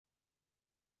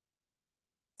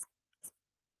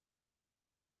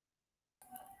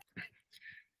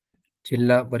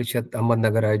जिल्हा परिषद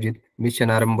अहमदनगर आयोजित मिशन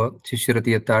आरंभ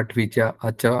शिष्यवृत्ती इयत्ता 8वीच्या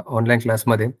आजच्या ऑनलाईन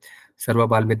क्लासमध्ये सर्व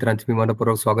बालमित्रांचे मी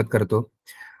मनपूर्वक स्वागत करतो.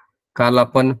 काल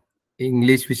आपण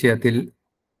इंग्लिश विषयातील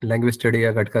लँग्वेज स्टडी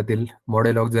या घटकातील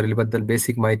मॉडेल ऑक्झिलरी बद्दल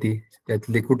बेसिक माहिती,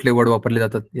 त्यातले कुठले वर्ड वापरले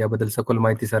जातात याबद्दल सखोल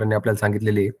माहिती सरांनी आपल्याला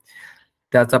सांगितलेली आहे.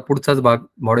 त्याचा पुढचाच भाग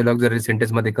मॉडेल ऑक्झिलरी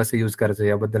सेंटेन्समध्ये कसं यूज करायचं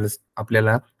याबद्दल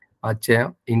आपल्याला आजच्या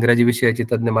इंग्रजी विषयाचे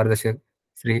तज्ज्ञ मार्गदर्शक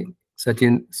श्री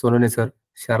सचिन सोनोने सर,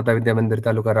 शारदा विद्या मंदिर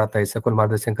तालुका राहता सखोल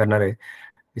मार्गदर्शन करणार आहे.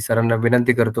 मी सरांना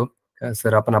विनंती करतो,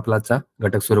 सर आपण आपला आजचा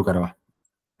घटक सुरू करावा.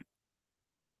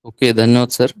 Okay, धन्यवाद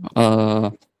sir.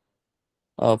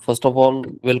 First of all,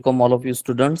 welcome all of you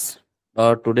students.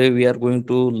 Today we are going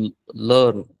to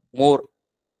learn more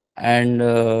and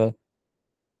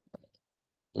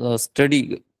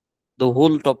study the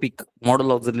whole topic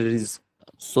model auxiliaries.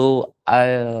 So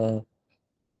I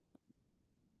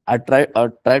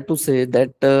try to say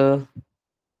that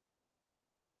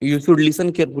you should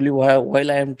listen carefully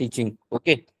while I am teaching.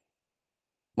 Okay.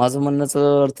 माझं म्हणण्याचा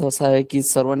अर्थ असा आहे की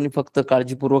सर्वांनी फक्त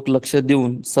काळजीपूर्वक लक्ष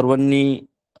देऊन सर्वांनी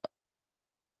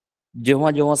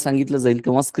जेव्हा जेव्हा सांगितलं जाईल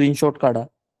तेव्हा स्क्रीनशॉट काढा.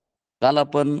 काल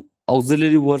आपण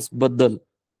ऑक्झिलरी वर्ब्स बद्दल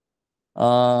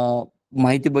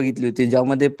माहिती बघितली होती,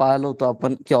 ज्यामध्ये पाहिलं होतं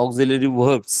आपण की ऑक्झिलरी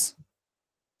वर्ब्स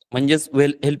म्हणजेच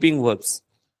हेल्पिंग वर्ब्स.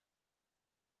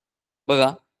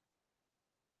 बघा,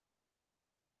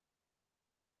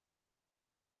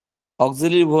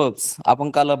 ऑक्झिलरी वर्ब्स आपण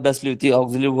काल अभ्यासली होती.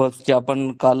 ऑक्झिलरी वर्ब्सचे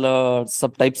आपण काल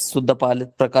सब टाइप्स सुद्धा पाहिले,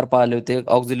 प्रकार पाहिले होते.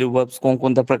 ऑक्झिलरी वर्ब्स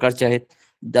कोणकोणत्या प्रकारचे आहेत,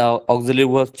 ऑक्झिलरी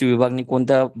वर्ब्सची विभागणी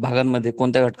कोणत्या भागांमध्ये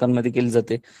कोणत्या घटकांमध्ये केली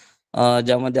जाते,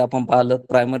 ज्यामध्ये आपण पाहिलं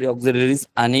प्रायमरी ऑक्झिलरीज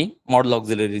आणि मॉडेल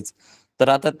ऑक्झिलरीज. तर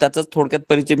आता त्याचाच थोडक्यात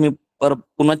परिचय मी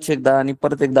पुन्हा एकदा आणि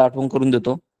परत एकदा आठवण करून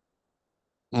देतो.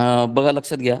 बघा,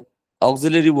 लक्षात घ्या,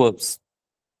 ऑक्झिलरी वर्ब्स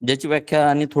ज्याची व्याख्या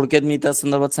आणि थोडक्यात मी त्या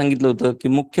संदर्भात सांगितलं होतं की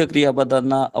मुख्य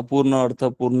क्रियापदांना अपूर्ण अर्थ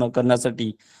पूर्ण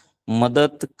करण्यासाठी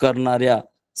मदत करणाऱ्या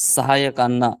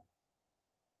सहाय्यकांना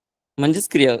म्हणजेच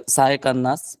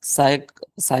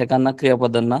सहाय्यकांना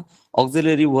क्रियापदांना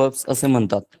ऑक्झिलरी वर्ब्स असे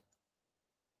म्हणतात.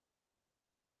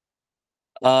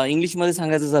 इंग्लिश मध्ये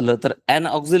सांगायचं झालं तर an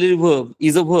auxiliary verb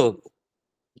is a verb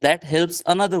that helps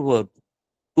another verb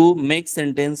to make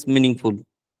sentence meaningful.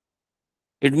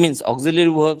 It means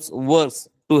auxiliary verbs works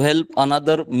to help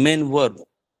another main verb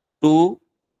to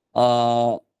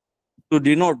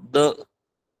denote the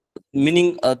meaning,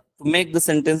 to make the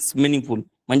sentence meaningful.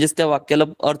 म्हणजेच त्या वाक्याला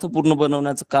अर्थपूर्ण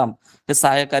बनवण्याचं काम हे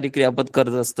सहाय्यकारी क्रियापद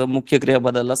करत असतं. मुख्य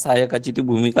क्रियापदाला सहाय्यकाची ती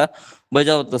भूमिका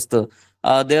बजावत असतं.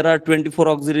 There are 24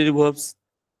 auxiliary verbs.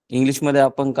 इंग्लिशमध्ये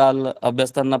आपण काल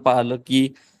अभ्यासताना पाहिलं की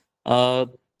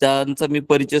त्यांचा मी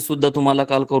परिचय सुद्धा तुम्हाला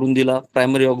काल करून दिला,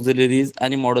 प्रायमरी ऑक्झिलरीज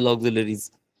आणि मॉडेल ऑक्झिलरीज.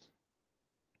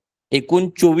 एकूण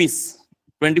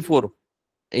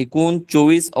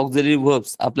 24 ऑक्झिलरी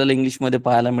वर्ब्स आपल्याला इंग्लिशमध्ये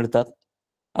पाहायला मिळतात.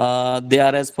 दे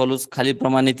आर ॲज फॉलोज,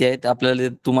 खालीलप्रमाणे ते आहेत. आपल्याला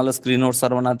तुम्हाला स्क्रीनवर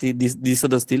सर्वांना ती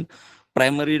दिसत असतील.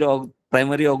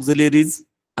 प्रायमरी ऑक्झिलरीज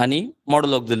आणि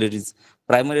मॉडेल ऑक्झिलरीज.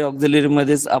 प्रायमरी ऑक्झिलरी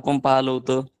मध्येच आपण पाहिलं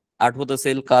होतं, आठवत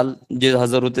असेल काल जे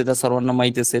हजर होते त्या सर्वांना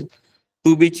माहिती असेल,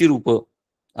 टू बी ची रूप,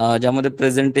 ज्यामध्ये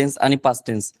प्रेझेंट टेन्स आणि past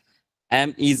tense,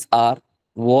 M, is, R,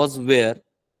 was, wear,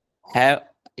 have,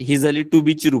 ही झाली टू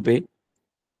बी ची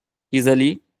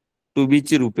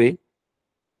रूपे.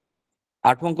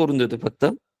 आठवण करून देतो फक्त.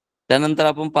 त्यानंतर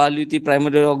आपण पाहिली होती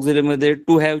प्रायमरी ऑक्झिलरी मध्ये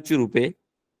टू हॅव ची रूपे,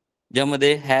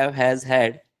 ज्यामध्ये हॅव, हॅज,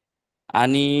 हॅड,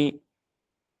 आणि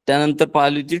त्यानंतर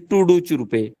पाहिली होती टू डू ची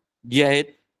रूपे, जी आहेत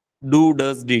डू,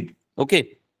 डज, डिड. ओके,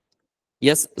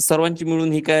 या सर्वांची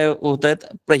मिळून ही काय होत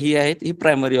आहेत, ही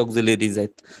प्रायमरी ऑक्झिलरीज आहेत.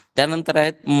 त्यानंतर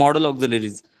आहेत मॉडेल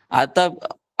ऑक्झिलरीज. आता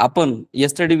आपण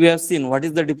yesterday we have seen what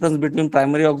is the difference between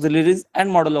primary auxiliaries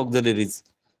and model auxiliaries.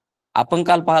 आपण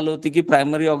काल पाहिलं होते की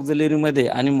प्रायमरी ऑक्झिलरी मध्ये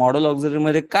आणि मॉडेल ऑक्झिलरी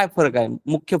मध्ये काय फरक आहे,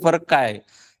 मुख्य फरक काय आहे.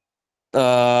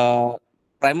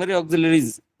 Primary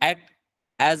auxiliaries act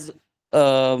as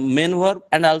main verb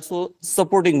and also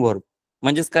supporting verb.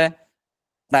 म्हणजेच काय,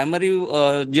 प्रायमरी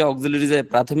जी ऑक्झिलरीज आहे,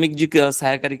 प्राथमिक जी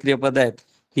सहाय्यकारी क्रियापद आहेत,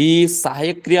 ही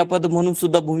सहाय्यक क्रियापद म्हणून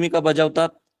सुद्धा भूमिका बजावतात,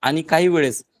 आणि काही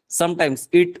वेळेस sometimes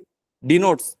it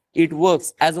denotes, it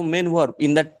works as a main verb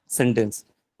in that sentence.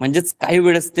 म्हणजेच काही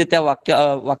वेळेस ते त्या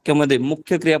वाक्यामध्ये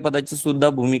मुख्य क्रियापदाची सुद्धा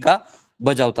भूमिका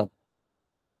बजावतात.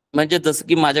 म्हणजे जसं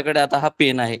की माझ्याकडे आता हा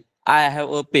पेन आहे, आय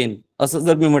हॅव अ पेन असं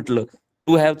जर मी म्हटलं,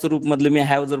 टू हॅवचं रूप मधलं मी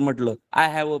हॅव जर म्हटलं,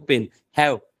 I have a pen,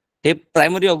 have हे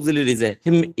प्रायमरी ऑक्झिलरीज आहे.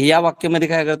 हे या वाक्यामध्ये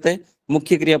काय करत आहे,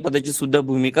 मुख्य क्रियापदाची सुद्धा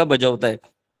भूमिका बजावत आहे.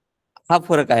 हा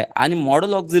फरक आहे. आणि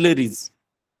मॉडेल ऑक्झिलरीज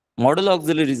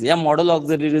या मॉडेल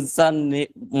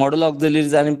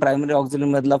ऑक्झिलरीज आणि प्रायमरी ऑक्झिलरी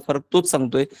मधला फरक तोच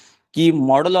सांगतोय की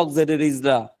मॉडेल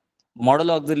ऑक्झिलरीजला मॉडेल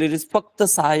ऑक्झिलरीज फक्त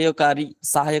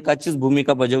सहाय्यकाचीच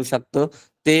भूमिका बजावू शकतं,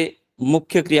 ते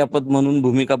मुख्य क्रियापद म्हणून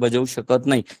भूमिका बजावू शकत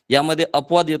नाही. यामध्ये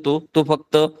अपवाद येतो, तो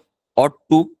फक्त ऑट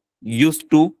टू, यूज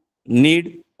टू, नीड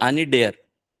आणि डेअर.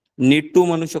 नीड टू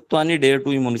म्हणू शकतो आणि डेअर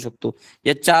टू म्हणू शकतो.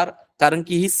 या 4, कारण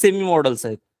की ही सेमी मॉडेल्स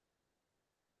आहेत,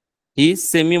 ही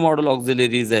सेमी मॉडेल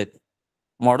ऑक्झिलरीज आहेत.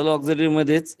 मॉडेल ऑक्झिलरी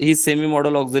मध्येच ही सेमी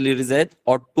मॉडेल ऑक्झिलरीज आहेत,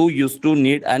 ऑट टू, यूज टू,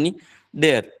 नीड आणि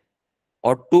डेअर.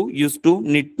 ऑट to, use to,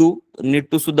 need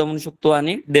to सुद्धा म्हणू शकतो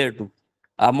आणि डेअर टू.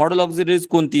 मॉडेल ऑक्झिलरीज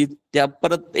कोणती, त्या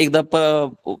परत एकदा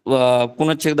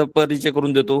पुनश्च एकदा परिचय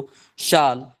करून देतो.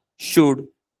 शाल, शुड,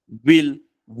 विल,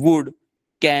 वुड,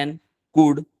 कॅन,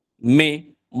 कुड, मे,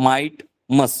 माइट,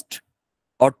 मस्ट.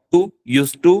 ऑट टू,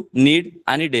 यूज टू, नीड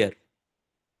आणि डेअर.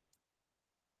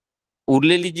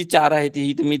 उरलेली जी 4 आहेत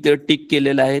ही तुम्ही ते टिक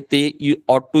केलेलं आहे, ते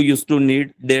ऑट to, use to,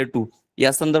 need, dare to.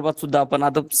 या संदर्भात सुद्धा आपण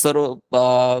आता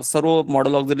सर्व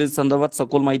मॉडेल ऑक्झिलरी संदर्भात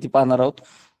सखोल माहिती पाहणार आहोत.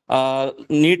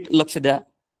 नीट लक्ष द्या.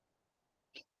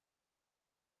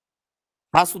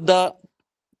 हा सुद्धा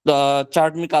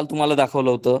चार्ट मी काल तुम्हाला दाखवलं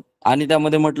होतं आणि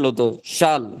त्यामध्ये म्हटलं होतं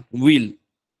शाल, विल.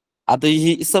 आता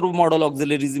ही सर्व मॉडेल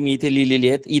ऑक्झिलरीज मी इथे लिहिलेली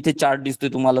आहेत. इथे चार्ट दिसतोय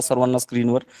तुम्हाला सर्वांना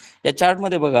स्क्रीनवर. या चार्ट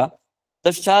मध्ये बघा,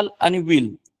 तर शाल आणि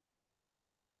विल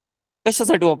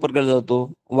कशासाठी वापर केला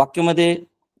जातो वाक्यामध्ये,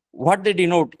 what they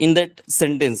denote in that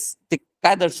sentence, ते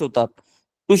काय दर्शवतात.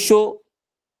 To show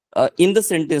in the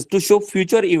sentence, to show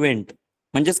future event,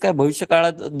 म्हणजेच काय, भविष्य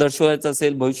काळात दर्शवायचं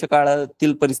असेल, भविष्य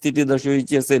काळातील परिस्थिती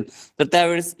दर्शवायची असेल, तर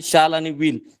त्यावेळेस शाल आणि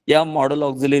विल या मॉडेल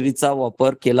ऑक्झिलरीचा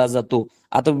वापर केला जातो.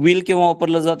 आता विल केव्हा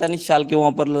वापरलं जातं आणि शाल केव्हा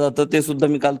वापरलं जातं ते सुद्धा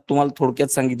मी काल तुम्हाला थोडक्यात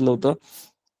सांगितलं होतं.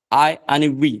 आय आणि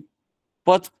वी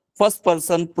फर्स्ट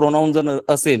पर्सन प्रोनाऊन जर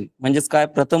असेल, म्हणजेच काय,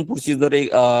 प्रथम पुरुषी जर एक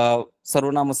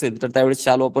सर्वनाम असेल तर त्यावेळेस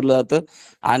शाल वापरलं जातं,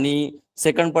 आणि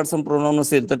सेकंड पर्सन प्रोनाऊन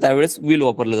असेल तर त्यावेळेस विल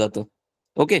वापरलं जातं.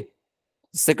 ओके,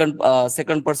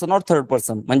 सेकंड पर्सन और थर्ड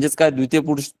पर्सन, म्हणजेच काय, द्वितीय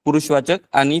पुरुषवाचक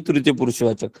आणि तृतीय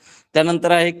पुरुषवाचक.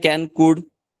 त्यानंतर आहे कॅन, कुड.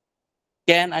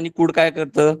 कॅन आणि कुड काय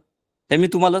करतं हे मी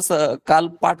तुम्हाला काल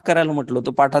पाठ करायला म्हटलं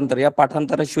होतं, पाठांतर. या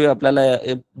पाठांतराशिवाय आपल्याला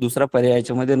दुसरा पर्याय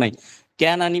याच्यामध्ये नाही.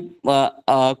 कॅन आणि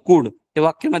कुड हे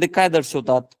वाक्यामध्ये काय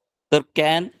दर्शवतात, तर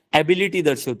कॅन ॲबिलिटी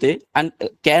दर्शवते, आणि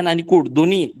कॅन आणि कुड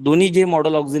दोन्ही जे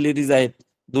मॉडेल ऑक्झिलरीज आहेत,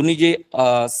 दोन्ही जे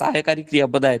सहाय्यकारी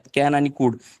क्रियापद आहेत, कॅन आणि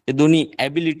कुड, हे दोन्ही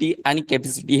ॲबिलिटी आणि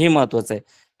कॅपॅसिटी, हे महत्वाचं आहे.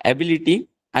 ॲबिलिटी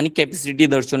आणि कॅपॅसिटी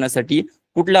दर्शवण्यासाठी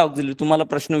कुठल्या ऑक्झिलरी, तुम्हाला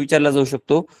प्रश्न विचारला जाऊ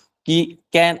शकतो की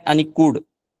कॅन आणि कुड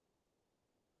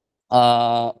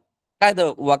काय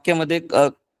वाक्यामध्ये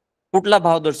कुठला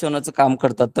भाव दर्शवण्याचं काम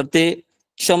करतात, तर ते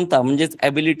क्षमता, म्हणजेच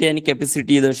ॲबिलिटी आणि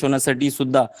कॅपॅसिटी दर्शवण्यासाठी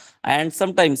सुद्धा. And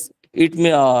sometimes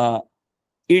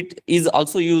it is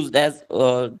also used as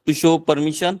to show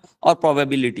permission or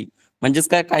probability. म्हणजेच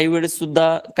काय, काही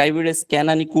वेळेस कॅन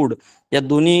आणि कुड या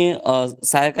दोन्ही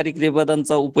सहाय्यकारी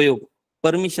क्रियापदांचा उपयोग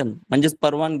परमिशन म्हणजेच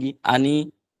परवानगी, आणि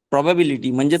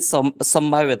प्रोबॅबिलिटी म्हणजेच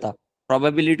संभाव्यता.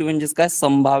 प्रोबॅबिलिटी म्हणजेच काय,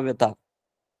 संभाव्यता.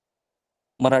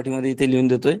 मराठीमध्ये इथे लिहून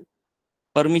देतोय.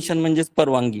 परमिशन म्हणजेच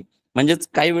परवानगी, म्हणजेच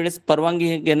काही वेळेस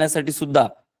परवानगी घेण्यासाठी सुद्धा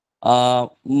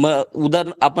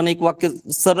उदाहरण आपण एक वाक्य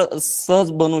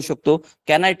सहज बनवू शकतो.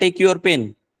 Can I take your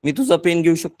pen, मी तुझा पेन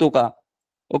घेऊ शकतो का.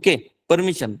 ओके,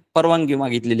 परमिशन, परवानगी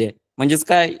मागितलेली आहे. म्हणजेच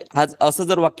काय, असं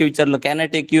जर वाक्य विचारलं, can I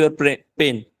take your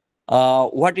pen,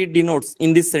 what it denotes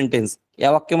in this sentence,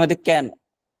 या वाक्यामध्ये कॅन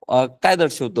काय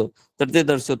दर्शवतं, तर ते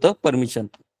दर्शवतं परमिशन,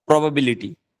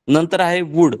 प्रोबॅबिलिटी. नंतर आहे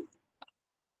वुड.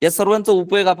 या सर्वांचा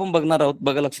उपयोग आपण बघणार आहोत.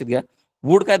 बघा, लक्षात घ्या.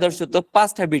 वुड काय दर्शवतं,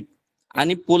 पास्ट हॅबिट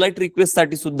आणि पोलाइट रिक्वेस्ट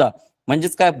साठी सुद्धा.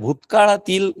 म्हणजेच काय,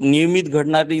 भूतकाळातील नियमित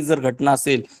घडणारी जर घटना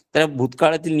असेल, तर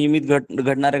भूतकाळातील नियमित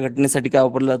घडणाऱ्या घटनेसाठी काय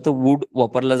वापरलं जातं, वुड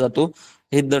वापरला जातो.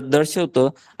 हे दर्शवतं.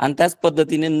 आणि त्याच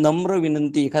पद्धतीने नम्र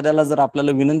विनंती, एखाद्याला जर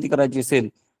आपल्याला विनंती करायची असेल,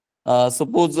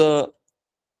 suppose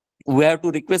we have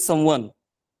to request someone,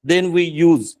 then we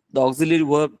use the auxiliary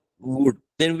verb would.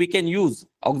 Then we can use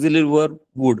auxiliary verb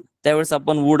would. त्यावेळेस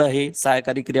आपण would हे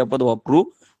सहाय्यकारी क्रियापद वापरू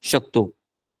शकतो.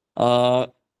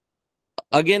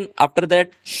 Again after that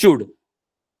should.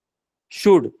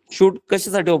 Should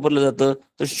कशासाठी वापरलं जातं,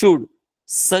 तर शुड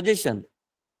सजेशन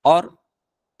और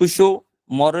टू शो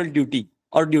मॉरल ड्युटी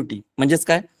और ड्युटी. म्हणजेच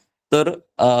काय, तर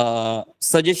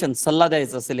सजेशन, सल्ला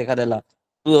द्यायचा असेल एखाद्याला,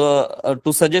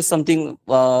 to suggest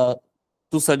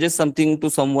something to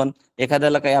someone,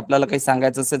 एखाद्याला काही आपल्याला काही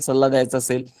सांगायचं असेल, सल्ला द्यायचा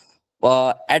असेल,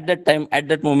 at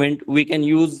that moment we can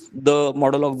use the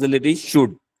model auxiliary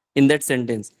should in that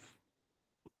sentence.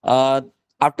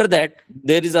 After that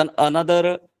there is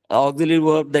another auxiliary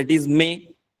verb, that is may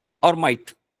or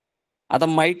might. आता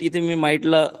माइट, इथे मी माइट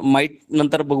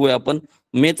नंतर बघूया आपण.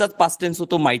 मेचाच पास्ट टेन्स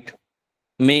होतो माइट,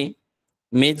 मे.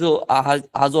 मे जो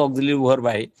हा जो ऑक्झिलरी व्हर्ब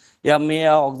आहे, या मे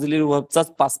या ऑक्झिलरी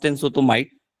व्हर्बचाच पास्ट टेन्स होतो माईट.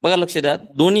 बघा लक्ष द्या,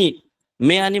 दोन्ही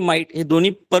मे आणि माईट हे दोन्ही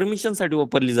परमिशन साठी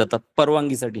वापरली जातात,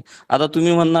 परवानगीसाठी. आता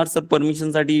तुम्ही म्हणणार सर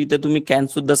परमिशनसाठी इथे तुम्ही कॅन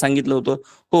सुद्धा सांगितलं होतं.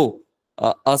 हो,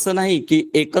 असं नाही की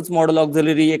एकच मॉडेल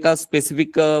ऑक्झिलरी एका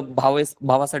स्पेसिफिक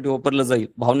भावासाठी वापरलं जाईल,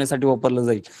 भावनेसाठी वापरलं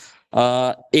जाईल.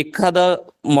 एखादा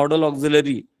मॉडेल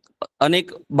ऑक्झिलरी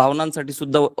अनेक भावनांसाठी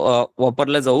सुद्धा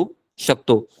वापरला जाऊ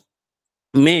शकतो.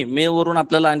 मे वरून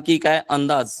आपल्याला आणखी काय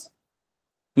अंदाज,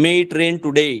 may it rain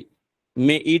today,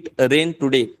 may it rain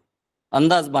today,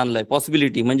 अंदाज बांधलाय,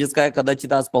 पॉसिबिलिटी म्हणजेच काय,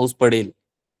 कदाचित आज पाऊस पडेल.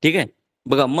 ठीक आहे.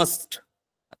 बघा मस्ट,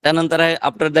 त्यानंतर आहे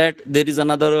after that there is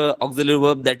another auxiliary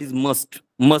verb that is must.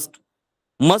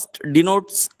 Must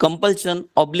denotes compulsion,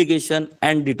 obligation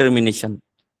and determination.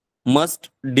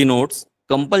 Must denotes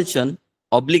compulsion,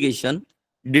 obligation,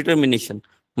 determination.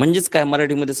 म्हणजेच काय,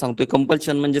 मराठीमध्ये सांगतोय,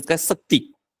 कंपल्शन म्हणजेच काय, सक्ती.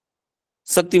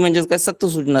 सक्ती म्हणजेच काय, सक्त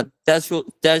सूचना,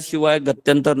 त्याशिवाय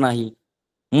गत्यंतर नाही.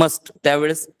 मस्ट,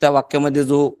 त्यावेळेस त्या वाक्यामध्ये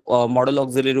जो मॉडेल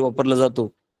ऑक्झिलरी वापरला जातो,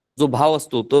 जो भाव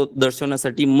असतो तो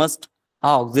दर्शवण्यासाठी मस्ट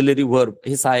हा ऑक्झिलरी व्हर्ब,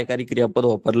 हे सहाय्यकारी क्रियापद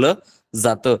वापरलं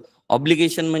जातं.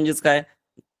 ऑब्लिगेशन म्हणजेच काय,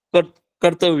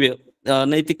 कर्तव्य,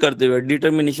 नैतिक कर्तव्य,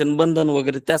 डिटर्मिनेशन, बंधन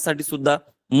वगैरे, त्यासाठी सुद्धा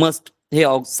मस्ट हे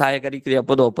सहाय्यकारी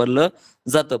क्रियापद वापरलं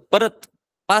जातं. परत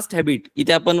पास्ट हॅबिट,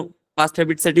 इथे आपण पास्ट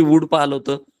हॅबिटसाठी वूड पाहिलं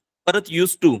होतं. परत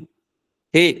यूज टू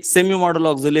हे सेमी मॉडेल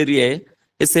ऑक्झिलरी आहे.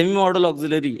 हे सेमी मॉडेल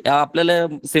ऑक्झिलरी आपल्याला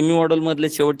सेमी मॉडेल मधले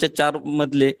शेवटच्या 4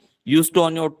 मधले यूज टू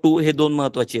आणि ऑट टू हे 2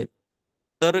 महत्वाचे आहेत.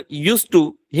 तर यूज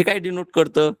टू हे काय डिनोट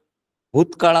करतं,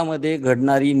 भूतकाळामध्ये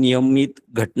घडणारी नियमित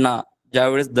घटना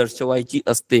ज्यावेळेस दर्शवायची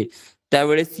असते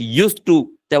त्यावेळेस यूज टू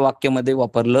त्या वाक्यामध्ये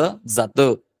वापरलं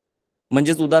जातं.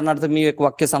 म्हणजेच उदाहरणार्थ मी एक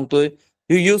वाक्य सांगतोय,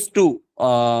 you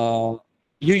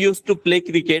use to play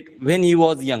cricket when he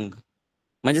was young.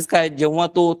 म्हणजेच काय, जेव्हा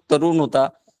तो तरुण होता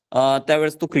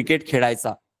त्यावेळेस तो क्रिकेट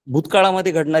खेळायचा.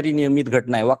 भूतकाळामध्ये घडणारी नियमित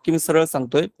घटना आहे. वाक्य मी सरळ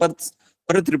सांगतोय,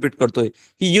 परत रिपीट करतोय.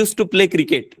 ही use to play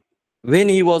cricket when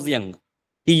he was young.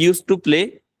 He use to play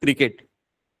cricket,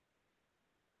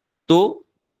 तो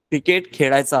क्रिकेट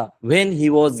खेळायचा व्हेन ही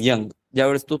वॉज यंग,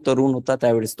 ज्यावेळेस तो तरुण होता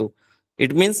त्यावेळेस तो.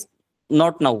 इट मीन्स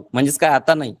नॉट नाऊ, म्हणजेच काय,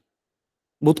 आता नाही,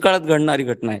 भूतकाळात घडणारी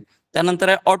घटना आहे. त्यानंतर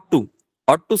आहे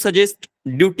ऑट to suggest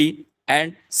duty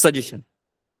and suggestion.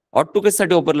 ऑट टू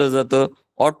कशासाठी वापरलं जातं,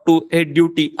 ऑट टू हे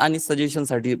ड्युटी आणि सजेशन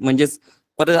साठी. म्हणजेच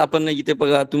परत आपण इथे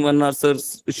बघा, तुम्ही म्हणणार सर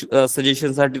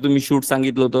सजेशन साठी तुम्ही शूट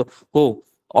सांगितलं होतं. हो,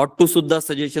 ऑट टू सुद्धा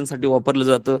सजेशन साठी वापरलं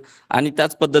जातं. आणि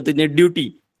त्याच पद्धतीने ड्युटी,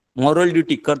 मॉरल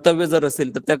ड्युटी, कर्तव्य जर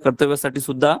असेल तर त्या कर्तव्यासाठी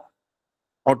सुद्धा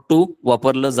ऑट टू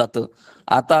वापरलं जातं.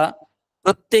 आता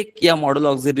प्रत्येक या मॉडेल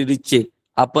ऑक्झिलरीचे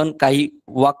आपण काही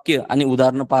वाक्य आणि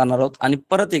उदाहरणं पाहणार आहोत आणि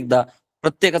परत एकदा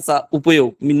प्रत्येकाचा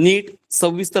उपयोग मी नीट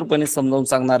सविस्तरपणे समजावून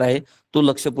सांगणार आहे, तो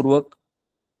लक्षपूर्वक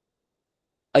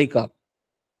ऐका.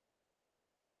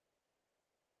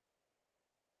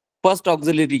 फर्स्ट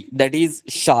ऑक्झिलरी दॅट इज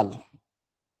शाल.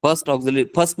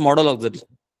 फर्स्ट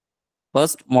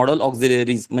मॉडेल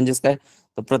ऑक्झिलरीज म्हणजेच काय,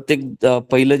 तर प्रत्येक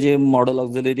पहिलं जे मॉडेल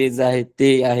ऑक्झिलरीज आहे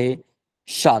ते आहे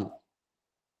शाल.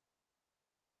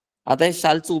 आता हे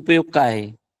शालचा उपयोग काय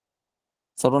आहे,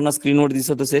 सर्वांना स्क्रीनवर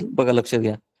दिसत असेल, बघा लक्षात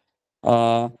घ्या.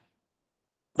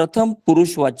 प्रथम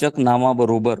पुरुषवाचक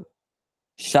नामाबरोबर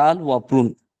शाल वापरून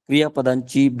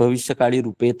क्रियापदांची भविष्यकाळी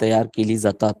रूपे तयार केली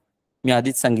जातात. मी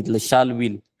आधीच सांगितलं, shall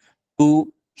will, to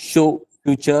show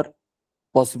future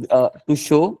to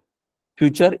show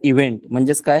future event,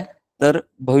 म्हणजेच काय, तर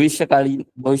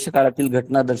भविष्यकाळातील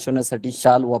घटना दर्शवण्यासाठी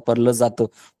शाल वापरलं जातं.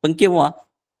 पण केव्हा,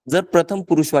 जर प्रथम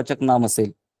पुरुषवाचक नाम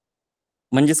असेल,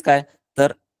 म्हणजेच काय,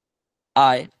 तर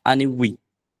आय आणि वी,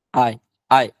 आय.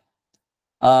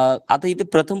 आता इथे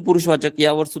प्रथम पुरुषवाचक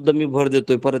यावर सुद्धा मी भर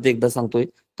देतोय, परत एकदा सांगतोय,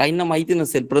 काहींना माहिती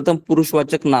नसेल प्रथम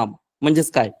पुरुषवाचक नाम म्हणजेच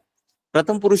काय.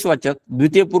 प्रथम पुरुषवाचक,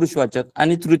 द्वितीय पुरुषवाचक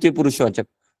आणि तृतीय पुरुषवाचक,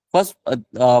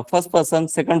 first person,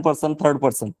 second person, third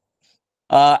person.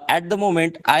 At the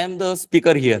moment I am the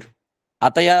speaker here.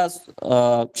 आता या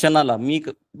क्षणाला मी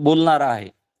बोलणारा आहे,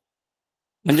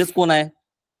 म्हणजेच कोण आहे,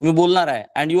 मी बोलणार आहे.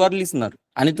 अँड यू आर लिसनर,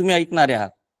 आणि तुम्ही ऐकणारे आहात,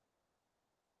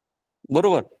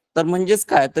 बरोबर. तर म्हणजेच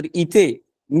काय, तर इथे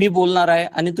मी बोलणार आहे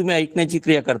आणि तुम्ही ऐकण्याची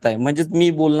क्रिया करताय, म्हणजेच मी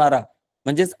बोलणारा,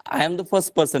 म्हणजेच I am the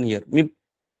first person here, मी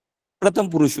प्रथम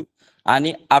पुरुष.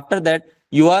 आणि after that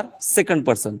you R second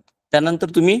person, त्यानंतर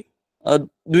तुम्ही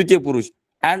द्वितीय पुरुष.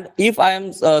 And if I am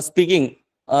speaking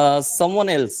someone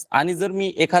else, आणि जर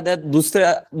मी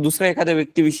दुसऱ्या एखाद्या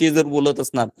व्यक्तीविषयी जर बोलत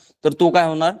असणार तर तो काय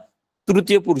होणार,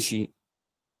 तृतीय पुरुषी.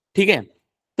 ठीक आहे.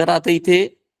 तर आता इथे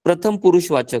प्रथम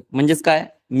पुरुषवाचक म्हणजेच काय,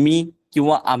 मी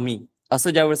किंवा आम्ही, असं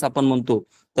ज्यावेळेस आपण म्हणतो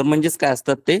तर म्हणजेच काय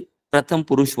असतात ते प्रथम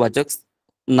पुरुषवाचक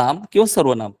नाम किंवा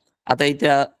सर्वनाम. आता इथे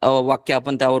वाक्य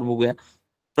आपण त्यावर बघूया.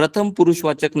 प्रथम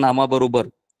पुरुषवाचक नामाबरोबर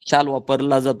शाल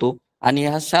वापरला जातो आणि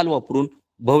हा शाल वापरून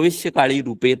भविष्यकाळी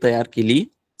रूपे तयार केली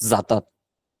जातात.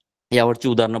 यावरची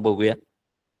उदाहरणं बघूया.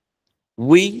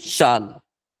 We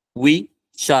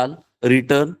shall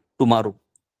return tomorrow.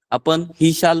 आपण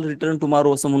ही शाल रिटर्न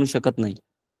टुमारो असं म्हणू शकत नाही.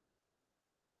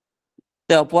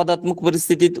 त्या अपवादात्मक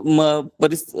परिस्थितीत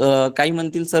काही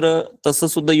म्हणतील सर तसं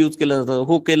सुद्धा यूज केलं जातं.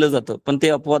 हो, केलं जातं, पण ते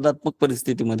अपवादात्मक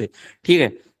परिस्थितीमध्ये. ठीक आहे.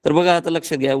 तर बघा आता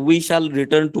लक्षात घ्या. We shall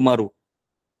return tomorrow.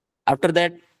 After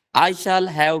that I shall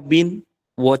have bin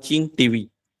watching TV.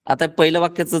 आता पहिल्या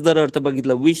वाक्याचा जर अर्थ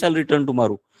बघितला, वी शाल रिटर्न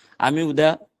टुमारो, आम्ही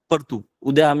उद्या परतू,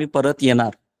 उद्या आम्ही परत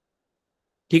येणार.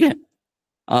 ठीक आहे.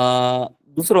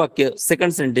 दुसरं वाक्य,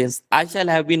 second sentence, I shall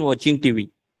have bin watching TV.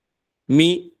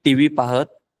 Me TV पाहत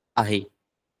आहे.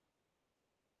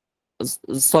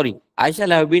 Sorry, I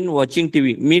shall have bin watching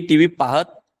TV. Me TV पाहत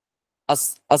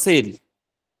असेल.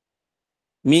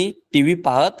 मी टीव्ही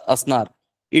पाहत असणार.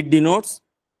 इट डिनोट्स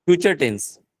फ्युचर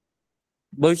टेन्स,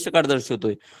 भविष्यकाळ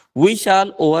दर्शवतोय. We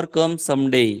shall overcome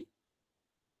someday.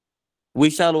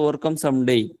 We shall overcome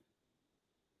someday.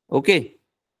 Okay.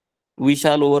 We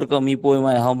shall overcome he poem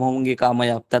आहे, हम होंगे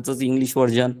कामयाब, त्याचंच इंग्लिश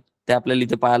व्हर्जन ते आपल्याला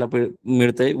इथे पाहायला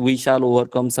मिळतंय. We shall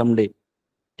overcome someday.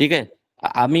 ठीक आहे.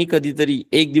 आम्ही कधीतरी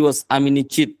एक दिवस आम्ही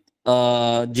निश्चित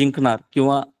जिंकणार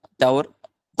किंवा त्यावर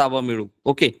ताबा मिळू.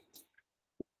 Okay.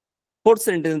 Fourth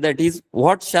sentence, that is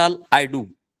what शाल आय डू.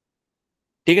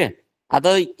 ठीक आहे. आता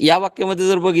या वाक्यामध्ये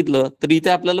जर बघितलं तर इथे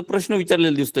आपल्याला प्रश्न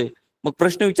विचारलेला दिसतोय. मग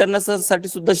प्रश्न विचारण्यासाठी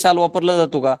सुद्धा शाल वापरला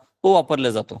जातो का? तो वापरला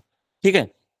जातो. ठीक आहे.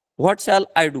 व्हॉट शाल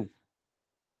आय डू.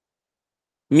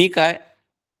 मी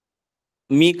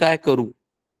काय करू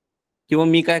किंवा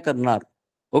मी काय करणार.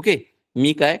 ओके.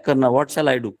 मी काय करणार, व्हॉट शाल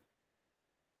आय डू.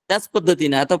 त्याच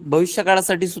पद्धतीने आता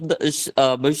भविष्यकाळासाठी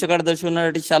सुद्धा भविष्यकाळ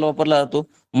दर्शवण्यासाठी शाल वापरला जातो.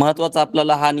 महत्वाचा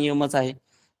आपल्याला हा नियमच आहे.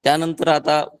 त्यानंतर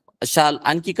आता शाल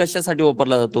आणखी कशासाठी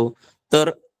वापरला जातो,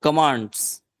 तर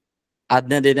कमांड्स,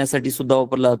 आज्ञा देण्यासाठी सुद्धा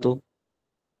वापरला जातो.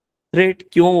 थ्रेट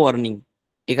किंवा वॉर्निंग,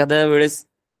 एखाद्या वेळेस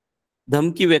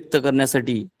धमकी व्यक्त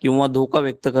करण्यासाठी किंवा धोका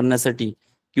व्यक्त करण्यासाठी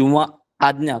किंवा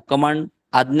कमांड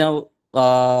आज्ञा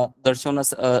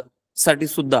दर्शवण्यासाठी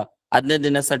सुद्धा, आज्ञा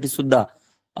देण्यासाठी सुद्धा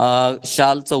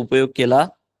शालचा उपयोग केला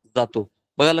जातो.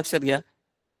 बघा लक्षात घ्या.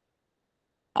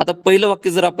 आता पहिलं वाक्य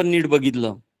जर आपण नीट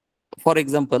बघितलं, फॉर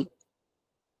एक्झाम्पल,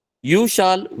 यू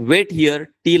शाल weight here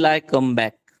till I come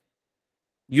back.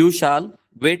 You शाल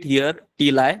weight here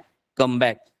till I come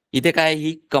back. इथे काय,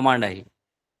 ही कमांड आहे.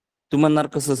 तू म्हणणार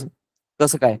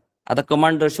कसं काय? आता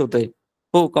कमांड दर्शवतंय.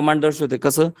 हो, कमांड दर्शवते.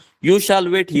 कसं? यू शाल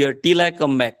weight here till I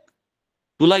come back.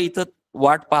 तुला इथं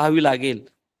वाट पाहावी लागेल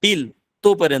टिल,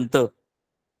 तोपर्यंत,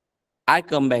 आय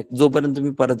कम बॅक, जोपर्यंत मी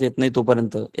परत येत नाही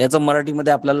तोपर्यंत. याचं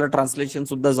मराठीमध्ये आपल्याला ट्रान्सलेशन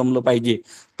सुद्धा जमलं पाहिजे.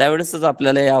 त्यावेळेसच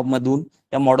आपल्याला यामधून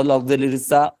या मॉडेल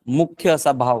ऑक्झिलरीचा मुख्य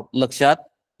असा भाव लक्षात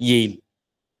येईल.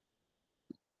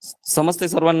 समजते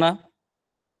सर्वांना?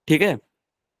 ठीक आहे.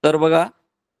 तर बघा,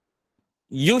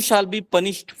 you shall be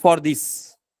punished for this.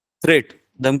 Threat,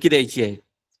 धमकी द्यायची आहे.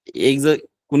 एक जर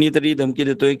कुणीतरी धमकी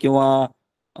देतोय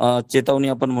किंवा चेतावणी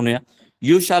आपण म्हणूया,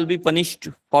 you shall be punished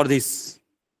for दिस.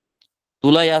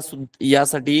 तुला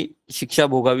यासाठी शिक्षा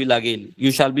भोगावी लागेल.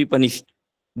 यू शाल बी पनिश्ड,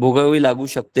 भोगावी लागू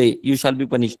शकते. You shall be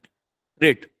punished,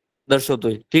 threat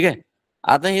दर्शवतोय. ठीक आहे.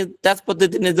 आता हे त्याच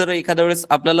पद्धतीने जर एखाद्या वेळेस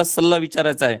आपल्याला सल्ला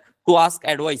विचारायचा आहे, to ask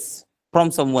advice from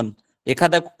someone,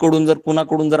 एखाद्याकडून जर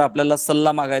कुणाकडून जर आपल्याला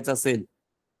सल्ला मागायचा असेल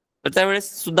तर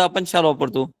त्यावेळेस सुद्धा आपण शाल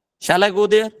वापरतो. शाल आय गो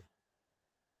देअर.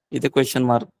 इथे क्वेश्चन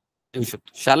मार्क देऊ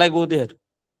शकतो. शाल आय गो देअर.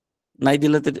 नाही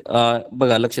दिलं तर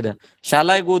बघा लक्ष द्या. शाल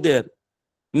आय गो देअर,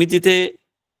 मी तिथे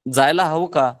जायला हवं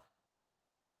का?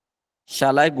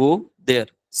 शाल आय गो देअर,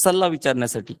 सल्ला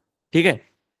विचारण्यासाठी. ठीक आहे.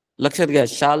 लक्षात घ्या,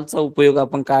 शालचा उपयोग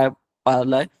आपण काय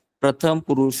पाहिलाय, प्रथम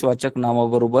पुरुषवाचक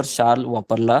नामाबरोबर शाल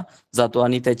वापरला जातो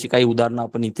आणि त्याची काही उदाहरणं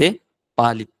आपण इथे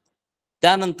पाहिली.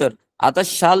 त्यानंतर आता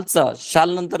शाल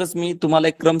नंतरच मी तुम्हाला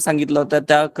एक क्रम सांगितला होता.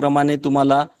 त्या क्रमाने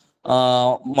तुम्हाला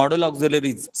मॉडेल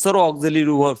ऑक्झिलरीज, सर्व ऑक्झिलरी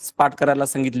वर्ब्स पाठ करायला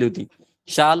सांगितली होती.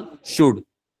 शाल, शुड.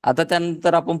 आता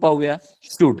त्यानंतर आपण पाहूया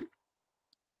शुड.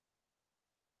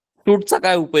 शुडचा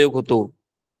काय उपयोग होतो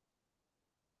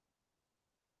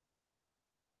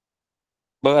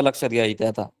बघा लक्षात घ्या. इथे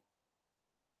आता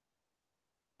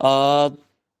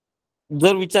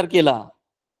जर विचार केला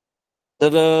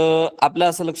तर आपल्या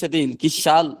असं लक्षात येईल की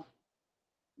शाल,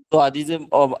 तो आधी जे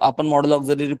आपण मॉडेल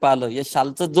ऑक्झिलरी पाहिलं, या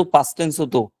शालचा जो पास्ट टेन्स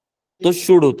होतो तो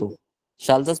शुड होतो.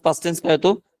 शालचाच पास्ट टेन्स काय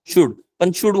होतो? शुड.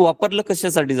 पण शुड वापरलं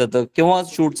कशासाठी जातं किंवा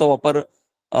शुडचा वापर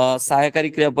सहाय्यकारी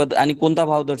क्रियापद आणि कोणता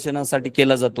भाव दर्शवण्यासाठी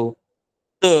केला जातो,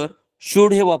 तर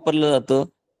शुड हे वापरलं जातं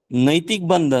नैतिक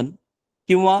बंधन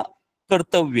किंवा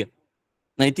कर्तव्य.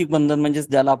 नैतिक बंधन म्हणजे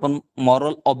ज्याला आपण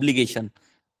मॉरल ऑब्लिगेशन,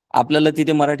 आपल्याला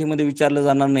तिथे मराठीमध्ये विचारलं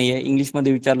जाणार नाहीये,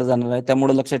 इंग्लिशमध्ये विचारलं जाणार आहे,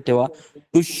 त्यामुळे लक्षात ठेवा.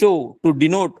 To show, to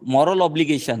denote moral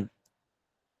obligation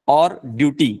or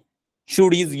duty,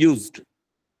 should is used.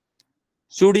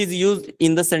 Should is used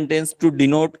in the sentence to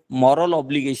denote moral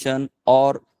obligation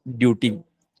or duty.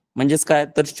 म्हणजेच काय,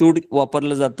 तर should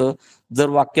वापरलं जातं जर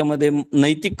वाक्यामध्ये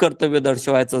नैतिक कर्तव्य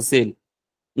दर्शवायचं असेल,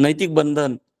 नैतिक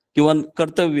बंधन किंवा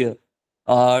कर्तव्य,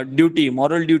 ड्युटी,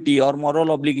 मॉरल ड्युटी और moral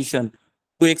obligation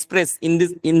to express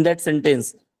in that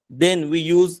sentence, then we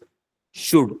use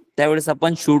should. त्यावेळेस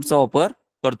आपण शूडचा वापर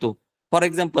करतो. For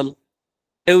example,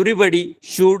 everybody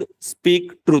should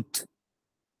speak truth.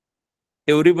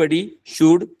 Everybody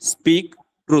should speak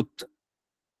truth.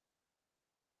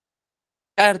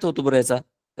 काय अर्थ होतो बरं याचा?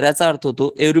 याचा अर्थ होतो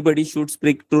एव्हरीबडी शुड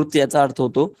स्पीक ट्रूथ. याचा अर्थ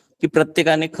होतो की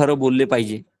प्रत्येकाने खरं बोलले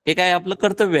पाहिजे, हे काय आपलं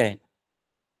कर्तव्य आहे.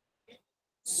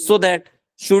 So that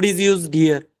should is used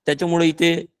here. त्याच्यामुळे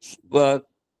इथे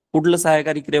कुठलं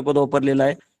सहाय्यकारी क्रियापद वापरलेलं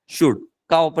आहे? शुड.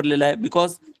 का वापरलेलं आहे?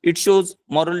 Because it shows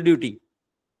moral duty.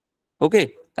 Okay,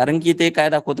 कारण की ते काय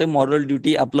दाखवतंय? मॉरल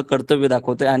ड्युटी, आपलं कर्तव्य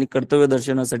दाखवतंय, आणि कर्तव्य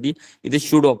दर्शवण्यासाठी इथे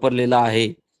शुड वापरलेला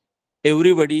आहे.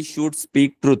 Everybody should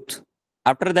speak truth.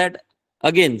 After that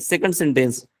again second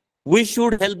sentence, we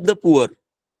should help the poor.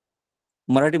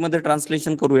 मराठीमध्ये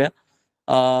ट्रान्सलेशन करूया.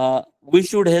 We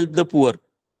should help the poor.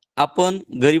 आपण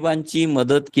गरिबांची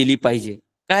मदत केली पाहिजे.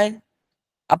 काय?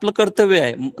 आपलं कर्तव्य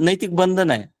आहे, नैतिक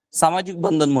बंधन आहे, सामाजिक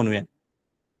बंधन म्हणूया.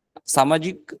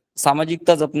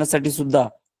 सामाजिकता जपण्यासाठी सुद्धा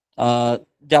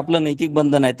जे आपलं नैतिक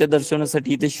बंधन आहे ते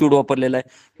दर्शवण्यासाठी इथे शुड वापरलेलं आहे.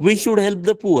 We should help the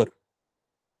poor.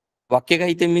 वाक्य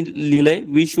काय इथे मी लिहिलंय?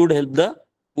 We should help the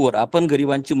poor. आपण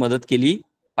गरिबांची मदत केली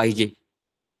पाहिजे.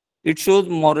 It shows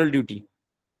moral duty.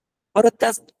 परत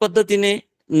त्याच पद्धतीने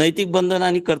नैतिक बंधन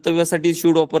आणि कर्तव्यासाठी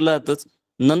शुड वापरलं जातंच.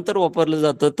 नंतर वापरलं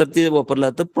जातं तर ते वापरलं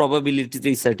जातं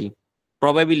प्रॉबॅबिलिटीसाठी.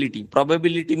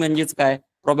 प्रॉबॅबिलिटी म्हणजेच काय?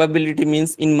 प्रॉबॅबिलिटी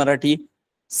मीन्स इन मराठी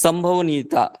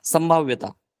संभवनीयता,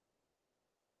 संभाव्यता.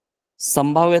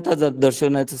 संभाव्यता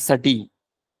दर्शवण्यासाठी,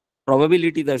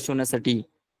 प्रॉबॅबिलिटी दर्शवण्यासाठी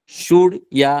शुड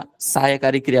या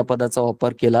सहाय्यकारी क्रियापदाचा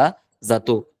वापर केला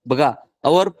जातो. बघा,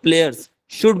 our players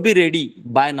should be ready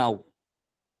bye नाव.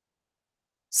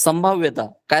 संभाव्यता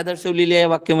काय दर्शवलेली आहे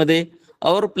वाक्यामध्ये?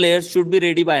 Our players should be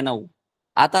ready bye नाव.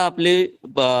 आता आपले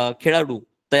खेळाडू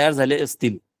तयार झाले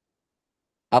असतील.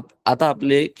 आता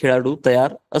आपले खेळाडू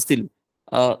तयार असतील,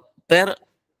 तयार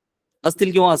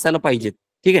असतील किंवा असायला पाहिजेत.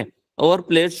 ठीक आहे. Our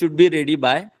players should be ready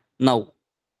bye now.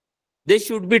 They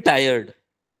should be tired.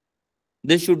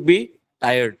 They should be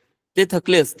tired. ते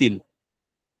थकले असतील.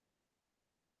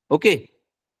 ओके.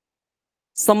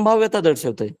 संभाव्यता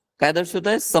दर्शवतंय. काय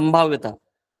दर्शवतंय? संभाव्यता.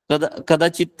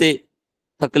 कदाचित ते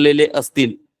थकलेले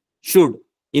असतील. Should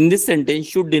in this sentence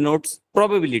should denotes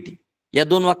probability. या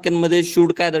दोन वाक्यांमध्ये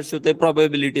शुड काय दर्शवतंय?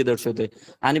 प्रॉबॅबिलिटी दर्शवतंय.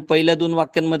 आणि पहिल्या दोन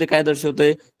वाक्यांमध्ये काय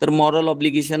दर्शवतंय? तर मॉरल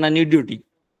ऑब्लिगेशन आणि ड्युटी,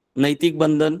 नैतिक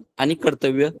बंधन आणि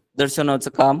कर्तव्य दर्शवण्याचं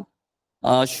काम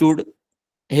शुड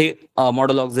हे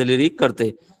मॉडल ऑक्झिलरी करते.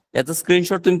 याचा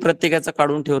स्क्रीनशॉट तुम्ही प्रत्येकाचा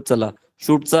काढून ठेवत चला,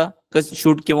 शूटचा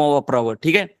शूट केव्हा वापरावं.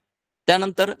 ठीक आहे.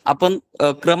 त्यानंतर आपण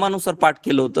क्रमानुसार पाठ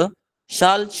केलं होतं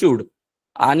शाल, शुड,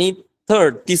 आणि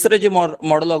तिसरं जे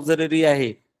मॉडल ऑक्झिलरी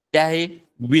आहे ते आहे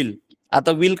विल.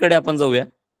 आता विल कडे आपण जाऊया.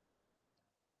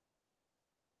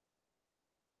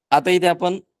 आता इथे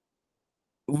आपण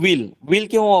विल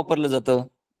केव्हा वापरलं जातं?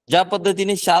 ज्या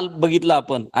पद्धतीने शाल बघितलं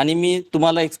आपण आणि मी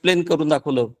तुम्हाला एक्सप्लेन करून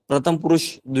दाखवलं, प्रथम पुरुष,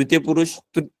 द्वितीय पुरुष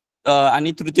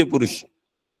आणि तृतीय पुरुष.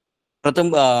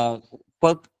 प्रथम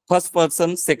फर्स्ट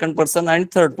पर्सन, सेकंड पर्सन आणि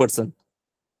थर्ड पर्सन.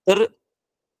 तर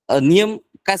नियम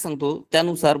काय सांगतो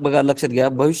त्यानुसार बघा, लक्षात घ्या.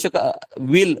 भविष्य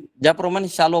विल ज्याप्रमाणे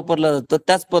शाल वापरलं जातं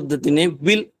त्याच पद्धतीने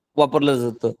विल वापरलं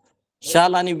जातं.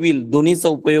 शाल आणि विल दोन्हीचा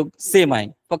उपयोग सेम आहे.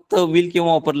 फक्त विल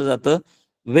केव्हा वापरलं जातं?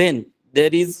 वेन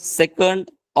देर इज सेकंड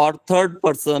और third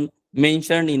person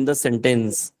mentioned in the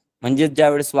sentence. म्हणजे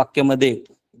ज्यावेळेस वाक्यामध्ये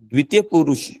द्वितीय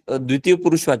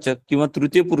पुरुषवाचक किंवा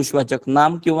तृतीय पुरुषवाचक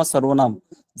नाम किंवा सर्वनाम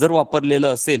जर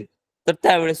वापरलेलं असेल तर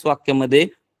त्यावेळेस वाक्यामध्ये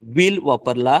विल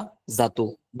वापरला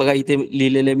जातो. बघा इथे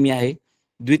लिहिलेले मी आहे,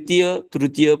 द्वितीय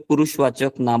तृतीय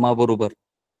पुरुषवाचक नामाबरोबर.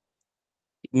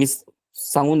 मी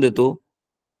सांगून देतो,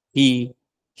 ही,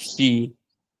 शी,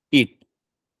 इट,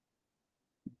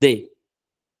 दे.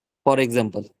 फॉर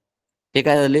एक्झाम्पल, हे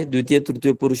काय झाले? द्वितीय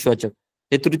तृतीय पुरुषवाचक.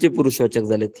 हे तृतीय पुरुषवाचक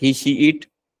झालेत. ही, शी, इट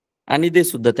आणि दे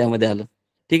सुद्धा त्यामध्ये आलं.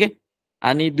 ठीक आहे.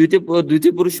 आणि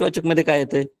द्वितीय पुरुषवाचक मध्ये काय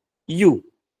येतंय?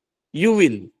 You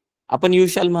will. आपण यू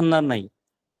शाल म्हणणार नाही.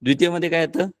 द्वितीय मध्ये काय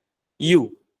येतं? You,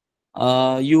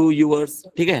 yours.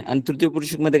 ठीक आहे. आणि तृतीय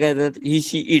पुरुष मध्ये काय येतात? ही,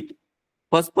 शी, इट.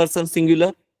 First person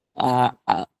singular.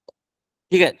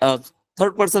 ठीक आहे.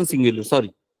 Third person singular, sorry,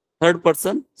 third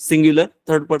person singular,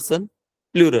 third person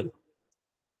plural.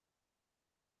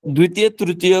 द्वितीय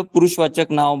तृतीय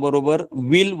पुरुषवाचक नाव बरोबर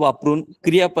विल वापरून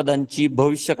क्रियापदांची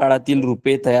भविष्य काळातील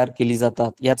रूपे तयार केली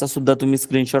जातात. याचा सुद्धा तुम्ही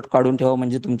स्क्रीनशॉट काढून ठेवा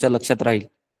म्हणजे तुमच्या लक्षात राहील.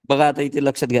 बघा आता इथे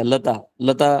लक्षात घ्या, लता,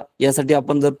 लता यासाठी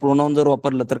आपण जर प्रोनाउन जर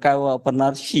वापरलं तर काय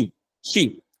वापरणार? शी. शी.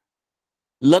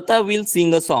 Lata will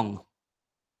sing a song,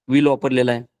 will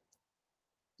वापरलेला आहे.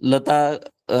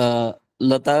 लता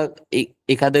लता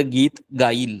एखादं गीत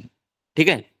गाईल. ठीक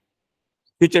आहे.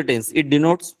 Future tense, it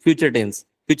denotes future tense,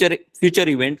 future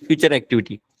event, future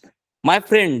activity. My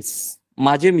friends,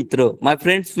 माझे मित्र, माय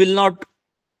friends will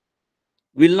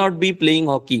not be playing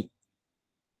hockey.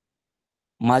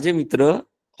 माझे मित्र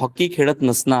हॉकी खेळत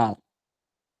नसणार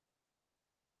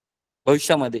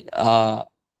भविष्यामध्ये.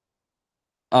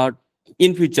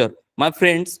 In future my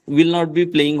friends will not be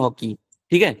playing hockey.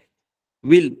 ठीक आहे.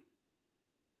 Will,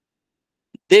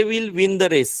 they will win the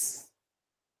race,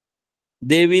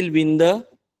 they will win the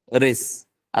race.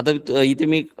 आता इथे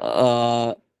मी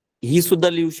ही सुद्धा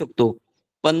लिहू शकतो,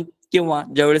 पण किंवा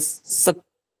ज्यावेळेस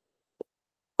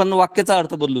पण वाक्याचा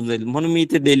अर्थ बदलून जाईल म्हणून मी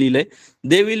इथे दे लिहिलंय.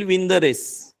 They will win the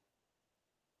race,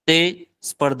 ते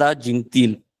स्पर्धा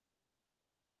जिंकतील.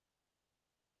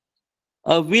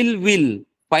 विल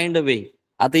फाइंड अ वे.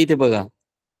 आता इथे बघा,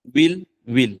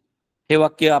 विल हे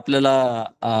वाक्य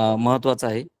आपल्याला महत्वाचं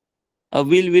आहे.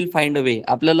 विल फाइंड अ वे.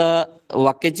 आपल्याला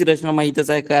वाक्याची रचना माहितच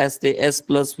आहे काय असते, S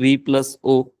plus V plus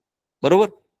O, बरोबर.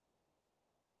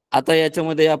 आता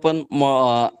याच्यामध्ये आपण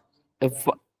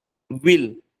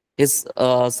विल हे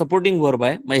सपोर्टिंग वर्ब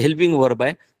आहे, हेल्पिंग वर्ब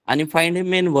आहे, आणि फाइंड हे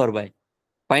मेन वर्ब आहे.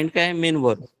 फाइंड काय? Main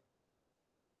verb.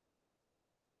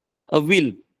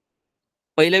 विल,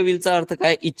 पहिल्या विलचा अर्थ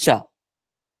काय? इच्छा.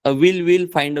 विल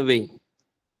फाइंड अ वे,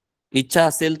 इच्छा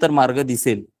असेल तर मार्ग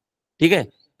दिसेल. ठीक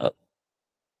आहे.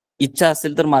 इच्छा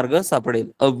असेल तर मार्ग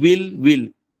सापडेल. विल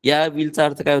या विलचा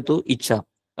अर्थ काय होतो? इच्छा.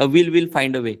 विल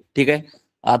फाइंड अ वे. ठीक आहे.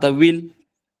 आता विल,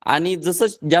 आणि जसं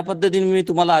ज्या पद्धतीने मी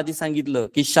तुम्हाला आधी सांगितलं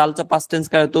की शालचा पास्ट टेन्स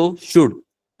काय होतो? शुड,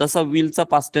 तसा विलचा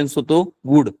पास्ट टेन्स होतो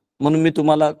वुड. म्हणून मी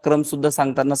तुम्हाला क्रम सुद्धा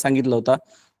सांगताना सांगितलं होता.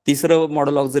 तिसरं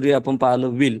मॉडेल ऑक्झिलरी आपण पाहिलं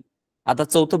विल. आता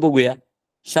चौथं बघूया,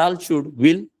 शाल, should,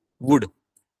 will, would.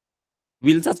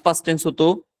 विलचाच past tense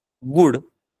होतो वुड,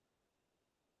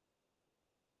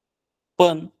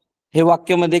 पण हे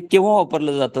वाक्यामध्ये केव्हा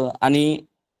वापरलं जातं आणि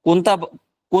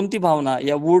कोणती भावना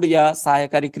या वुड या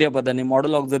सहाय्यकारी क्रियापदाने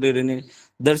मॉडेल ऑक्झिलरीने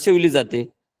दर्शविली जाते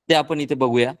ते आपण इथे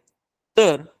बघूया.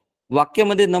 तर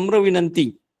वाक्यामध्ये नम्र विनंती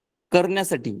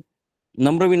करण्यासाठी,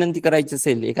 नम्र विनंती करायची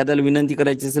असेल, एखाद्याला विनंती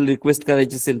करायची असेल, रिक्वेस्ट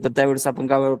करायची असेल, तर त्यावेळेस आपण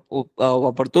काय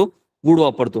वापरतो? वुड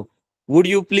वापरतो. Would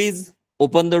you please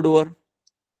open the door.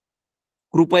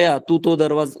 कृपया तू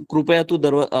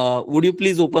would you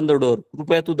please open the door.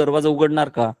 कृपया तू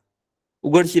दरवाजा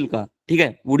उघडशील का? ठीक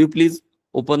आहे. Would you please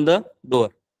open the door,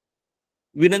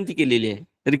 विनंती केलेली आहे,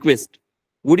 request.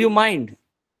 Would you mind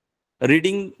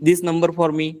reading this number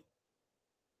for me.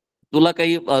 तुला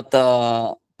काही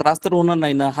त्रास तर होणार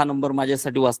नाही ना हा नंबर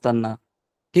माझ्यासाठी वाचताना?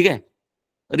 ठीक आहे.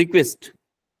 Request.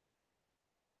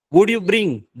 Would you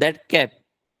bring that cap.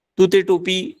 तू ते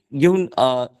टोपी घेऊन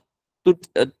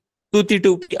तू ती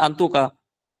टोपी आणतो का?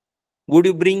 Would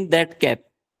you bring that cap.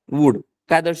 Would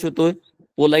काय दर्शवतोय?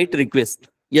 पोलाइट रिक्वेस्ट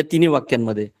या तिन्ही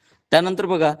वाक्यांमध्ये. त्यानंतर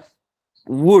बघा,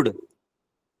 वुड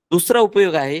दुसरा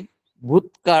उपयोग आहे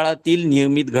भूतकाळातील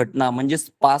नियमित घटना म्हणजेच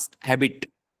पास्ट हॅबिट.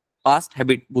 पास्ट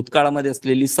हॅबिट, भूतकाळामध्ये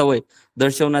असलेली सवय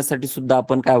दर्शवण्यासाठी सुद्धा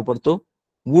आपण काय वापरतो?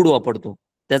 वुड वापरतो.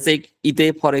 त्याचं एक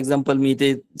इथे फॉर एक्झाम्पल मी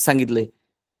इथे सांगितलंय.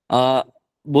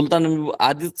 बोलताना मी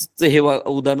आधीच हे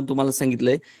उदाहरण तुम्हाला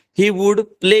सांगितलंय. He would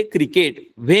play cricket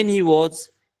when he was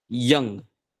young,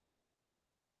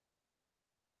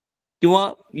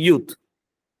 किंवा युथ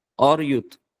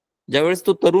ज्यावेळेस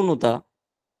तो तरुण होता.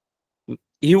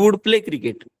 ही वुड प्ले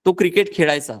क्रिकेट, तो क्रिकेट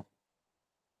खेळायचा.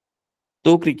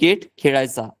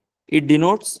 इट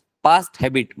डिनोट्स पास्ट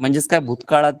हॅबिट, म्हणजेच काय?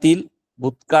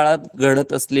 भूतकाळात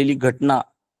घडत असलेली घटना,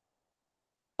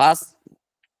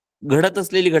 घडत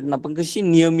असलेली घटना, पण कशी?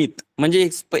 नियमित, म्हणजे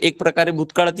एक प्रकारे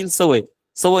भूतकाळातील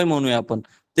सवय म्हणूया आपण.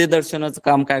 ते दर्शनाचं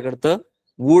काम काय करतं?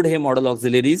 वुड हे मॉडेल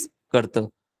ऑक्झिलरीज करतं.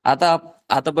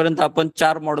 आतापर्यंत आपण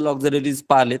 4 मॉडेल ऑक्झिलरीज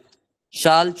पाहिलेत.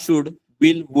 शाल, शुड,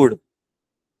 विल, वुड.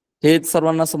 हे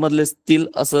सर्वांना समजले असतील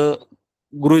असं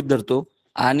गृहीत धरतो.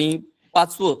 आणि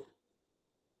 5वं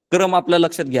क्रम आपल्या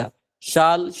लक्षात घ्या,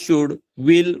 शाल, शुड,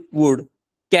 विल, वुड,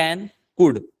 कॅन,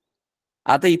 कुड.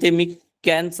 आता इथे मी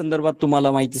कॅन संदर्भात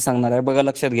तुम्हाला माहिती सांगणार आहे. बघा,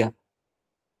 लक्षात घ्या.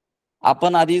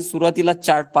 आपण आधी सुरुवातीला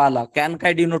चार्ट पाहिला. कॅन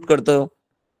काय डिनोट करतं?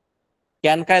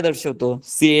 कॅन काय दर्शवतो?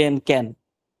 कॅन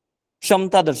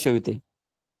क्षमता दर्शवते.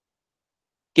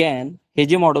 कॅन हे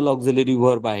जे मॉडल ऑक्झिलरी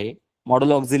व्हर्ब आहे,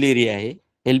 मॉडल ऑक्झिलरी आहे,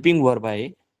 हेल्पिंग व्हर्ब आहे,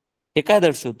 हे काय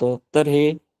दर्शवतं तर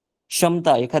हे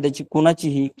क्षमता एखाद्याची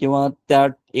कुणाचीही किंवा त्या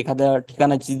एखाद्या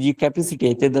ठिकाणाची जी कॅपॅसिटी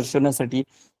आहे ते दर्शवण्यासाठी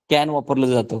कॅन वापरलं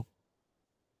जातं.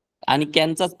 आणि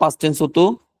कॅनचाच पास्ट टेन्स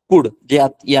होतो कुड, जे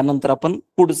यानंतर आपण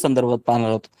कुड संदर्भात पाहणार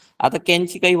आहोत. आता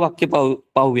कॅनची काही वाक्य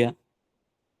पाहूया.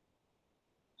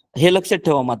 हे लक्षात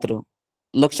ठेवा, मात्र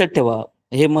लक्षात ठेवा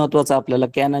हे महत्वाचं आपल्याला,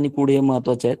 कॅन आणि कुड हे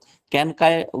महत्वाचे आहेत. कॅन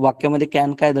काय वाक्यामध्ये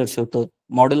कॅन काय दर्शवतं,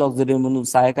 मॉडेल ऑक्झिलरी म्हणून,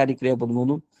 सहाय्यकारी क्रियापद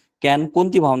म्हणून कॅन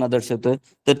कोणती भावना दर्शवतोय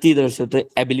तर ती दर्शवतोय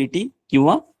ॲबिलिटी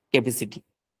किंवा कॅपॅसिटी.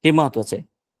 हे महत्वाचं आहे,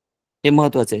 हे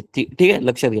महत्वाचं आहे. ठीक आहे,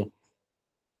 लक्षात घ्या.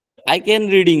 I can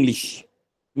read English,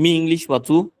 me English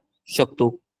वाचू शकतो.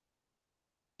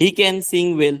 ही कॅन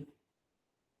सिंग वेल,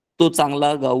 तो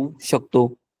चांगला गाऊ शकतो.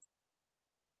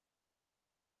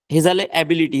 हे झाले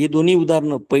ॲबिलिटी. हे दोन्ही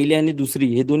उदाहरणं, पहिली आणि दुसरी,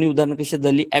 हे दोन्ही उदाहरणं कशी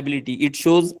झाली, ability. It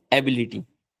shows ability.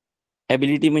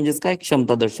 Ability म्हणजेच काय,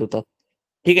 क्षमता दर्शवतात.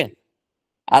 ठीक आहे.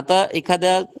 आता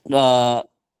एखाद्या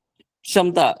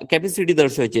क्षमता, कॅपॅसिटी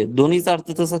दर्शवायची, दोन्हीचा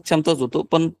अर्थ तसा क्षमताच होतो,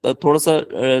 पण थोडस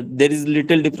there is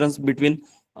little difference between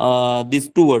this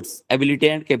two words, ability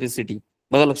and capacity.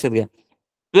 बघा, लक्षात घ्या.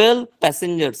 12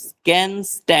 passengers can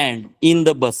stand in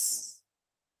the bus.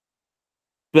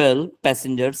 12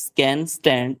 passengers can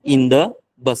stand in the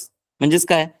bus. म्हणजेच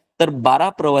काय तर 12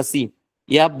 प्रवासी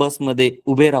या बसमध्ये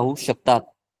उभे राहू शकतात.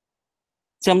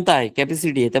 क्षमता आहे,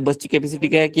 कॅपॅसिटी आहे. त्या बसची कॅपॅसिटी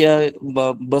काय की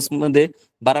बसमध्ये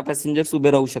 12 पॅसेंजर्स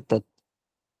उभे राहू शकतात.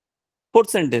 Fourth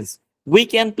sentence, we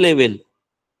can play वेल.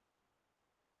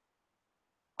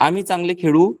 आम्ही चांगले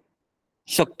खेळू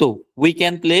शकतो. We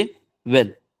can play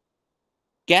well.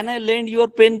 Can I land your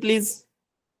pen please.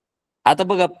 आता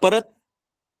बघा, परत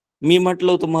मी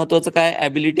म्हटलं होतं महत्वाचं काय,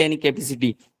 ॲबिलिटी आणि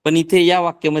कॅपॅसिटी, पण इथे या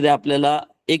वाक्यामध्ये आपल्याला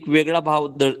एक वेगळा भाव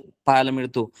पाहायला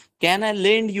मिळतो. Can I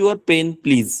land your pen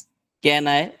please. Can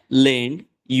I land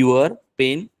your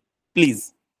pen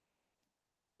please.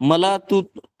 मला तू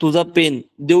तुझा पेन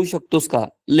देऊ शकतोस का.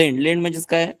 लेंड, लेंड म्हणजेच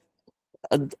काय,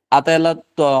 आता याला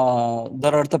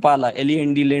जर अर्थ पाहिला,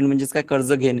 LEND, लेंड म्हणजेच काय,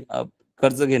 कर्ज घेणे,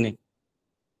 कर्ज घेणे.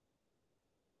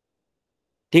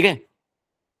 ठीक आहे.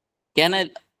 Can I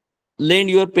land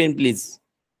your pen please.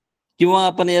 किंवा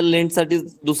आपण या लेंड साठी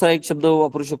दुसरा एक शब्द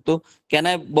वापरू शकतो, can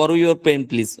I borrow your pen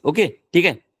please. Okay, ठीक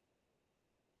आहे.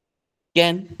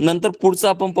 कॅन नंतर पुढचं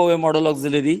आपण पाहूया मॉडेल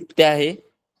ऑक्झिलरी, ते आहे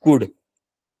कुड.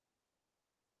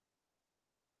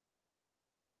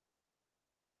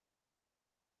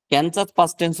 कॅनचाच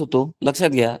पास्ट टेन्स होतो, लक्षात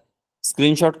घ्या.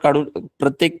 स्क्रीनशॉट काढून,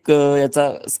 प्रत्येक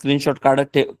याचा स्क्रीनशॉट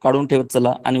काढून ठेवत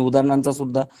चला, आणि उदाहरणांचा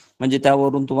सुद्धा, म्हणजे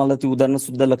त्यावरून तुम्हाला ती उदाहरणं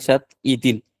सुद्धा लक्षात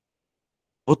येतील.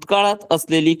 भूतकाळात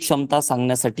असलेली क्षमता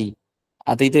सांगण्यासाठी,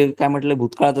 आता इथे काय म्हटलं,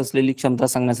 भूतकाळात असलेली क्षमता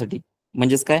सांगण्यासाठी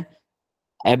म्हणजेच काय,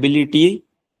 ॲबिलिटी,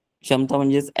 क्षमता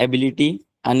म्हणजेच ॲबिलिटी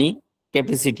आणि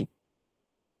capacity,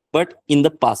 but in the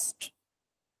past.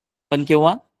 पण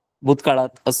केव्हा,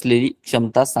 भूतकाळात असलेली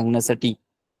क्षमता सांगण्यासाठी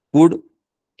कुड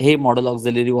हे मॉडेल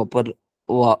ऑक्झिलरी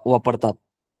वापरतात.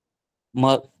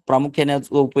 मग प्रामुख्याने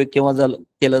उपयोग केव्हा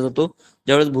केला जातो,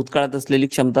 ज्यावेळेस भूतकाळात असलेली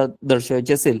क्षमता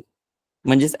दर्शवायची असेल,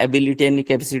 म्हणजेच ॲबिलिटी आणि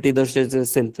कॅपॅसिटी दर्शवायची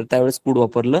असेल, तर त्यावेळेस कुड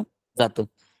वापरलं जातं.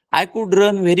 I could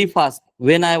run very fast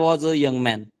when I was a young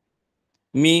man.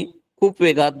 मी खूप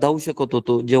वेगात धावू शकत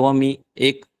होतो जेव्हा मी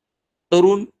एक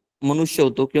तरुण मनुष्य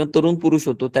होतो किंवा तरुण पुरुष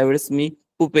होतो, त्यावेळेस मी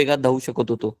खूप वेगात धावू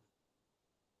शकत होतो.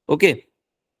 ओके.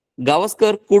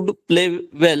 गावस्कर कुड play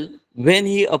well when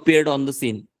he appeared on the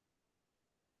scene.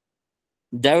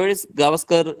 ज्यावेळेस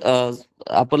गावस्कर,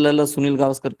 आपल्याला सुनील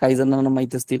गावस्कर काही जणांना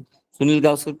माहित असतील, सुनील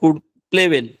गावस्कर कुड प्ले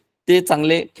वेल, ते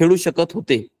चांगले खेळू शकत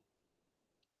होते.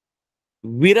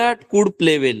 विराट कुड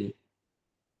प्ले वेल.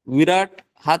 विराट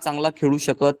हा चांगला खेळू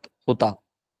शकत होता.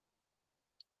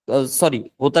 सॉरी,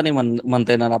 होता नाही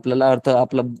म्हणता येणार आपल्याला, अर्थ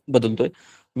आपला बदलतोय.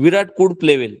 विराट कुड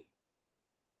प्ले वेल,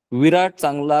 विराट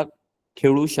चांगला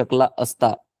खेळू शकला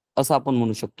असता, असं आपण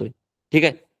म्हणू शकतोय. ठीक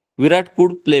आहे. विराट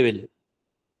कुड प्ले वेल,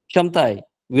 क्षमता आहे,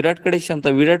 विराटकडे क्षमता,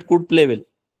 विराट कुड प्ले वेल.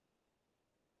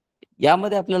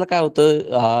 यामध्ये आपल्याला काय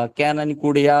होतं, कॅन आणि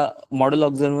कुड या मॉडेल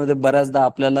ऑक्झिलरी मध्ये बऱ्याचदा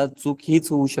आपल्याला चूक हीच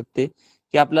होऊ शकते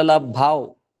की आपल्याला भाव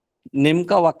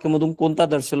नेमका वाक्यामधून कोणता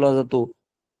दर्शवला जातो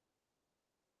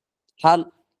हा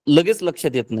लगेच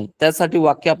लक्षात येत नाही. त्यासाठी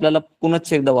वाक्य आपल्याला पुन्हा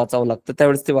एकदा वाचावं लागतं,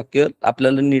 त्यावेळेस ते वाक्य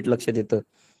आपल्याला नीट लक्षात येतं.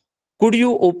 कुड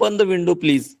you open the window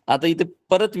please. आता इथे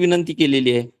परत विनंती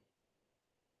केलेली आहे,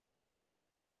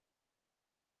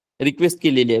 रिक्वेस्ट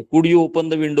केलेली आहे. कुड you open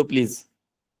the window please.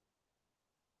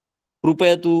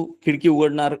 कृपया तू खिडकी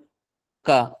उघडणार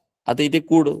का. आता इथे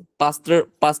कुड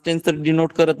पास्ट टेन्स तर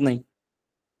डिनोट करत नाही.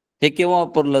 हे केव्हा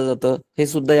वापरलं जातं हे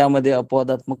सुद्धा यामध्ये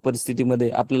अपवादात्मक परिस्थितीमध्ये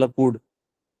आपल्याला कुड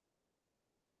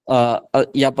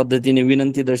या पद्धतीने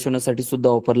विनंती दर्शवण्यासाठी सुद्धा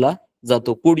वापरला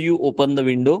जातो. कुड you open the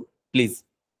window please.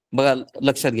 बघा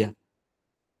लक्षात घ्या.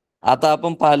 आता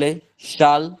आपण पाहिले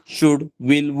शाल, शुड,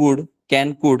 विल, वुड,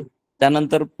 कॅन, कुड.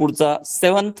 त्यानंतर पुढचा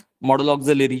 7th model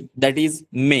auxiliary that is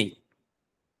मे.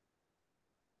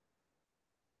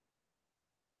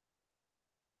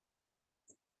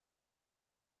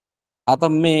 आता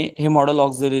मे हे मॉडेल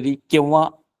ऑक्झिलरी केव्हा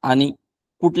आणि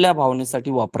कुठल्या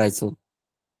भावनेसाठी वापरायचं?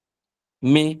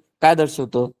 मे काय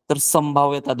दर्शवतं? तर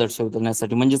संभाव्यता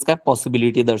दर्शवण्यासाठी, म्हणजेच काय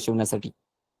पॉसिबिलिटी दर्शवण्यासाठी.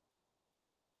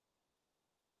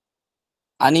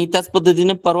 आणि त्याच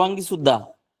पद्धतीने परवानगी सुद्धा,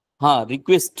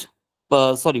 रिक्वेस्ट,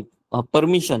 सॉरी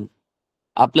परमिशन,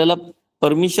 आपल्याला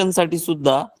परमिशन साठी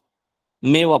सुद्धा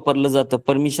मे वापरलं जातं.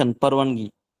 परमिशन, परवानगी.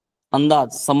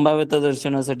 अंदाज, संभाव्यता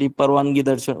दर्शवण्यासाठी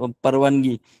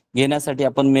परवानगी घेण्यासाठी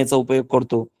आपण मेचा उपयोग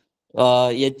करतो.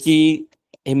 याची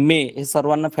मे हे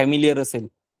सर्वांना फॅमिलियर असेल,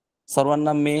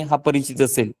 सर्वांना मे हा परिचित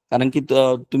असेल, कारण की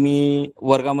तुम्ही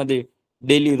वर्गामध्ये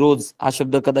डेली, रोज हा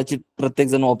शब्द कदाचित प्रत्येक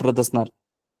जण वापरत असणार.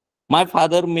 माय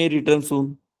फादर मे रिटर्न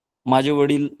सून, माझे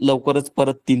वडील लवकरच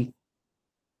परततील.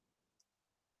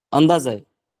 अंदाज आहे,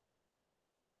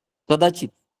 कदाचित.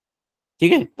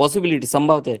 ठीक आहे, पॉसिबिलिटी,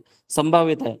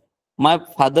 संभाव्यता आहे. माय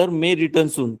फादर मे रिटर्न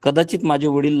सून, कदाचित माझे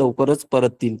वडील लवकरच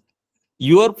परततील.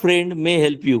 Your friend may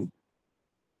help you,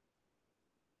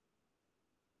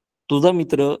 तुझा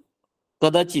मित्र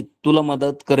कदाचित तुला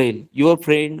मदत करेल. Your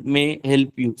friend may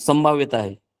help you, संभाव्यता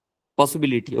आहे,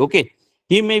 possibility. Okay.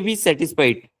 He may be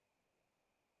satisfied,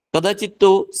 कदाचित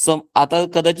आता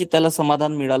कदाचित त्याला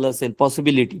समाधान मिळालं असेल,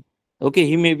 possibility. Okay.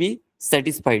 He may be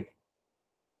satisfied.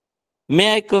 May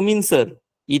I come in sir,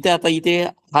 इथे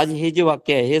हे जे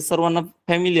वाक्य आहे हे सर्वांना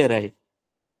फॅमिलियर आहे.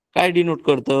 काय डिनोट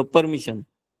करतं? परमिशन,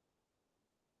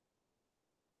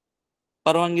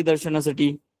 परवानगी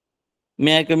दर्शवण्यासाठी.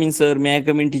 मे I come in sir, may I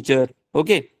come in teacher.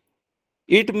 Okay.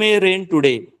 It may rain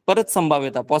today, परत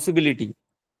संभाव्यता, पॉसिबिलिटी.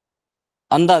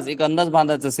 अंदाज, एक अंदाज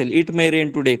बांधायचा असेल. इट मे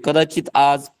रेन टुडे, कदाचित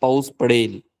आज पाऊस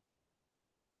पडेल.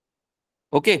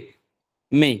 ओके.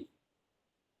 मे.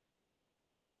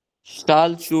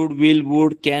 शाल, शुड, विल,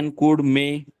 वुड, कॅन, कुड, मे.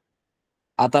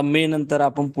 आता मे नंतर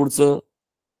आपण पुढचं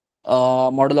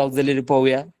मॉडेल ऑक्झिलरी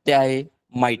पाहूया, ते आहे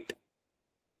माइट.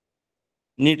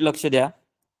 नीट लक्ष द्या,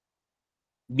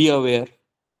 बी अवेअर.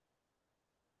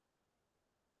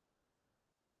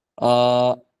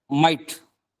 माइट.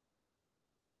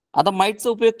 आता माइटचा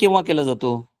उपयोग केव्हा केला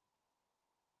जातो?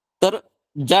 तर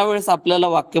ज्या वेळेस आपल्याला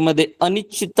वाक्यामध्ये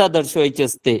अनिश्चितता दर्शवायची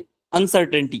असते,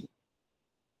 अनसर्टन्टी,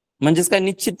 म्हणजेच काय,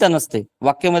 निश्चितता नसते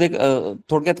वाक्यामध्ये.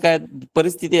 थोडक्यात काय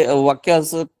परिस्थिती, वाक्य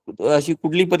अशी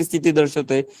कुठली परिस्थिती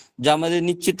दर्शवते ज्यामध्ये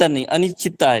निश्चितता नाही,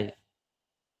 अनिश्चितता आहे.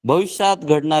 भविष्यात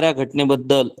घडणाऱ्या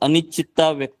घटनेबद्दल अनिश्चितता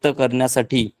व्यक्त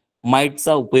करण्यासाठी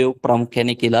माइटचा उपयोग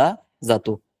प्रामुख्याने केला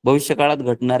जातो. भविष्यकाळात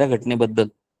घडणाऱ्या घटनेबद्दल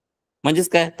म्हणजेच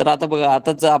काय, तर आता बघा,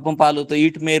 आताच आपण पाहिलं होतं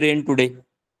it may rain today.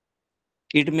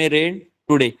 It may rain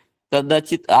today,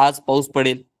 कदाचित आज पाऊस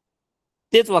पडेल.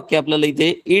 तेच वाक्य आपल्याला इथे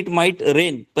इट माइट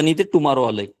रेन, पण इथे टुमारो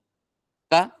आलंय.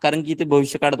 का? कारण की इथे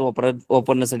भविष्यकाळात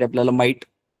वापरण्यासाठी आपल्याला माइट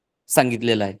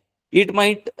सांगितलेलं आहे. It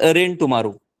might rain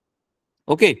tomorrow.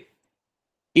 Okay.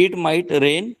 It might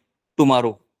rain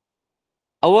tomorrow.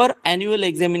 Our annual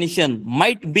examination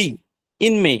might be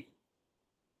in मे.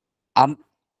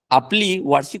 आपली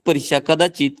वार्षिक परीक्षा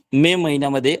कदाचित मे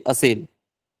महिन्यामध्ये असेल.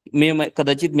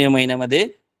 कदाचित मे महिन्यामध्ये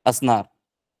असणार.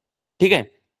 ठीक आहे.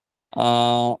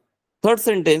 Third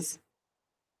sentence,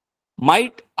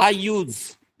 might I use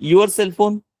your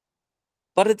cellphone.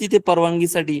 परत इथे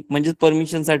परवानगीसाठी, म्हणजे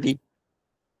परमिशनसाठी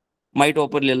माइट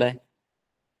वापरलेला आहे.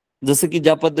 जसं की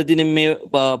ज्या पद्धतीने मे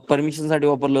परमिशनसाठी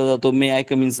वापरला जातो, मे आय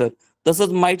कम इन सर,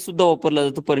 तसंच माइट सुद्धा वापरला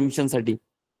जातो परमिशनसाठी.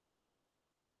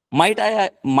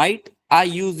 Might I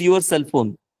use your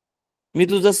cellphone, मी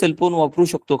तुझा सेलफोन वापरू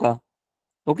शकतो का?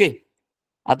 ओके.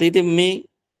 आता इथे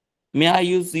मे I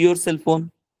use your cellphone,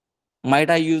 might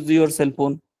I use your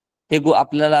cellphone, हे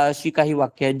आपल्याला अशी काही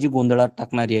वाक्य आहेत जी गोंधळात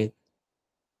टाकणारी आहेत.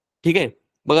 ठीक आहे,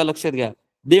 बघा लक्षात घ्या.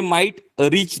 दे माइट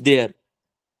रीच देअर,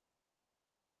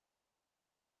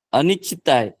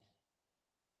 अनिश्चितता आहे.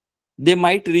 दे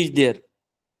माइट रीच देअर,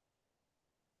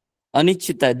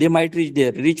 अनिश्चित आहे. They might reach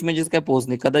there, reach म्हणजेच काय,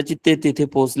 पोहोचणे, कदाचित ते तिथे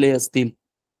पोहोचले असतील.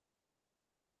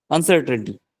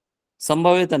 अनसर्टन्टी,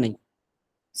 संभाव्यता नाही,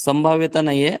 संभाव्यता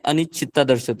नाहीये, अनिश्चितता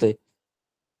दर्शवतोय.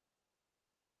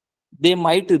 दे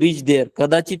माइट रीच देअर,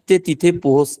 कदाचित ते तिथे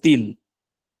पोहोचतील,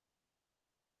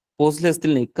 पोहोचले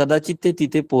असतील नाही, कदाचित ते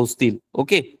तिथे पोहोचतील.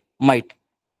 ओके. माइट.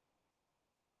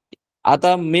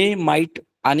 आता मे, माइट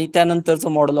आणि त्यानंतरचं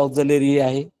मॉडेल ऑक्झिलरी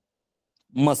आहे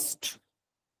मस्ट.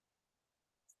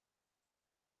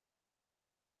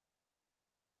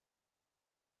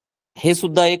 हे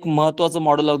सुद्धा एक महत्वाचं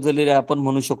मॉडेल ऑक्झिलरी आपण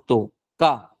म्हणू शकतो.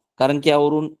 का? कारण की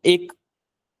यावरून एक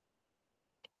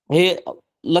हे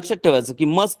लक्षात ठेवायचं की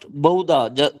मस्ट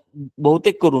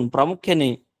बहुतेक करून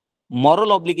प्रामुख्याने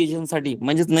मॉरल ऑब्लिगेशनसाठी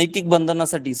म्हणजेच नैतिक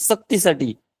बंधनासाठी,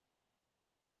 सक्तीसाठी,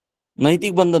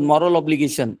 नैतिक बंधन, मॉरल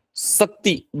ऑब्लिगेशन,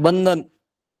 सक्ती, बंधन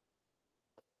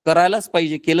करायलाच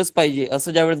पाहिजे, केलंच पाहिजे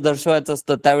असं ज्यावेळेस दर्शवायचं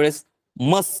असतं त्यावेळेस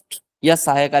मस्ट या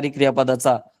सहाय्यकारी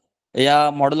क्रियापदाचा, या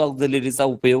मॉडेल ऑक्झिलरीचा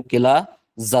उपयोग केला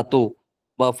जातो.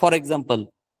 फॉर एक्झाम्पल,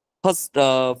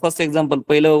 फर्स्ट एक्झाम्पल,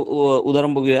 पहिलं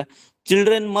उदाहरण बघूया.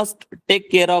 Children must take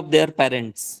care of their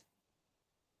parents.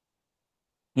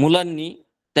 मुलांनी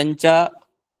त्यांच्या,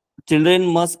 children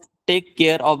must take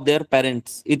care of their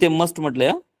parents, इथे मस्ट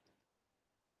म्हटलंय.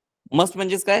 मस्ट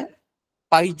म्हणजेच काय?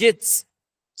 पाहिजेच.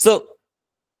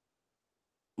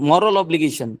 मॉरल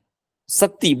ऑब्लिगेशन,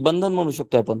 सक्ती, बंधन म्हणू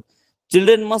शकतो आपण.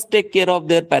 Children must take care of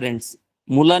their parents,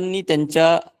 मुलांनी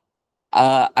त्यांच्या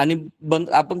आणि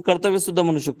आपण कर्तव्य सुद्धा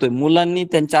म्हणू शकतोय, मुलांनी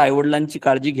त्यांच्या आईवडिलांची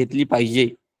काळजी घेतली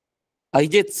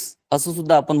पाहिजेच असं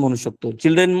सुद्धा आपण म्हणू शकतो.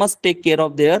 Children must take care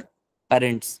of their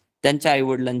parents, त्यांच्या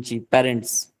आईवडिलांची,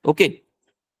 parents. Okay.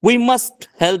 We must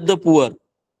help the poor,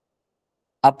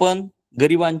 आपण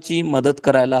गरिबांची मदत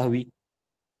करायला हवी,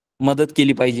 मदत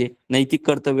केली पाहिजे. नैतिक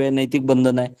कर्तव्य, नैतिक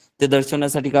बंधन आहे, ते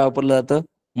दर्शवण्यासाठी काय वापरलं जातं?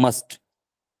 मस्ट.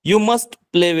 यू मस्ट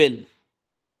प्ले वेल,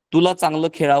 तुला चांगलं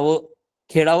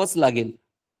खेळावंच लागेल.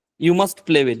 You must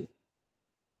play well.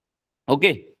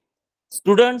 Okay.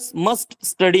 Students must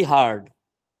study hard,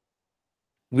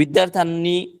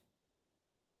 विद्यार्थ्यांनी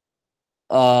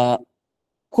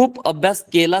खूप अभ्यास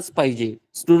केलाच पाहिजे.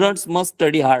 Students must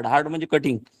study hard, hard म्हणजे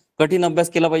कठीण अभ्यास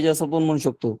केला पाहिजे असं पण म्हणू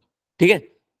शकतो. ठीक आहे.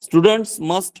 Students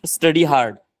must study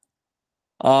hard.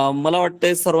 मला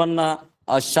वाटतंय सर्वांना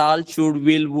शाल, शुड,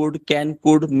 विल, वुड, कॅन,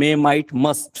 कुड, मे, माइट,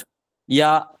 मस्ट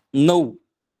या 9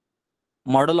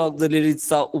 मॉडेल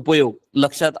ऑक्झिलरीचा उपयोग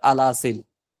लक्षात आला असेल.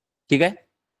 ठीक आहे.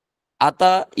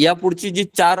 आता या पुढची जी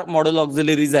 4 मॉडेल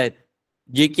ऑक्झिलरीज आहेत,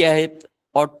 जे की आहेत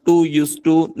ऑट to, use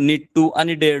to, need to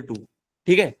आणि डेअर टू.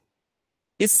 ठीक आहे.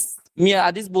 मी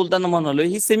आधीच बोलताना म्हणालो,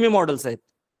 ही सेमी मॉडेल्स आहेत.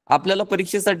 आपल्याला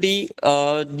परीक्षेसाठी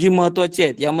जी महत्वाची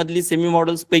आहेत, यामधली सेमी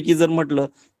मॉडेल्स पैकी जर म्हटलं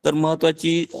तर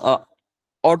महत्वाची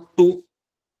ऑट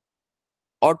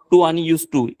टू आणि यूज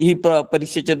टू ही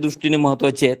परीक्षेच्या दृष्टीने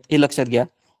महत्वाची आहेत, हे लक्षात घ्या.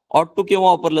 ऑट टू केव्हा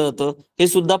वापरलं जातं? हे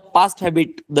सुद्धा पास्ट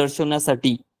हॅबिट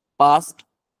दर्शवण्यासाठी. पास्ट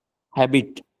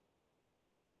हॅबिट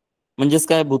म्हणजेच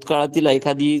काय? भूतकाळातील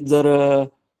एखादी जर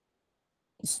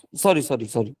सॉरी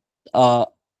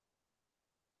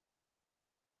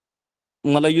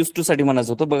मला यूज टू साठी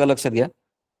म्हणायचं होतं, बघा लक्षात घ्या.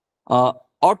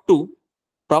 ऑट टू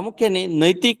प्रामुख्याने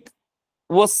नैतिक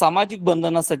व सामाजिक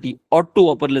बंधनासाठी ऑट टू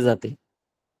वापरले जाते.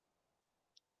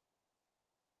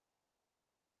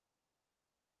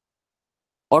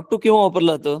 ऑट टू केव्हा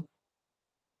वापरलं जातं?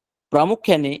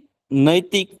 प्रामुख्याने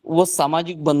नैतिक व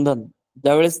सामाजिक बंधन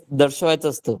ज्यावेळेस दर्शवायचं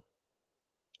असतं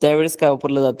त्यावेळेस काय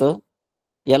वापरलं जातं?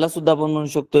 याला सुद्धा आपण म्हणू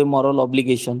शकतोय moral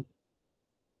obligation.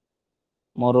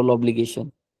 Moral obligation,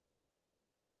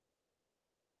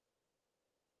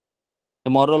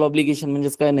 moral obligation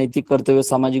म्हणजेच काय? नैतिक कर्तव्य,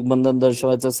 सामाजिक बंधन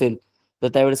दर्शवायचं असेल तर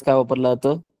त्यावेळेस काय वापरलं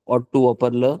जातं? ऑट टू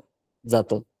वापरलं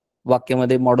जातं.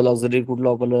 वाक्यामध्ये मॉडेल ऑक्झिलरी कुठलं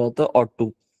वापरलं जातं? ऑट टू.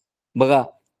 बघा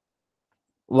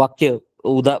वाक्य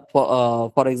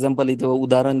फॉर एक्झाम्पल इथे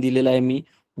उदाहरण दिलेलं आहे मी.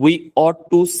 वी ऑट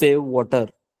टू सेव्ह वॉटर.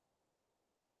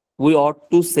 वी ऑट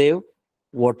टू सेव्ह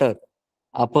वॉटर,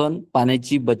 आपण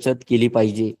पाण्याची बचत केली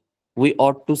पाहिजे. वी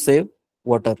ऑट टू सेव्ह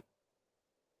वॉटर.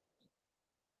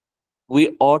 वी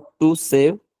ऑट टू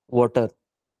सेव्ह वॉटर.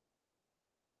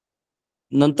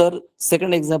 नंतर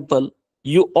सेकंड एक्झाम्पल,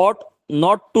 यू ऑट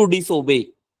नॉट टू डिसओबे.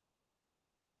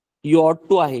 यू ऑट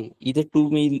टू आहे, इथे टू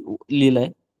मी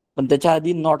लिहिलंय पण त्याच्या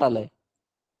आधी नॉट आलाय.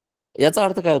 याचा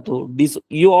अर्थ काय होतो?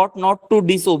 यू ऑट not to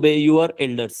disobey your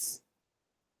elders.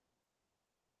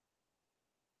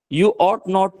 You ऑट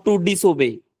नॉट टू डिसओबे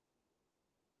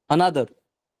अनादर,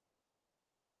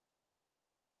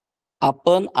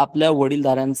 आपण आपल्या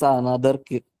वडीलधाऱ्यांचा अनादर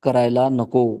करायला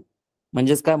नको.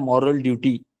 म्हणजेच काय? मॉरल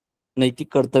ड्युटी,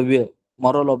 नैतिक कर्तव्य,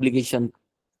 मॉरल ऑब्लिगेशन,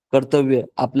 कर्तव्य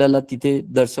आपल्याला तिथे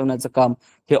दर्शवण्याचं काम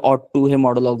हे ऑट टू हे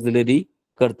मॉडेल ऑक्झिलरी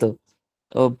करतं.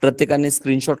 प्रत्येकाने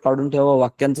स्क्रीनशॉट काढून ठेवा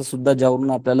वाक्यांचा सुद्धा,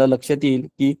 ज्यावरून आपल्याला लक्षात येईल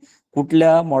की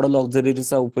कुठल्या मॉडेल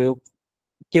ऑक्झिलरीचा उपयोग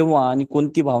केव्हा आणि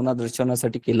कोणती भावना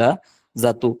दर्शवण्यासाठी केला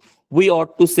जातो. वी ऑट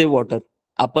टू सेव्ह वॉटर,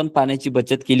 आपण पाण्याची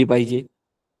बचत केली पाहिजे.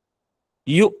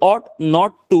 यू ऑट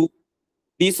not to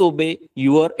disobey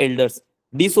your elders.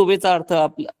 डिसओबेचा अर्थ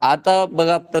आता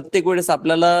बघा, प्रत्येक वेळेस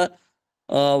आपल्याला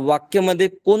वाक्यामध्ये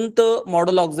कोणतं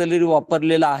मॉडेल ऑक्झिलरी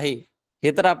वापरलेलं आहे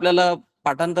हे तर आपल्याला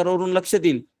पाठांतरावरून लक्षात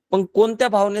येईल, पण कोणत्या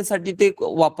भावनेसाठी ते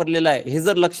वापरलेलं आहे हे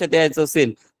जर लक्षात यायचं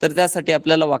असेल तर त्यासाठी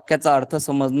आपल्याला वाक्याचा अर्थ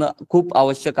समजणं खूप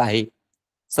आवश्यक आहे.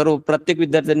 प्रत्येक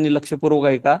विद्यार्थ्यांनी लक्षपूर्वक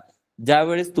आहे का,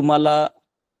 ज्यावेळेस तुम्हाला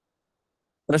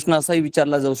प्रश्न असाही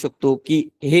विचारला जाऊ शकतो की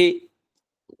हे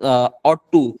ऑट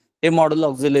टू हे मॉडेल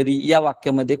ऑक्झिलरी या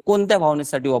वाक्यामध्ये कोणत्या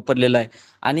भावनेसाठी वापरलेलं आहे,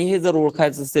 आणि हे जर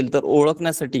ओळखायचं असेल तर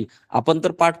ओळखण्यासाठी आपण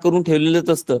तर पाठ करून ठेवलेलंच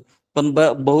असतं, पण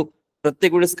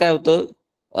प्रत्येक वेळेस काय होतं,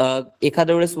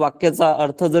 एखाद्या वेळेस वाक्याचा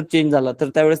अर्थ जर चेंज झाला तर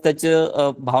त्यावेळेस त्याची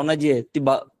भावना जी आहे ती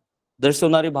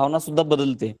दर्शवणारी भावना सुद्धा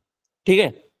बदलते. ठीक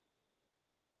आहे,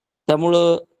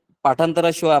 त्यामुळं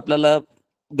पाठांतराशिवाय आपल्याला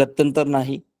गत्यंतर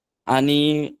नाही.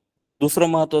 आणि दुसरा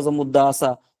महत्वाचा मुद्दा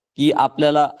असा की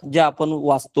आपल्याला जे आपण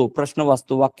वाचतो, प्रश्न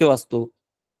वाचतो, वाक्य वाचतो,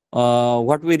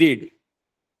 व्हॉट वी रीड,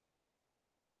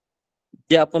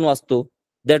 जे आपण वाचतो,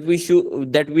 that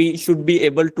we should be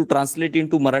able to translate in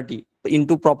to Marathi, in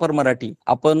to proper Marathi.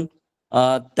 आपण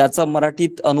त्याचा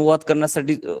मराठीत अनुवाद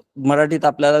करण्यासाठी मराठीत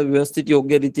आपल्याला व्यवस्थित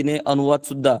योग्य रीतीने अनुवाद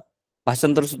सुद्धा,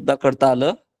 भाषांतर सुद्धा करता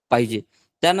आलं पाहिजे.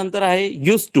 त्यानंतर आहे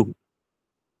यूज टू.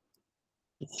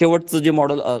 शेवटचं जे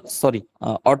मॉडेल,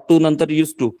 ऑट टू नंतर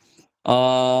यूज टू.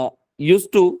 यूज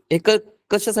टू हे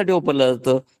कशासाठी वापरलं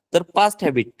जातं, तर पास्ट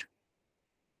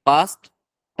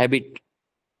हॅबिट,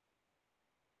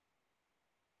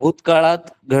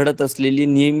 भूतकाळात घडत असलेली,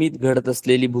 नियमित घडत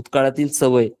असलेली भूतकाळातील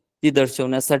सवय ती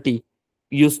दर्शवण्यासाठी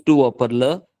यूज टू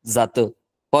वापरलं जातं.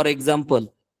 For example,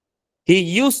 he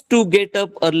use to get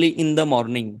up early in the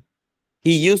morning.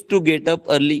 He use to get up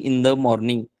early in the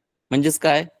morning म्हणजेच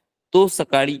काय, तो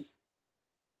सकाळी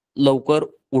लवकर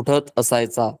उठत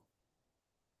असायचा.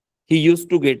 ही use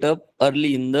to get up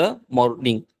early in the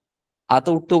morning.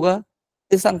 आता उठतो का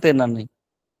ते सांगता येणार नाही.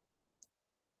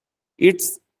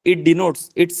 It denotes,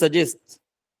 it suggest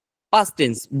past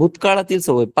tense, भूतकाळातील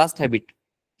सवय, past habit.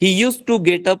 He use to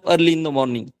get up early in the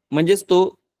morning म्हणजेच तो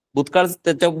भूतकाळ,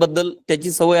 त्याच्याबद्दल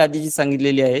त्याची सवय आधीची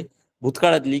सांगितलेली आहे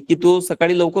भूतकाळातली, की तो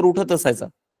सकाळी लवकर उठत असायचा.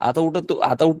 आता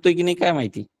उठतोय की नाही काय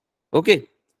माहिती. Okay,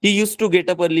 he use to get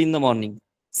up early in the morning.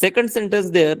 Second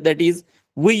sentence there, that is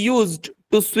we used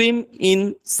to swim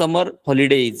in summer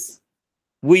holidays.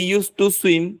 We use to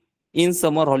swim in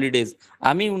summer holidays.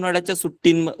 आम्ही उन्हाळ्याच्या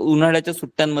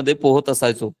सुट्ट्यांमध्ये पोहत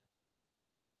असायचो.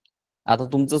 आता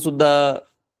तुमचं सुद्धा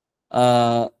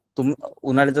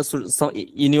उन्हाळ्याच्या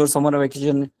in your summer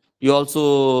vacation you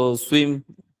also swim.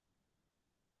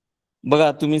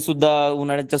 बघा, तुम्ही सुद्धा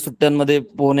उन्हाळ्याच्या सुट्ट्यांमध्ये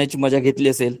पोहण्याची मजा घेतली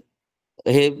असेल.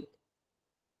 हे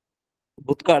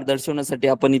भूतकाळ दर्शवण्यासाठी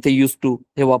आपण इथे यूज टू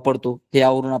हे वापरतो, हे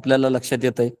यावरून आपल्याला लक्षात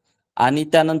येत आहे. आणि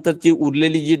त्यानंतरची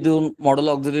उरलेली जी दोन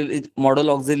मॉडेल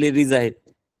ऑक्झिलरीज आहेत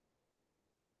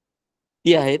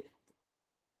ती आहेत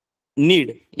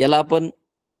नीड. याला आपण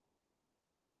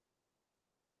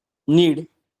नीड,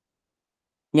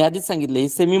 मी आधीच सांगितलं, हे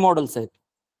सेमी मॉडेल्स आहेत.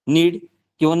 नीड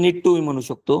किंवा नीड टू म्हणू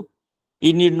शकतो.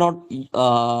 ई नीड नॉट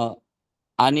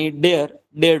आणि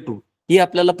डेअर टू ही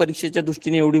आपल्याला परीक्षेच्या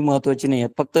दृष्टीने एवढी महत्वाची नाही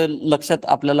आहेत. फक्त लक्षात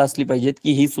आपल्याला असली पाहिजेत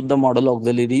की ही सुद्धा मॉडेल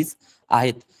ऑक्झिलरीज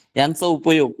आहेत. यांचा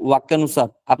उपयोग वाक्यानुसार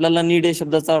आपल्याला नीड या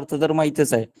शब्दाचा अर्थ तर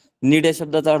माहितीच आहे. नीड या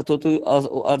शब्दाचा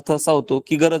अर्थ असा होतो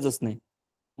की गरजच नाही,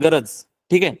 गरज.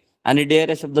 ठीक आहे. आणि डेअर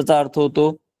या शब्दाचा अर्थ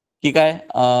होतो की काय,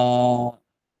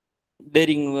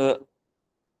 डेअरिंग.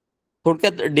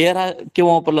 थोडक्यात डेअर हा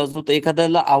केव्हा वापरला जातो, तर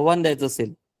एखाद्याला आव्हान द्यायचं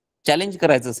असेल, चॅलेंज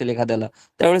करायचं असेल एखाद्याला,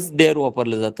 त्यावेळेस डेअर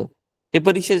वापरलं जातं. हे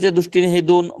परीक्षेच्या दृष्टीने हे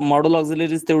दोन मॉडेल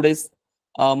ऑक्झिलरीज तेवढेच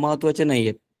महत्वाचे नाही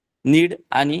आहेत, नीड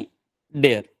आणि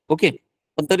डेअर. ओके,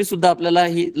 पण तरी सुद्धा आपल्याला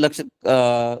ही लक्षात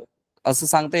असं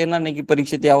सांगता येणार नाही की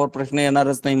परीक्षेत यावर प्रश्न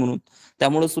येणारच नाही म्हणून.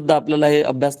 त्यामुळे सुद्धा आपल्याला हे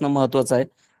अभ्यासणं महत्वाचं आहे.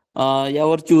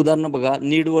 यावरची उदाहरणं बघा.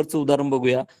 नीड वरचं उदाहरण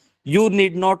बघूया. You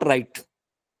need not right.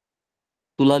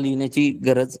 तुला लिहिण्याची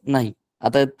गरज नाही.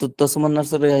 आता तसं म्हणणार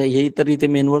सर हे तर इथे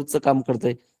मेनवरचं काम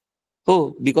करतंय. हो,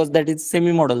 because that is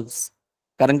semi models.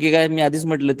 कारण की काय, मी आधीच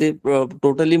म्हटलं ते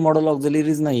टोटली मॉडेल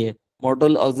ऑक्झिलरीज नाहीये.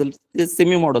 मॉडेल ऑक्झिलरी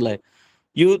सेमी मॉडेल आहे.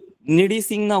 You need he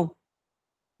Singh now.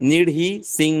 Need he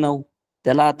Singh now,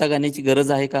 त्याला आता गाण्याची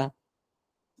गरज आहे का.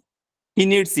 ही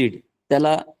नीड्स इट,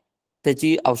 त्याला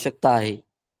त्याची आवश्यकता आहे.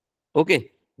 Okay,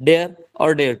 dare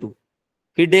or dare to.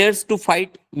 He dares to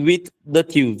fight with the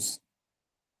थ्यूज.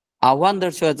 आव्हान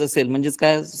दर्शवायचं असेल म्हणजेच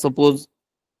काय, सपोज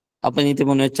आपण इथे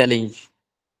म्हणूया challenge,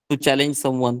 to challenge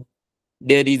someone,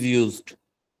 dare is used.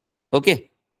 Okay,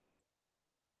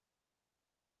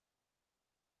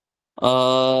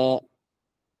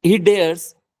 he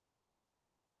dares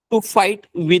to fight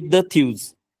with the थ्यूज.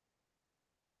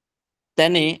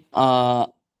 त्याने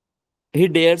ही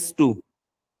डेअर्स टू,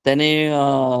 त्याने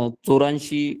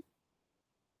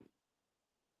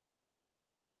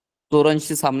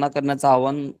चोरांशी सामना करण्याचं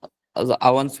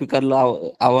आव्हान स्वीकारलं.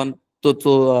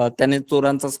 त्याने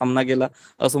चोरांचा सामना केला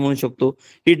असं म्हणू शकतो.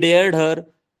 ही डेअर्ड हर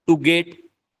टू गेट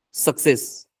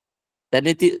सक्सेस.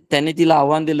 त्याने तिला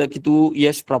आव्हान दिलं की तू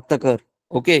यश प्राप्त कर.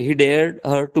 Okay, he डेअर्ड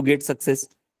her to get success.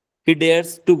 He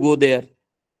dares to go there.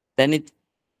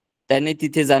 त्याने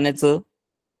तिथे जाण्याचं,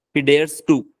 ही डेअर्स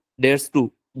टू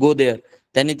गो देअर,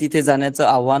 त्याने तिथे जाण्याचं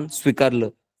आव्हान स्वीकारलं.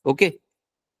 ओके,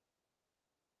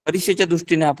 परीक्षेच्या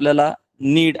दृष्टीने आपल्याला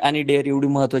नीड आणि डेअर एवढी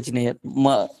महत्वाची नाही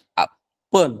आहेत,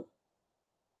 पण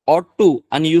ऑट टू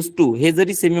आणि यूज टू हे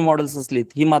जरी सेमी मॉडेल्स असलीत,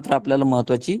 ही मात्र आपल्याला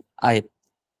महत्वाची आहेत.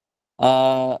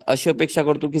 अशी अपेक्षा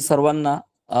करतो की सर्वांना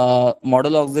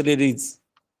मॉडेल ऑक्झिलरीज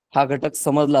हा घटक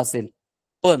समजला असेल.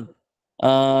 पण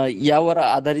यावर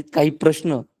आधारित काही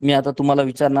प्रश्न मी आता तुम्हाला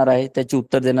विचारणार आहे, त्याचे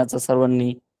उत्तर देण्याचा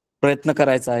सर्वांनी प्रयत्न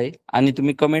करायचा आहे आणि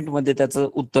तुम्ही कमेंटमध्ये त्याचं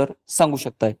उत्तर सांगू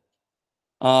शकताय.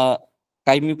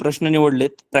 काही मी प्रश्न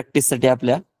निवडलेत प्रॅक्टिससाठी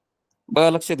आपल्या. बघा,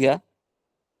 लक्षात घ्या.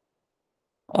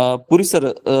 पुरी सर,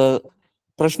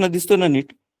 प्रश्न दिसतो ना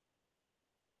नीट?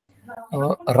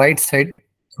 राईट साइड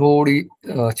थोडी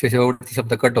शेवटचा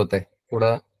शब्द कट होत आहे,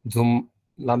 थोडा झूम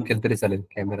लांब केलं तरी चालेल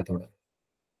कॅमेरा थोडा.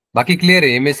 बाकी क्लिअर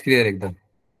आहे, इमेज क्लिअर एकदम.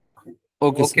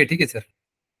 ओके, ठीक आहे सर.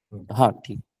 हा,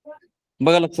 ठीक.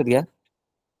 बघा, लक्षात घ्या.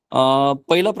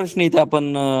 पहिला प्रश्न इथे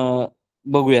आपण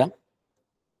बघूया.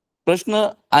 प्रश्न,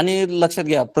 आणि लक्षात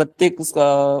घ्या, प्रत्येक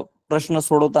प्रश्न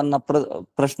सोडवताना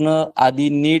प्रश्न आधी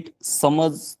नीट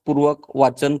समजपूर्वक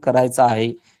वाचन करायचं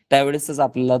आहे, त्यावेळेसच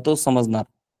आपल्याला तो समजणार.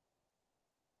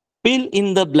 Fill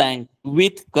in the blank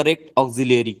with correct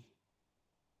auxiliary.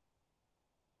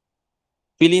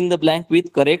 Fill in the blank with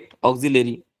correct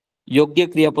auxiliary. योग्य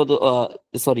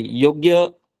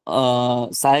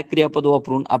सहाय्यक क्रियापद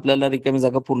वापरून आपल्याला रिकामी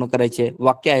जागा पूर्ण करायची आहे.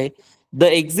 वाक्य आहे, the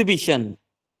exhibition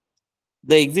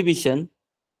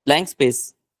blank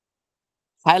space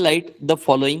highlight the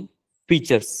following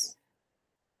features.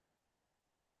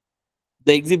 The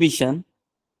exhibition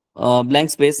blank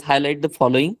space highlight the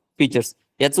following features.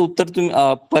 याचं उत्तर तुम्ही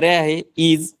पर्याय आहे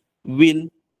is, will,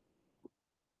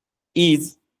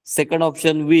 is, second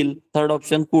option will, third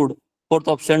option कुड, फोर्थ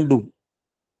ऑप्शन डू.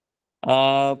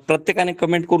 प्रत्येकाने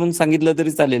कमेंट करून सांगितलं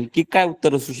तरी चालेल की काय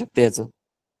उत्तर असू शकते याचं.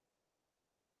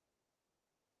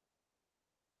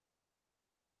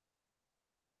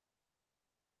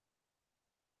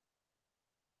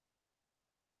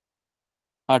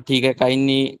 हा, ठीक आहे.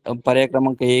 काहींनी पर्याय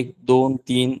क्रमांक 1, 2,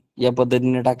 3 या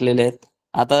पद्धतीने टाकलेले आहेत.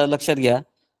 आता लक्षात घ्या,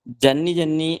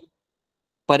 ज्यांनी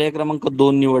पर्याय क्रमांक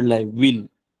 2 निवडलाय, विल,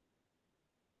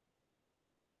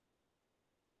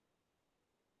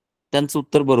 त्यांचं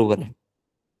उत्तर बरोबर आहे.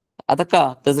 आता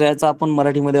का, तर याचा आपण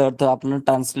मराठीमध्ये अर्थ आपण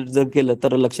ट्रान्सलेट जर केलं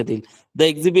तर लक्षात येईल. द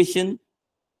एक्झिबिशन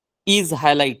इज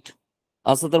हायलाइट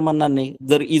असं तर म्हणणार नाही.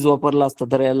 जर इज वापरला असता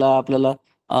तर याला आपल्याला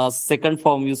सेकंड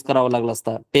फॉर्म यूज करावा लागला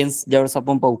असता. टेन्स ज्यावेळेस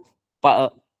आपण पाहू,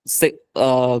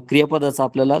 क्रियापदाचा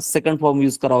आपल्याला सेकंड फॉर्म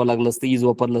यूज करावा लागला असतं इज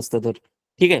वापरलं असतं तर.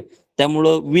 ठीक आहे,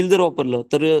 त्यामुळं विल जर वापरलं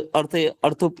तर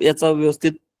अर्थ याचा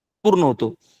व्यवस्थित पूर्ण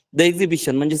होतो. द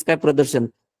एक्झिबिशन म्हणजेच काय,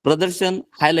 प्रदर्शन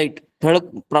हायलाइट ठळक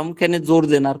प्रामुख्याने जोर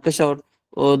देणार कशावर,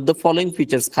 द फॉलोइंग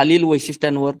फीचर्स खालील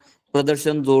वैशिष्ट्यांवर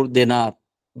प्रदर्शन जोर देणार,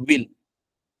 विल.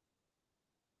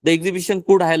 द एक्झिबिशन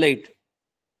कुड हायलाइट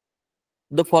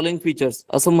द फॉलोइंग फीचर्स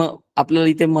असं आपल्याला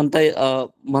इथे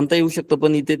म्हणता येऊ शकतं,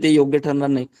 पण इथे ते योग्य ठरणार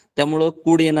नाही, त्यामुळं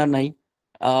कुड येणार नाही.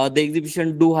 द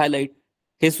एक्झिबिशन डू हायलाइट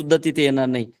हे सुद्धा तिथे येणार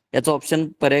नाही. याचा ऑप्शन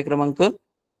पर्याय क्रमांक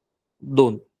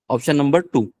 2, ऑप्शन नंबर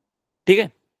 2. ठीक आहे.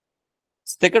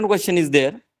 Second question is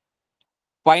there.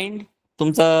 Find,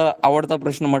 तुमचा आवडता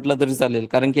प्रश्न म्हटला तरी चालेल,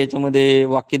 कारण की याच्यामध्ये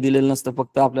वाक्य दिलेलं नसतं,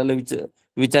 फक्त आपल्याला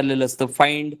विचारलेलं असतं.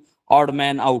 Find odd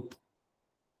man out.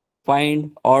 Find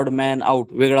odd man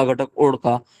out, वेगळा घटक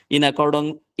ओळखा, इन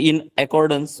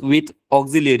अकॉर्डन्स विथ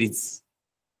ऑक्झिलरीज.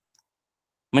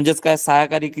 म्हणजेच काय,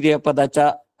 सहायकारी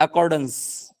क्रियापदाच्या अकॉर्डन्स,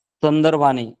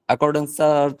 संदर्भाने.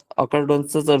 अकॉर्डन्सचा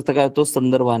अर्थ काय होतो,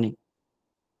 संदर्भाने.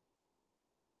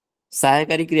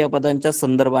 सहायकारी क्रियापदांच्या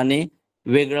संदर्भाने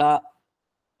वेगळा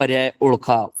पर्याय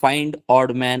ओळखा. Find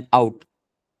odd man out.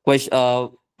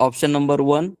 Option number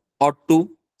 1 ऑट to,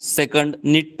 second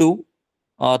need to,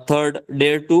 third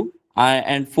dare to,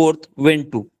 and fourth Wien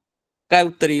to. काय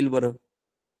उत्तर येईल बरं,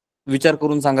 विचार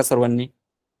करून सांगा सर्वांनी.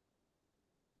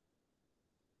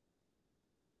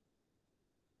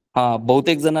 हा,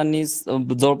 बहुतेक जणांनी,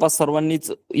 जवळपास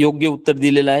सर्वांनीच योग्य उत्तर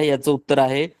दिलेलं आहे. याचं उत्तर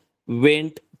आहे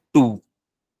वेंट टू.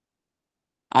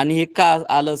 आणि हे का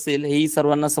आलं असेल हेही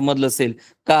सर्वांना समजलं असेल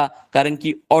का, कारण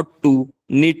की ऑट to,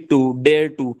 need to, dare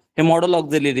to हे मॉडेल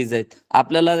ऑक्झिलरीज आहेत.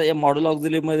 आपल्याला या मॉडेल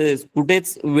ऑक्झिलरी मध्ये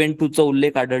कुठेच वेंट टूचा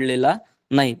उल्लेख आढळलेला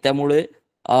नाही, त्यामुळे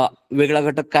वेगळा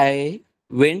घटक काय आहे,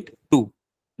 वेंट टू.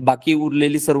 बाकी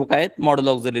उरलेली सर्व काय आहेत, मॉडेल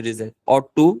ऑक्झिलरीज आहेत. ऑट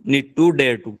to, need to,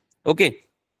 dare to. Okay,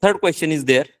 third question is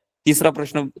there.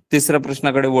 तिसऱ्या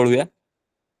प्रश्नाकडे वळूया.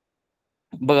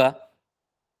 बघा,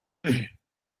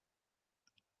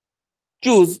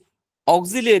 choose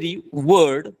auxiliary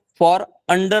word for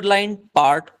underline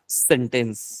part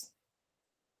sentence.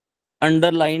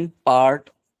 Underline part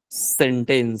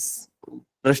sentence.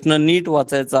 प्रश्न नीट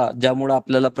वाचायचा, ज्यामुळे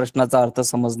आपल्याला प्रश्नाचा अर्थ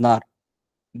समजणार.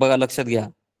 बघा, लक्षात घ्या.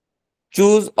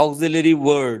 चूज ऑक्झिलरी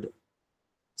वर्ड,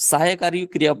 सहाय्यकारी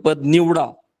क्रियापद निवडा,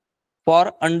 फॉर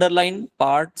अंडरलाईन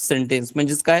पार्ट सेंटेन्स.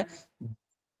 म्हणजेच काय,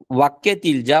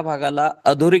 वाक्यातील ज्या भागाला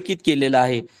अधोरेखित केलेलं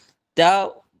आहे त्या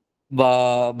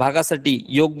भागासाठी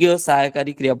योग्य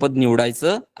सहाय्यकारी क्रियापद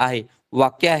निवडायचं आहे.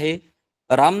 वाक्य आहे,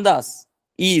 Ramdas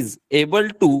is able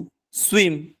to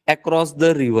swim across the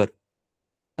river.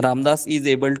 Ramdas is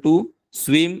able to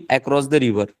swim across the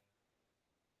river.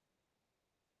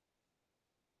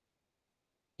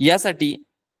 यासाठी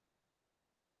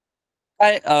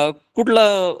काय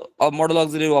कुठलं मॉडेल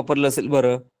ऑक्झिलरी वापरलं असेल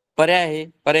बरं? पर्याय आहे,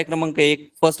 पर्याय क्रमांक 1,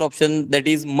 first option that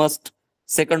is must,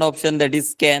 second option that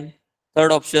is can,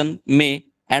 third option may,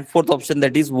 and fourth option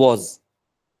that is was.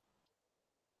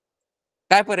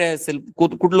 काय पर्याय असेल,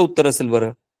 कुठलं उत्तर असेल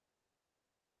बरं?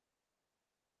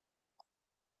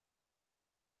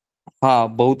 हा,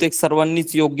 बहुतेक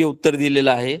सर्वांनीच योग्य उत्तर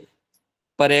दिलेलं आहे.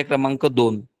 पर्याय क्रमांक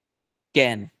 2,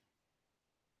 कॅन.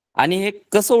 आणि हे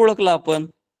कसं ओळखलं आपण?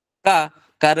 का?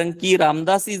 कारण की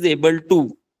Ramdas is able to,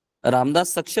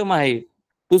 Ramdas सक्षम आहे,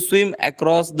 to swim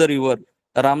across the river.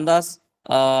 Ramdas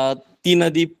ती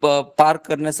नदी पार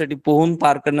करण्यासाठी, पोहून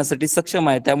पार करण्यासाठी सक्षम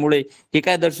आहे. त्यामुळे हे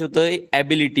काय दर्शवतंय?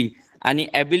 ॲबिलिटी. आणि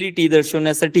ॲबिलिटी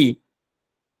दर्शवण्यासाठी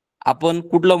आपण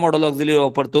कुठलं मॉडेल ऑक्झिलरी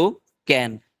वापरतो?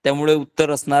 कॅन. त्यामुळे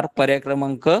उत्तर असणार पर्याय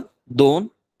क्रमांक 2,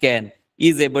 can.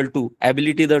 Is able to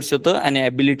ability दर्शवतं, आणि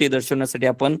ॲबिलिटी दर्शवण्यासाठी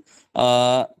आपण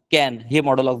कॅन हे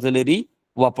मॉडेल ऑक्झिलरी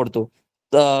वापरतो.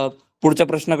 पुढच्या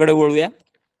प्रश्नाकडे वळूया.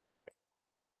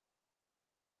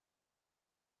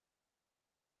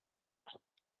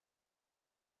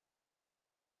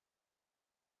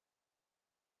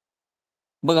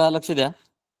 बघा, लक्ष द्या.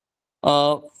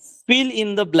 Fill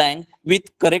in the blank with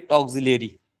correct auxiliary.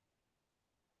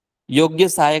 योग्य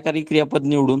सहाय्यकारी क्रियापद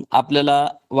निवडून आपल्याला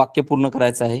वाक्य पूर्ण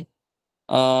करायचं आहे.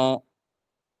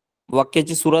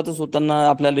 वाक्याची सुरुवातच होताना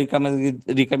आपल्याला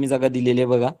रिकामी जागा दिलेली आहे.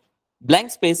 बघा, blank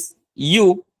space,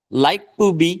 you like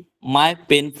to be my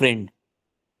pen friend.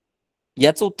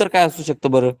 याचं उत्तर काय असू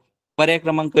शकतं बरं? पर्याय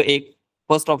क्रमांक 1,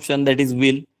 first option that is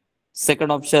will,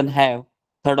 second option have,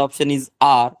 third option is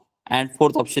R, and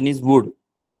fourth option is would.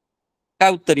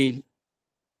 काय उत्तर येईल?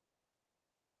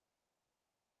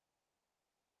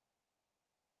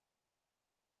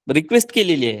 रिक्वेस्ट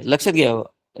केलेली आहे, लक्षात घ्या.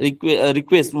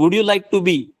 Request, would you like to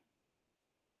be.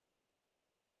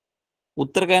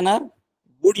 उत्तर काय येणार?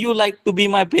 Would you like to be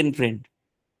my pen friend.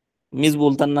 मीच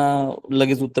बोलताना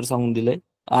लगेच उत्तर सांगून दिलंय.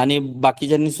 आणि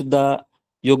बाकीच्यांनी सुद्धा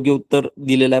योग्य उत्तर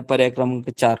दिलेलं आहे. पर्याय क्रमांक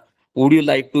 4, would you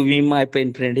like to be my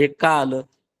pen friend. हे का आलं?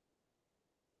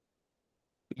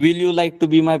 Will you like to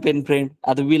be my pen friend.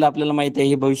 आता विल आपल्याला माहिती आहे,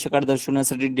 हे भविष्यकाळ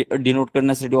दर्शवण्यासाठी, डिनोट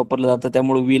करण्यासाठी वापरलं जातं.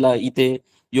 त्यामुळे विल इथे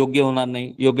योग्य होणार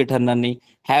नाही, योग्य ठरणार नाही.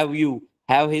 हॅव यू,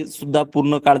 हॅव हे सुद्धा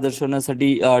पूर्ण काळ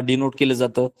दर्शवण्यासाठी डिनोट केलं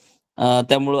जातं.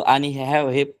 त्यामुळं, आणि हॅव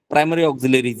हे प्रायमरी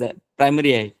ऑक्झिलरीज आहे,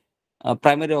 प्रायमरी आहे,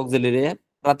 प्रायमरी ऑक्झिलरी आहे,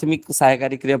 प्राथमिक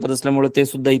सहाय्यकारी क्रियापद असल्यामुळे ते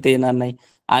सुद्धा इथे येणार नाही.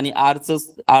 आणि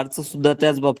आरचं सुद्धा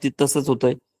त्याच बाबतीत तसंच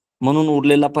होतंय. म्हणून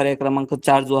उरलेला पर्याय क्रमांक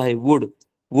 4 जो आहे, would,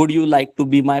 would you like to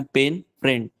be my pen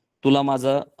friend. तुला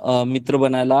माझा मित्र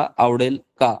बनायला आवडेल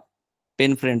का?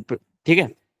 Pen friend. ठीक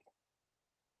आहे.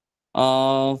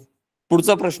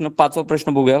 पुढचा प्रश्न, 5वा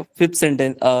प्रश्न बघूया.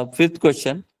 Fifth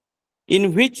question. In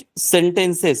which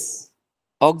sentences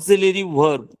auxiliary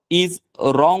verb is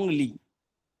wrongly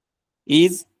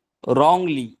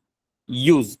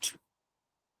used.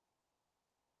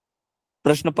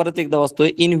 प्रश्न परत एकदा वाचतोय.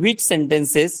 In which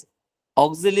sentences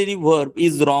auxiliary verb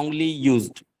is wrongly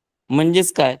used.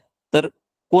 म्हणजेच काय, तर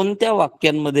कोणत्या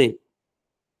वाक्यामध्ये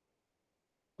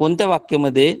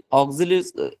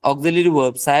ऑक्झिलरी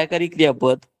वर्ब, सहाय्यकारी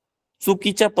क्रियापद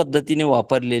चुकीच्या पद्धतीने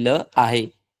वापरलेलं आहे.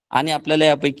 आणि आपल्याला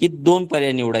यापैकी 2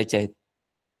 पर्याय निवडायचे आहेत.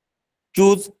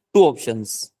 चूज 2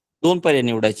 ऑप्शन्स, 2 पर्याय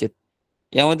निवडायचे आहेत.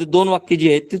 यामध्ये 2 वाक्य जी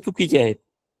आहेत ती चुकीची आहेत.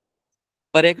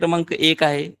 पर्याय क्रमांक 1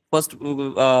 आहे,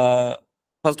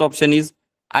 first option is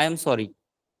I am sorry.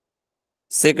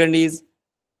 Second is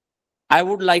I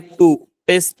would like to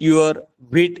taste your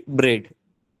wheat bread.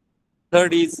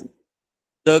 Third is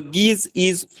the geese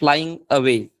is flying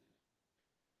away,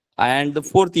 and the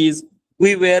fourth is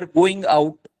we were going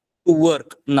out to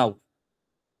work now.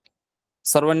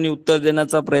 सर्वांनी उत्तर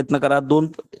देण्याचा प्रयत्न करा.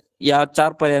 या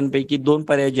 4 पर्यायांपैकी 2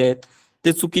 पर्याय जे आहेत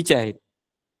ते चुकीचे आहेत.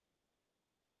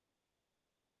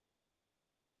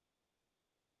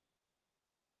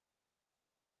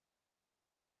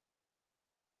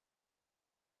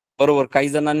 बरोबर, काही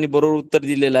जणांनी बरोबर उत्तर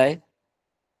दिलेलं आहे.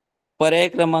 पर्याय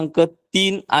क्रमांक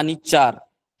 3 आणि 4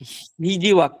 ही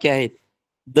जी वाक्य आहेत,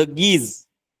 द गीज,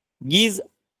 गीज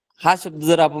हा शब्द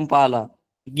जर आपण पाहिला,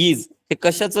 गीज हे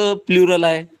कशाचं प्लुरल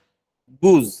आहे?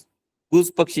 गुज,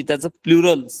 गुज पक्षी, त्याचं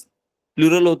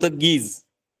प्लुरल होतं गीज,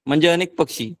 म्हणजे अनेक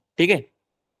पक्षी. ठीक आहे.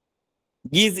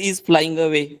 गीज इज फ्लाइंग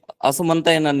अवे असं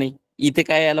म्हणता येणार नाही. इथे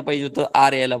काय यायला पाहिजे होतं?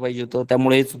 आर यायला पाहिजे होतं,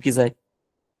 त्यामुळे हे चुकीचं आहे.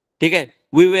 ठीक आहे.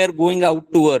 We were going out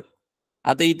to work.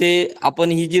 आता इथे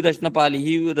आपण ही जी रचना पाहिली,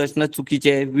 ही रचना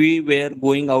चुकीची आहे. We were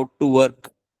going out to work.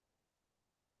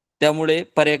 त्यामुळे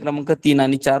पर्याय क्रमांक 3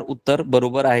 आणि 4 उत्तर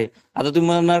बरोबर आहे. आता तुम्ही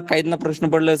म्हणणार, काहींना प्रश्न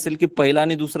पडला असेल की पहिलं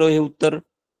आणि दुसरं हे उत्तर,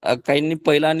 काहींनी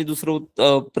पहिलं आणि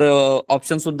दुसरं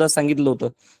ऑप्शन सुद्धा सांगितलं होतं.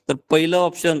 तर पहिलं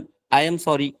option I am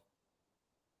sorry,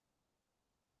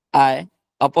 I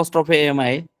apostrophe M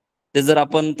आहे, ते जर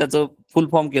आपण त्याचं फुल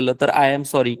फॉर्म केलं तर आय एम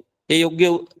सॉरी, हे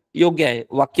योग्य आहे,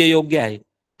 वाक्य योग्य आहे.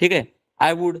 ठीक आहे.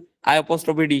 I would, I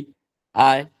apostrophe D,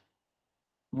 I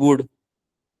would,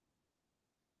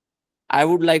 I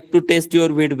would like to taste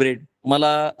your wheat bread.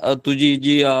 मला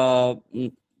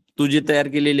तुझी तयार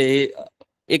केलेली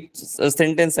एक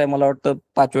सेंटेन्स आहे, मला वाटतं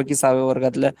 5व्या की 6व्या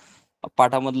वर्गातल्या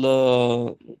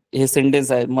पाठामधलं हे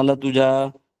सेंटेन्स आहे. मला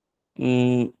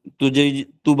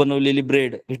तू बनवलेली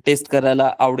ब्रेड हे टेस्ट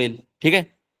करायला आवडेल. ठीक आहे.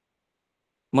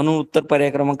 म्हणून उत्तर पर्याय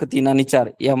क्रमांक 3 आणि 4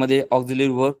 यामध्ये ऑक्झिलरी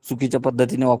वर्ब चुकीच्या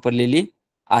पद्धतीने वापरलेली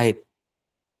आहेत.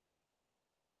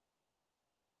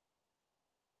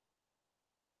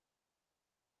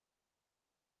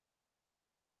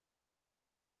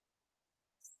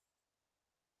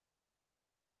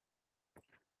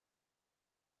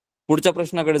 पुढच्या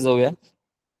प्रश्नाकडे जाऊया.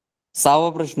 6वा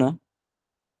प्रश्न,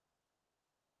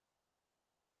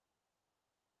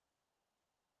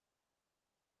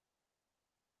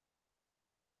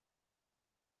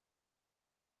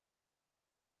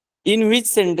 in which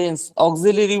sentence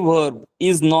auxiliary verb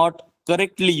is not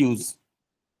correctly use.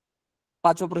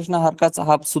 5वा प्रश्न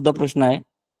हा सुद्धा प्रश्न आहे.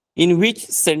 इन विच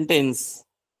सेंटेन्स,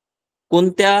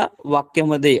 कोणत्या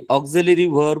वाक्यामध्ये auxiliary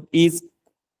verb is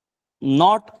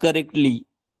not correctly,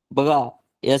 बघा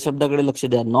या शब्दाकडे लक्ष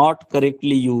द्या, नॉट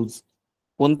करेक्टली यूज,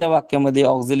 कोणत्या वाक्यामध्ये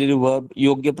ऑक्झिलरी वर्ब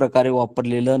योग्य प्रकारे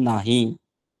वापरलेलं नाही.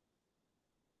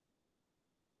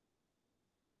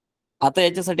 आता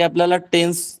याच्यासाठी आपल्याला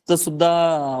टेन्सचं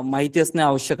सुद्धा माहिती असणे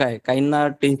आवश्यक आहे. काहींना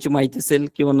टेन्सची माहिती असेल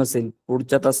किंवा नसेल,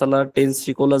 पुढच्या तासाला टेन्स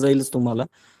शिकवला जाईलच तुम्हाला,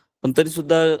 पण तरी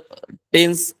सुद्धा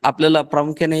टेन्स आपल्याला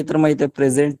प्रामुख्याने हे तर माहिती आहे,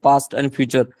 प्रेझेंट, पास्ट आणि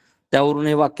फ्युचर, त्यावरून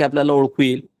हे वाक्य आपल्याला ओळखू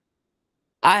येईल.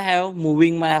 I have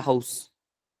moving my house.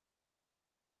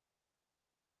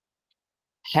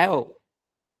 Have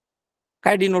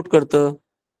काय डिनोट करतं,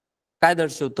 काय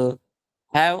दर्शवतं?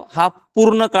 हॅव हा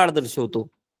पूर्ण काळ दर्शवतो.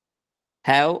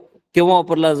 हॅव केव्हा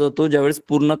वापरला जातो? ज्यावेळेस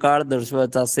पूर्ण काळ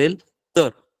दर्शवायचा असेल तर.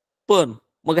 पण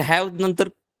मग हॅव नंतर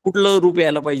कुठलं रूप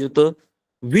यायला पाहिजे होतं?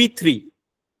 V3,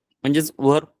 म्हणजेच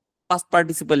वर पास्ट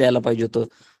पार्टिसिपल यायला पाहिजे होतं.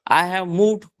 I have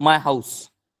moved my house,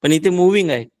 पण इथे मुव्हिंग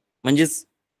आहे, म्हणजेच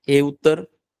हे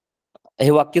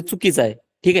वाक्य चुकीचं आहे.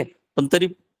 ठीक आहे. पण तरी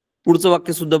पुढचं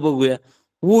वाक्य सुद्धा बघूया.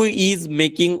 हु is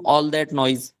making all that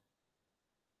noise,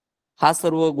 हा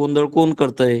सर्व गोंधळ कोण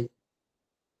करतंय?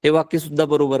 हे वाक्य सुद्धा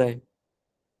बरोबर आहे.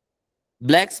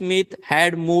 ब्लॅकस्मिथ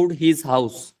हॅड मूव्ड हिज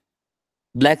हाऊस,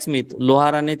 ब्लॅकस्मिथ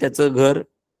लोहाराने त्याचं घर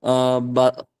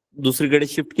दुसरीकडे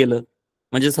शिफ्ट केलं,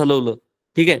 म्हणजेच हलवलं.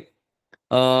 ठीक आहे.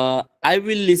 I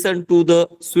will listen to the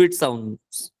sweet sound,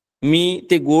 मी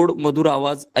ते गोड मधुर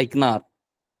आवाज ऐकणार.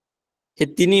 हे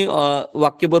तिन्ही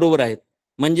वाक्य बरोबर आहेत.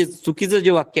 म्हणजे चुकीचं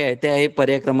जे वाक्य आहे ते आहे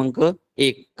पर्याय क्रमांक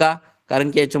 1. का?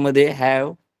 कारण की याच्यामध्ये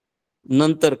हॅव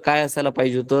नंतर काय असायला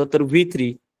पाहिजे होतं? तर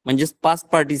V3, म्हणजेच पास्ट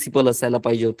पार्टिसिपल असायला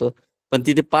पाहिजे होतं. पण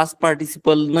तिथे पास्ट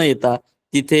पार्टिसिपल न येता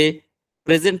तिथे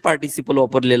प्रेझेंट पार्टिसिपल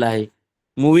वापरलेला आहे,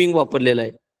 मुव्हिंग वापरलेला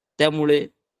आहे. त्यामुळे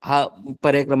हा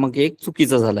पर्याय क्रमांक 1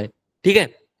 चुकीचा झालाय. ठीक आहे.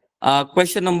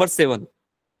 Question number 7,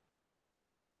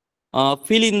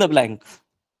 fill in the blank.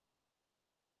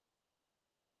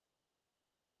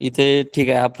 इथे ठीक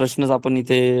आहे, हा प्रश्नच आपण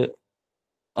इथे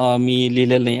मी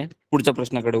लिहिलेला नाही आहे. पुढच्या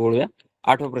प्रश्नाकडे वळूया,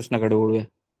 8व्या प्रश्नाकडे वळूया.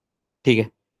 ठीक आहे.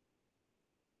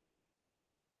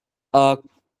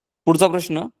 पुढचा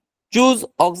प्रश्न, choose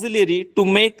auxiliary to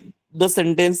make the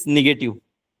sentence negative.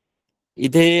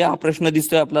 इथे हा प्रश्न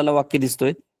दिसतोय आपल्याला, वाक्य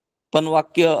दिसतोय, पण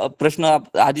प्रश्न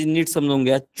आधी नीट समजून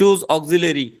घ्या. Choose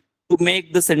auxiliary to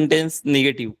make the sentence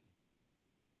negative.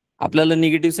 आपल्याला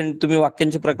निगेटिव्ह तुम्ही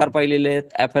वाक्यांचे प्रकार पाहिलेले आहेत,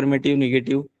 अफर्मेटिव्ह,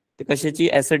 निगेटिव्ह. ते कशाची?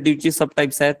 असर्टिव्हची सब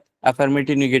टाइप्स आहेत.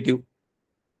 अफर्मेटिव्ह, निगेटिव्ह,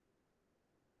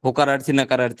 होकारार्थी,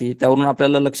 नकारार्थी. त्यावरून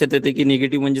आपल्याला लक्षात येते की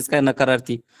निगेटिव्ह म्हणजेच काय?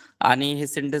 नकारार्थी. आणि हे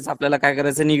सेंटेन्स आपल्याला काय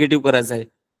करायचं? निगेटिव्ह करायचं आहे.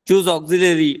 Choose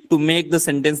auxiliary to make the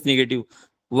sentence negative.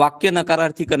 वाक्य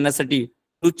नकारार्थी करण्यासाठी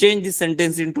to change this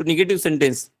sentence into negative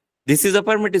sentence, this is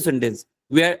affirmative sentence.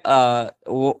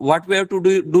 What we have to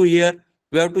do here,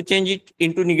 we have to change it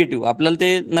into negative. आपल्याला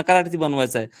ते नकारार्थी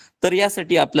बनवायचं आहे. तर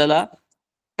यासाठी आपल्याला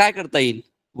काय करता येईल,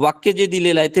 वाक्य जे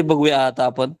दिलेलं आहे ते बघूया आता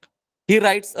आपण. ही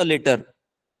राईट्स अ लेटर,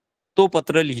 तो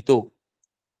पत्र लिहितो.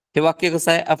 हे वाक्य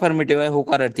कसं आहे, अफर्मेटिव्ह आहे,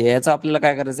 होकारार्थी आहे. याचा आपल्याला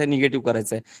काय करायचं आहे, निगेटिव्ह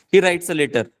करायचं आहे. ही rights a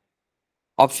letter.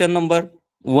 Option number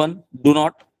 1 do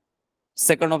not,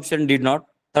 second option did not,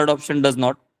 third option does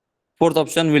not, fourth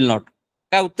option will not.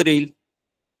 काय उत्तर येईल?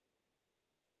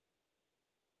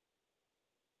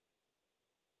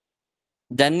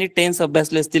 ज्यांनी टेन्स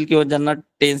अभ्यासले असतील किंवा ज्यांना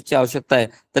टेन्सची आवश्यकता आहे,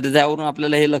 तर त्यावरून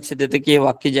आपल्याला हे लक्षात येतं की हे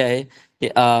वाक्य जे आहे ते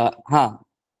हा,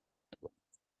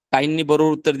 काहींनी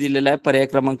बरोबर उत्तर दिलेलं आहे. पर्याय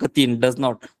क्रमांक 3 डज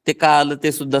नॉट. ते का आलं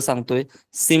ते सुद्धा सांगतोय.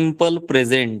 सिंपल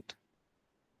प्रेझेंट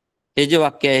हे जे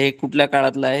वाक्य आहे हे कुठल्या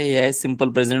काळातलं आहे, हे आहे सिंपल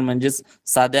प्रेझेंट, म्हणजेच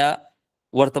साध्या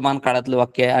वर्तमान काळातलं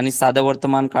वाक्य आहे. आणि साध्या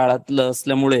वर्तमान काळातलं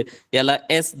असल्यामुळे याला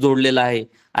एस जोडलेला आहे.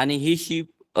 आणि ही शी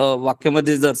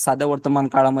वाक्यामध्ये जर साध्या वर्तमान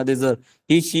काळामध्ये जर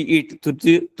ही शी इट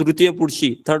तृतीय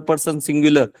पुरुषी थर्ड पर्सन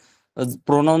सिंग्युलर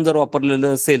प्रोनाउन जर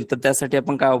वापरलेलं असेल तर त्यासाठी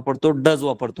आपण काय वापरतो, डज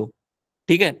वापरतो.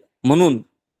 ठीक आहे, म्हणून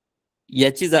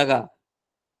याची जागा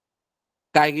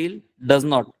काय घेईल, डज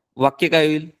नॉट. वाक्य काय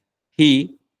होईल,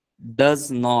 he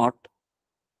does not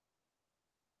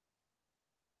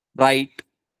right,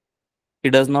 he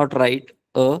does not right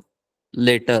a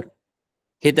letter,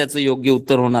 हे त्याचं योग्य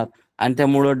उत्तर होणार. आणि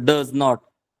त्यामुळं डज नॉट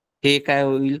हे काय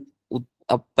होईल,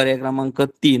 पर्याय क्रमांक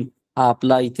 3 हा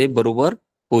आपला इथे बरोबर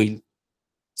होईल.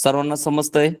 सर्वांना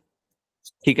समजतंय?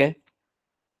 ठीक आहे,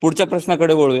 पुढच्या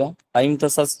प्रश्नाकडे वळूया. टाइम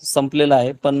तसा संपलेला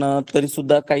आहे, पण तरी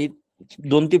सुद्धा काही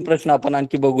 2-3 प्रश्न आपण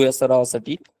आणखी बघूया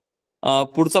सरावासाठी.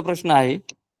 पुढचा प्रश्न आहे,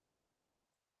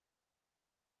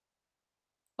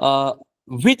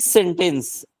 विच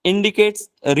सेंटेन्स इंडिकेट्स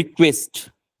रिक्वेस्ट.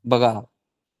 बघा,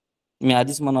 मी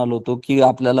आधीच म्हणालो होतो की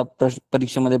आपल्याला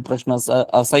परीक्षेमध्ये प्रश्न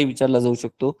असाही विचारला जाऊ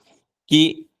शकतो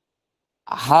की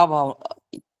हा भाव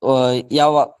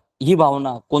ही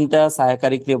भावना कोणत्या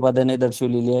सहाय्यकारी क्रियापदाने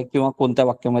दर्शवलेली आहे किंवा कोणत्या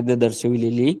वाक्यामध्ये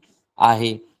दर्शविलेली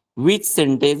आहे. Which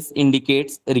sentence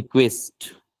indicates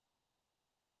request.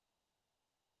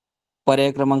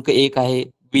 पर्याय क्रमांक 1 आहे,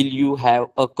 will you have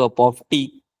a cup of T.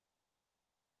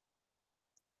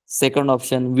 Second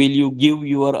option, will you give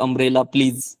your umbrella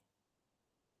please.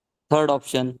 Third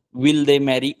option, will they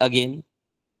मॅरी again.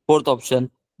 Fourth option,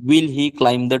 will he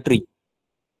climb the tree.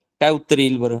 काय उत्तर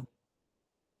येईल बरं?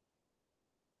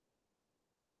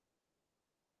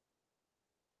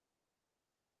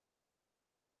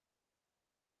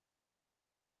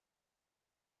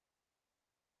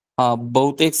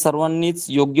 बहुतेक सर्वांनीच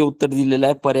योग्य उत्तर दिलेलं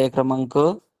आहे. पर्याय क्रमांक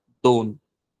 2,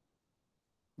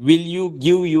 will you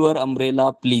give your umbrella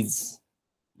please.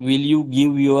 Will you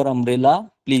give your umbrella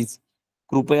please.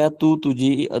 कृपया तू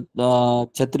तुझी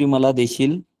छत्री मला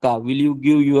देशील का. Will you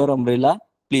give your umbrella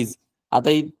please. आता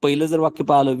पहिलं जर वाक्य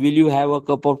पाहिलं, will you have a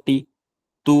cup of T,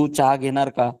 तू चहा घेणार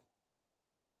का.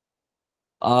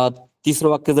 तिसरं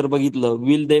वाक्य जर बघितलं,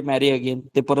 विल दे मॅरी अगेन,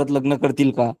 ते परत लग्न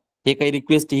करतील का. हे काही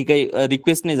रिक्वेस्ट, ही काही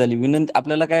रिक्वेस्ट नाही झाली, विनंती.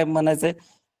 आपल्याला काय म्हणायचंय,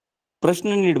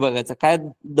 प्रश्न नीट बघायचा, काय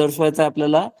दर्शवायचं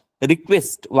आपल्याला,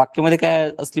 रिक्वेस्ट. वाक्यामध्ये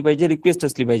काय असली पाहिजे, रिक्वेस्ट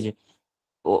असली पाहिजे.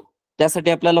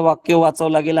 त्यासाठी आपल्याला वाक्य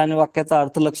वाचावं लागेल आणि वाक्याचा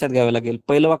अर्थ लक्षात घ्यावा लागेल.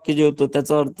 पहिलं वाक्य जे होतं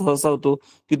त्याचा अर्थ असा होतो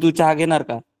की तू चहा घेणार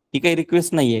का. ही काही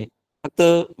रिक्वेस्ट नाहीये, फक्त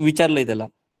विचारलंय त्याला.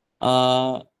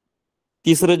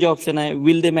 तिसरं जे ऑप्शन आहे,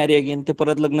 विल दे मॅरी अगेन, ते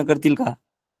परत लग्न करतील का.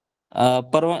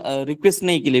 रिक्वेस्ट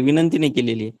नाही केली, विनंती नाही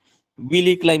केलेली आहे. Will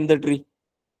he climb the tree,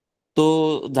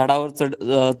 तो झाडावर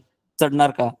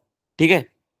चढणार का. ठीक आहे,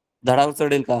 झाडावर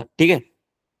चढेल का. ठीक आहे,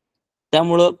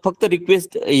 त्यामुळं फक्त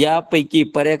रिक्वेस्ट यापैकी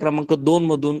पर्याय क्रमांक 2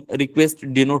 मधून रिक्वेस्ट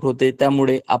डिनोट होते.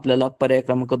 त्यामुळे आपल्याला पर्याय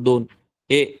क्रमांक 2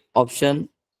 हे option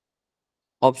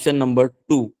number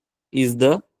 2 is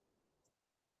the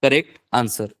correct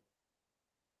answer.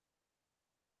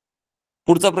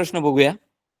 पुढचा प्रश्न बघूया.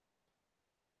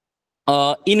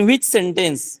 In which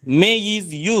sentence may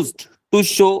is used to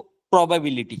show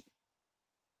probability.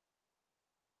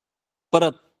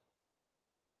 परत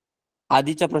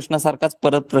आधीच्या प्रश्नासारखाच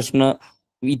परत प्रश्न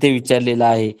इथे विचारलेला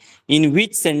आहे. In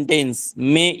which sentence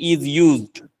may is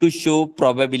used to show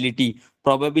probability.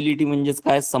 Probability म्हणजेच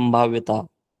काय, संभाव्यता.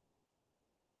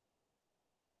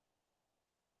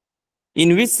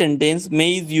 In which sentence may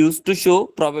is use to show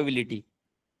probability.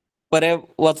 पर्याय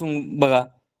वाचून बघा.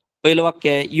 पहिलं वाक्य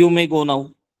आहे, यू मे गो नाऊ.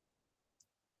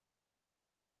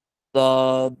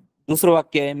 दुसरं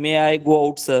वाक्य आहे, मे आय गो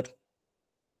आउट सर.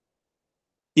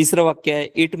 तिसरं वाक्य आहे,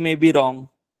 इट मे बी रॉंग.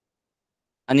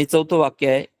 आणि चौथं वाक्य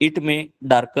आहे, it may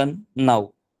darken now.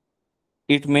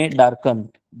 It may darken,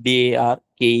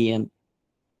 DARKEN.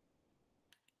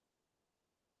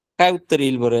 काय उत्तर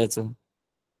येईल बरं याचं?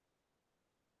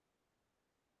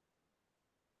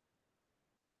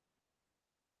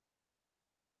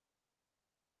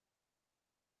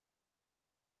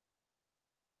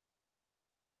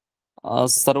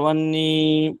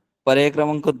 सर्वांनी पर्याय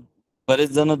क्रमांक, बरेच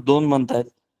जण 2 म्हणतायत,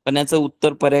 पण याचं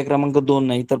उत्तर पर्याय क्रमांक 2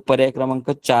 नाही तर पर्याय क्रमांक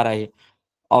 4 आहे.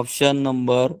 Option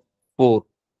number 4.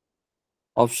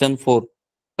 ऑप्शन 4.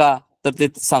 का? तर ते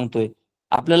सांगतोय.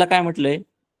 आपल्याला काय म्हटलंय,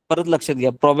 परत लक्षात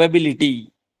घ्या, प्रोबॅबिलिटी.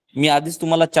 मी आधीच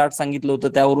तुम्हाला चार्ट सांगितलं होतं,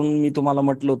 त्यावरून मी तुम्हाला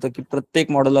म्हटलं होतं की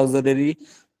प्रत्येक मॉडेल ऑक्झिलरी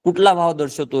कुठला भाव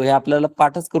दर्शवतो हे आपल्याला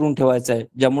पाठच करून ठेवायचं आहे,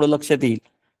 ज्यामुळे लक्षात येईल.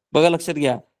 बघा, लक्षात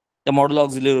घ्या, त्या model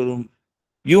ऑक्झिलरीवरून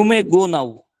you may go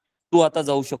now, तू आता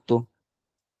जाऊ शकतो.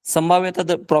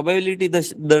 संभाव्यता, प्रोबॅबिलिटी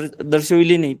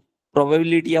दर्शविली नाही.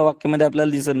 प्रोबॅबिलिटी या वाक्यामध्ये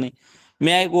आपल्याला दिसत नाही.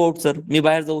 मे आय गो आउट सर, मी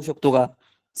बाहेर जाऊ शकतो का?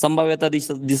 संभाव्यता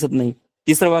दिसत नाही.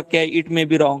 तिसरं वाक्य आहे इट मे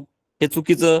बी रॉंग, हे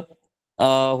चुकीचं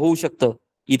होऊ शकतं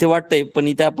इथे वाटतंय, पण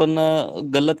इथे आपण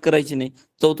गल्लत करायची नाही.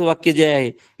 चौथं वाक्य जे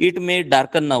आहे, इट मे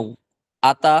डार्कन नाऊ,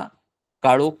 आता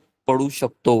काळोख पडू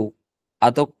शकतो.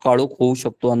 आता काळोख होऊ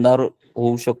शकतो, अंधार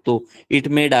होऊ शकतो. It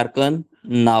may darken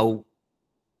now.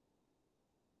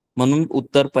 म्हणून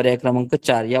उत्तर पर्याय क्रमांक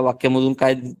 4 या वाक्यामधून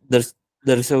काय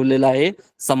दर्शवलेलं आहे?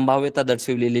 संभाव्यता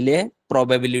दर्शवलेली आहे,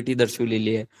 प्रोबॅबिलिटी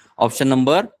दर्शवलेली आहे. Option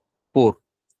number 4.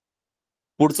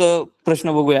 पुढचं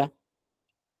प्रश्न बघूया.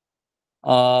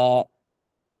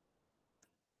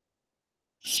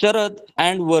 Sharad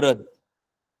and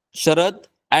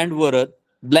Varad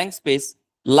blank space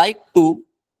like to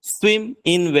swim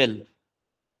in well.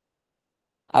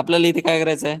 आपल्याला इथे काय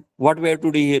करायचं आहे? What we have to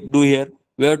do here?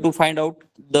 We have to find out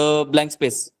the blank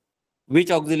space.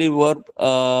 Which auxiliary verb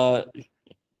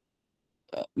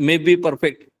may be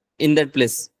perfect in that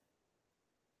place.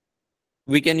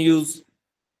 We can use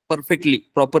perfectly,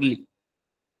 properly.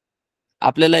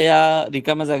 आपल्याला या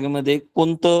रिकाम्या जागेमध्ये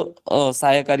कोणतं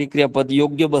सहाय्यकारी क्रियापद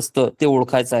योग्य बसतं ते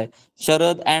ओळखायचं आहे.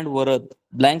 Sharad and Varad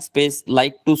blank space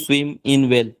like to swim in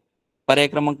well. पर्याय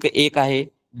क्रमांक 1 आहे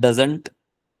डझंट.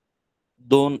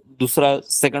 दुसरा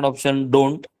second option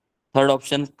don't. Third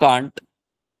option can't.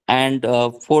 And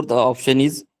fourth option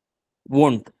is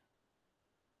won't.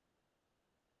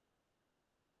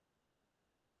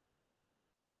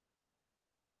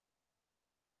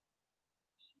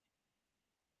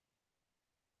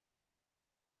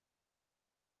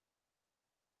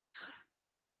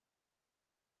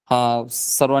 हा,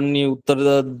 सर्वांनी उत्तर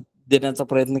देण्याचा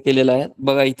प्रयत्न केलेला आहे.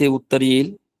 बघा, इथे उत्तर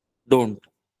येईल डोंट.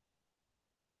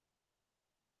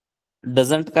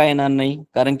 डझंट काय येणार नाही,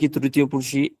 कारण की तृतीय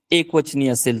पुरुषी एकवचनी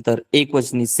असेल तर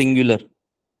एकवचनी, सिंग्युलर.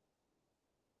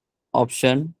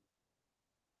 Option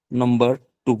number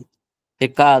 2. हे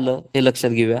का आलं हे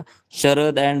लक्षात घेऊया.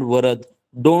 Sharad and Varad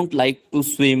don't like to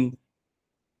swim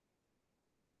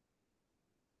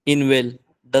in well.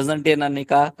 Doesn't येणार नाही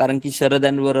का? कारण की शरद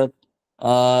अँड वरद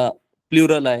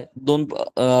प्लुरल आहे.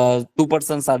 2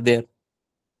 पर्सन्स आर देअर.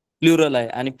 प्लुरल आहे,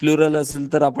 आणि प्लुरल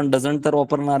असेल तर आपण डझंट तर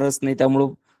वापरणारच नाही,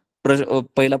 त्यामुळं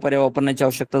पहिला पर्याय वापरण्याची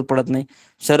आवश्यकता पडत नाही.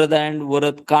 Sharad and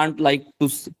Varad can't like to,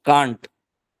 can't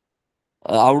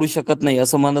आवडू शकत नाही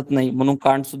असं म्हणत नाही, म्हणून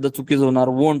कांट सुद्धा चुकीच होणार.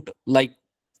 वोंट लाईक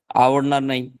आवडणार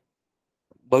नाही,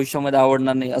 भविष्यामध्ये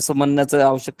आवडणार नाही असं म्हणण्याचं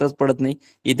आवश्यकताच पडत नाही.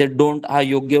 इथे डोंट हा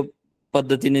योग्य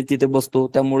पद्धतीने तिथे बसतो,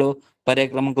 त्यामुळं पर्याय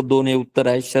क्रमांक 2 हे उत्तर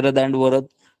आहे. Sharad and Varad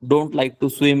don't like to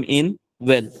swim in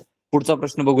well. पुढचा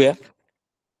प्रश्न बघूया.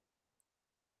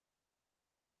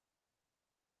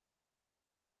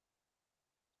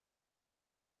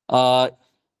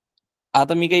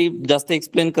 आता मी काही जास्त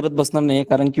एक्सप्लेन करत बसणार नाही,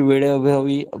 कारण की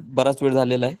वेळेअभावी बराच वेळ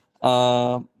झालेला आहे.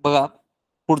 बघा,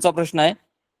 पुढचा प्रश्न आहे,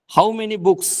 how many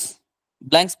books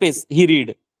blank space he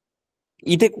read.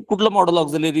 इथे कुठलं मॉडेल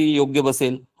ऑक्झिलरी योग्य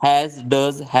बसेल? Has,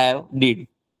 does, have, did.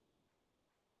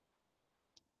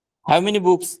 Have many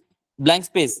books blank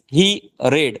space he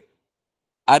red,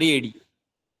 RED.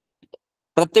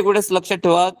 प्रत्येक वेळेस लक्षात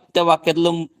ठेवा, त्या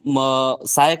वाक्यातलं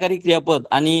सहाय्यकारी क्रियापद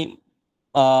आणि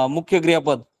मुख्य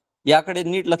क्रियापद याकडे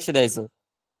नीट लक्ष द्यायचं.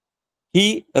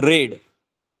 ही रेड,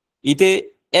 इथे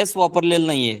एस वापरलेलं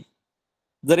नाहीये.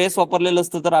 जर एस वापरलेलं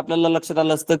असतं तर आपल्याला लक्षात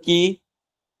आलं असतं की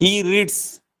ही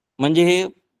रीड्स म्हणजे हे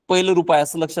पहिलं रूप आहे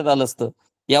असं लक्षात आलं असतं.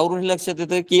 यावरून लक्षात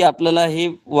येतं की आपल्याला हे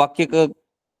वाक्य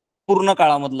पूर्ण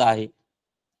काळामधलं आहे.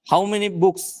 हाऊ मेनी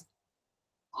बुक्स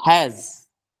हॅज,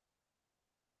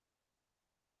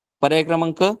 पर्याय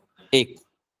क्रमांक 1.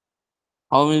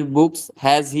 How many books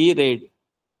has he red,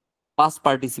 past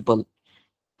participle.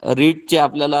 रीडचे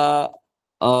आपल्याला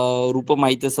रूप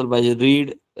माहिती असेल पाहिजे.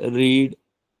 रीड, रीड,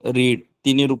 रीड,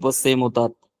 तिन्ही रूप सेम होतात.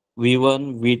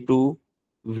 V1, V2,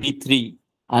 V3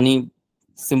 आणि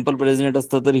सिंपल प्रेझेंट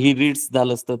असतं तर ही रीड्स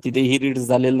झालं असतं, तिथे ही रीड्स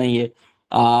झालेलं नाहीये.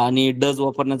 आणि डज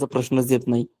वापरण्याचा प्रश्नच येत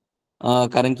नाही,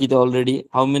 कारण की ते already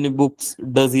how many books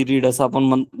does he read असं आपण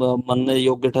म्हणणं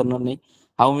योग्य ठरणार नाही.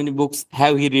 How many books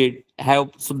have he read, have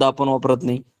सुद्धा आपण वापरत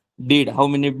नाही. Did, how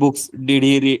many books did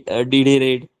he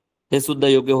read, हे सुद्धा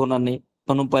योग्य होणार नाही.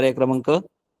 म्हणून पर्याय क्रमांक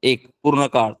 1 पूर्ण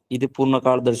काळ, इथे पूर्ण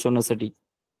काळ दर्शवण्यासाठी.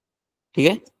 ठीक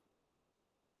आहे.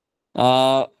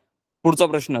 पुढचा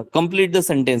प्रश्न, complete the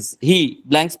sentence he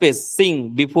blank space Singh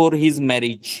before his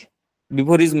marriage.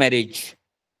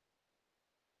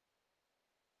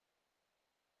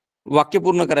 वाक्य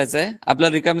पूर्ण करायचं आहे.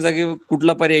 आपल्याला रिकाम्या जागी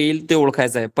कुठला पर्याय येईल ते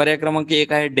ओळखायचं आहे. पर्याय क्रमांक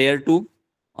 1 आहे डेअर टू,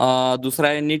 दुसरा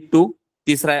आहे नीड टू,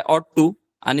 तिसरा आहे ऑट टू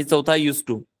आणि चौथा यूज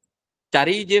टू.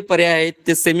 चारही जे पर्याय आहेत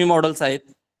ते सेमी मॉडेल्स आहेत,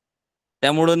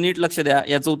 त्यामुळं नीट लक्ष द्या.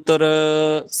 याचं उत्तर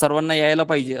सर्वांना यायला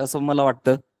पाहिजे असं मला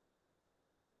वाटतं.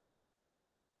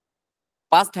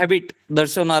 पास्ट हॅबिट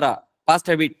दर्शवणारा, past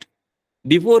habit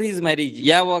before his marriage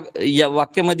या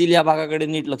वाक्यामधील या भागाकडे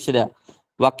नीट लक्ष द्या.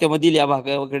 वाक्यामधील या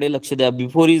भागाकडे लक्ष द्या.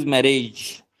 बिफोर हिज मॅरेज,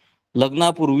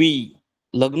 लग्नापूर्वी,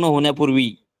 लग्न होण्यापूर्वी.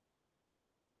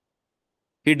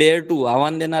 ही डेअर टू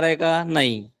आव्हान देणार आहे का?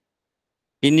 नाही.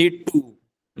 ही नीड टू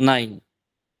नाही.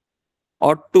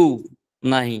 ऑट टू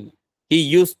नाही. ही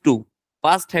यूज टू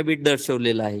पास्ट हॅबिट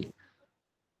दर्शवलेला आहे.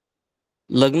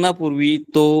 लग्नापूर्वी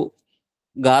तो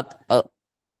गात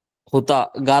होता,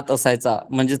 गात असायचा,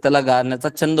 म्हणजे त्याला गाण्याचा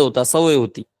छंद होता, सवय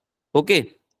होती. ओके,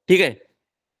 ठीक आहे.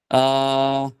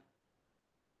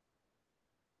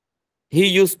 ही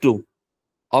use to,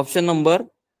 option number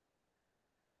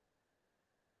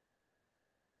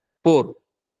 4,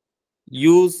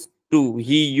 use to,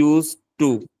 he use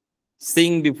to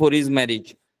sing before his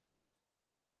marriage.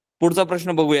 पुढचा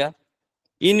प्रश्न बघूया.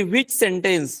 In which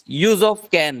sentence use of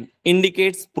can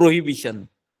indicates prohibition.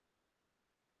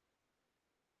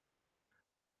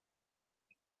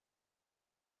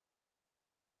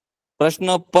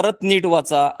 प्रश्न परत नीट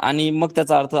वाचा आणि मग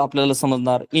त्याचा अर्थ आपल्याला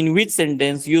समजणार. In which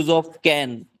sentence use of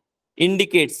can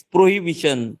indicates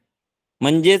prohibition,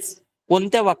 म्हणजेच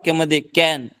कोणत्या वाक्यामध्ये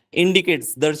कॅन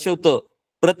इंडिकेट्स दर्शवतं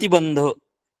प्रतिबंध,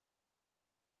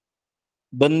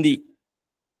 बंदी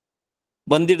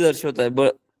दर्शवत आहे.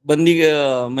 बंदी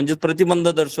म्हणजे प्रतिबंध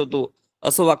दर्शवतो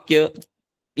असं वाक्य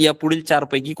या पुढील 4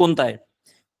 पैकी कोणतं आहे?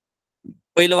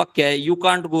 पहिलं वाक्य आहे you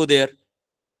can't go there,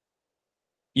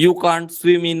 you can't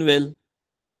swim in well,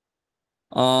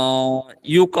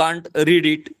 you can't read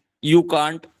it, you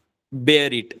can't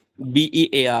bear it.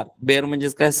 BEAR, bare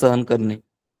म्हणजेच काय? सहन करणे.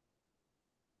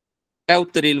 काय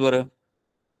उत्तर येईल बरं?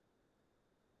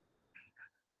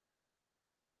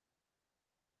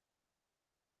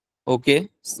 ओके,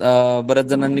 बऱ्याच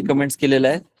जणांनी कमेंट्स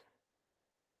केलेल्या आहेत.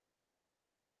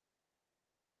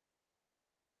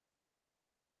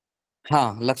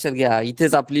 हा, लक्षात घ्या,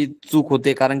 इथेच आपली चूक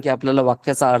होते, कारण की आपल्याला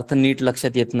वाक्याचा अर्थ नीट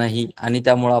लक्षात येत नाही आणि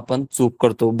त्यामुळे आपण चूक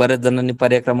करतो. बऱ्याच जणांनी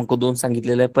पर्याय क्रमांक 2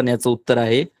 सांगितलेलं आहे, पण याचं उत्तर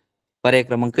आहे पर्याय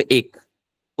क्रमांक 1,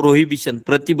 प्रोहिबिशन,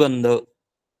 प्रतिबंध.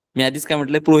 मी आधीच काय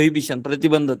म्हटलंय? प्रोहिबिशन,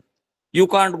 प्रतिबंध. यू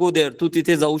कांट गो देअर, तू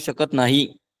तिथे जाऊ शकत नाही.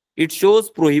 It shows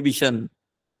prohibition,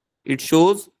 it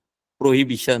shows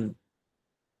prohibition.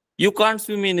 You can't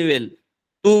swim in well,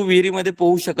 तू विहिरीमध्ये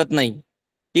पोहू शकत नाही.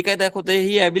 ही काय दाखवते?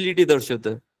 ही ॲबिलिटी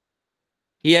दर्शवतं,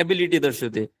 ही ॲबिलिटी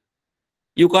दर्शवते.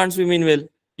 You can't swim in well,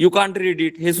 you can't read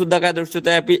it, हे सुद्धा काय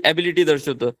दर्शवतं? ॲबिलिटी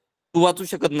दर्शवतं, तू वाचू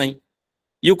शकत नाही.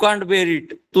 यू कांट बेअर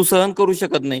इट, तू सहन करू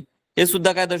शकत नाही, हे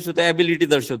सुद्धा काय दर्शवतं? ॲबिलिटी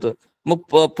दर्शवतं. मग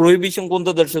प्रोहिबिशन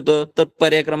कोणतं दर्शवतं? तर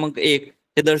पर्याय क्रमांक 1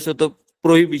 हे दर्शवतं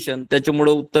प्रोहिबिशन.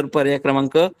 त्याच्यामुळे उत्तर पर्याय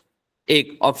क्रमांक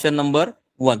 1, option number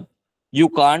 1, you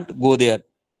can't go there.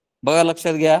 बघा,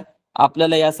 लक्षात घ्या,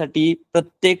 आपल्याला यासाठी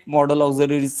प्रत्येक मॉडेल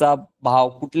ऑक्झिलरीचा भाव,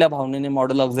 कुठल्या भावनेने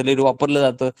मॉडेल ऑक्झिलरी वापरलं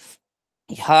जातं,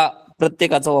 ह्या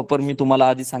प्रत्येकाचा वापर मी तुम्हाला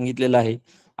आधी सांगितलेला आहे.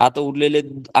 आता उरलेले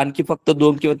आणखी फक्त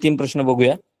 2 किंवा 3 प्रश्न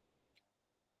बघूया.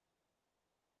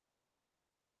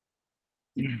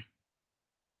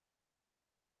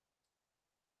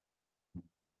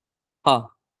 हा,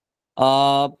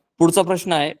 पुढचा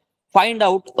प्रश्न आहे, find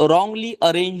out wrongly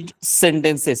arrange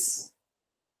sentences.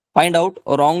 Find out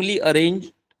wrongly arrange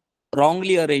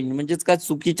म्हणजेच काय?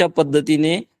 चुकीच्या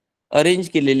पद्धतीने अरेंज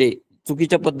केलेले,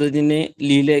 चुकीच्या पद्धतीने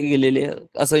लिहिले गेलेले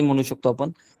असंही म्हणू शकतो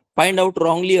आपण. Find out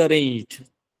wrongly arrange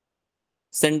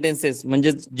sentences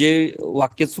म्हणजे जे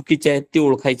वाक्य चुकीचे आहेत ते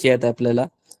ओळखायचे आहेत आपल्याला.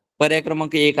 पर्याय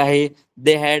क्रमांक 1 आहे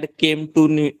they had came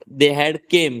CAME,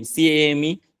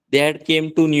 they had came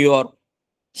to New York,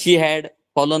 she had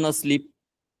fallen asleep,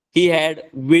 he had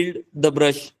wild the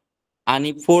brush,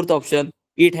 आणि 4th option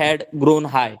it had grown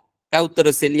हाय. काय उत्तर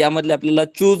असेल यामधले? आपल्याला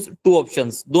चूज 2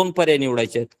 ऑप्शन्स, 2 पर्याय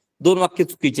निवडायचे आहेत. 2 वाक्य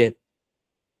चुकीचे आहेत.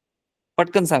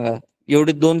 पटकन सांगा.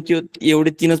 एवढे 2 किंवा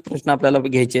एवढे 3च प्रश्न आपल्याला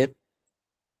घ्यायचे आहेत.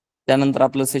 त्यानंतर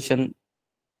आपलं सेशन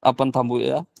आपण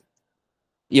थांबूया,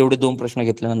 एवढे 2 प्रश्न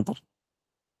घेतल्यानंतर.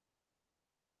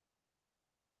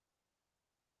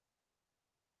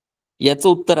 याचं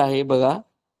उत्तर आहे बघा,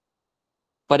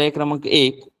 पर्याय क्रमांक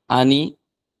 1 आणि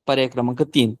पर्याय क्रमांक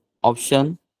 3.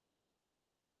 Option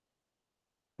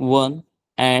 1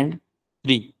 and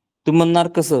 3. तुम्ही म्हणणार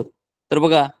कसं? तर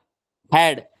बघा,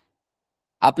 हॅड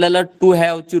आपल्याला टू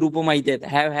हॅव ची रूपं माहिती आहेत.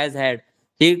 हॅव, हॅज, हॅड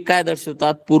हे काय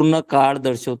दर्शवतात? पूर्ण काळ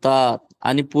दर्शवतात.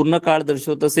 आणि पूर्ण काळ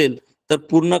दर्शवत असेल तर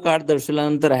पूर्ण काळ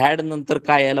दर्शवल्यानंतर हॅड नंतर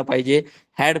काय यायला पाहिजे?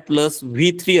 हॅड प्लस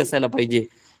V3 असायला पाहिजे.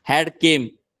 हॅड केम,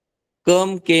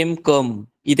 कम, केम, कम.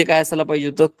 इथे काय असायला पाहिजे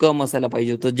होतं? कम असायला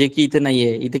पाहिजे होतं, जे की इथे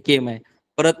नाहीये. इथे केम आहे.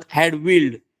 परत हॅड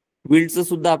विल्ड, विल्डचं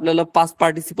सुद्धा आपल्याला पास्ट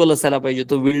पार्टिसिपल असायला पाहिजे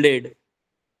होतं, विल्डेड,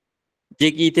 जे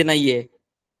की इथे नाहीये.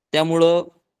 त्यामुळं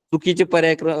चुकीचे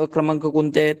पर्याय क्रमांक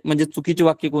कोणते आहेत? म्हणजे चुकीचे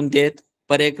वाक्य कोणते आहेत?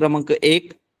 पर्याय क्रमांक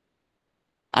 1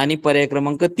 आणि पर्याय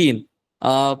क्रमांक 3.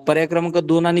 पर्याय क्रमांक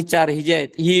 2 आणि 4 ही जी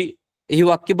आहेत ही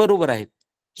वाक्य बरोबर आहेत.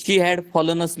 शी हॅड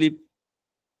फॉलन अस्लीप,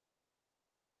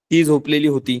 ती झोपलेली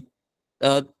होती.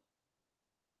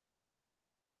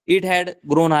 इट हॅड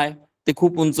ग्रोन हाय, ते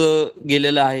खूप उंच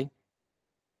गेलेलं आहे.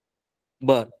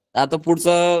 बर, आता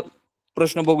पुढचा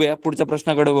प्रश्न बघूया. पुढच्या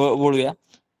प्रश्नाकडे वळूया.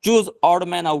 चूज ऑड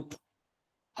मॅन आउट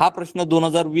हा प्रश्न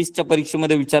 2020च्या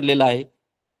परीक्षेमध्ये विचारलेला आहे.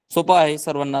 सोपा आहे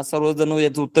सर्वांना, सर्वजण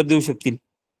याचं उत्तर देऊ शकतील.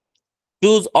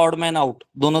 चूज ऑड मॅन आउट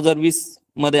 2020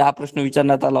 मध्ये हा प्रश्न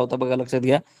विचारण्यात आला होता, बघा लक्षात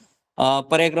घ्या.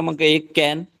 पर्याय क्रमांक 1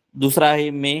 कॅन, दुसरा आहे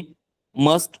मे,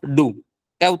 मस्ट, डू.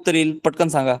 काय उत्तर येईल? पटकन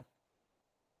सांगा.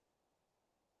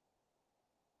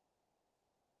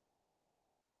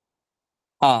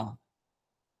 हा,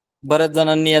 बऱ्याच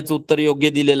जणांनी याचं उत्तर योग्य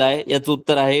दिलेलं आहे. याचं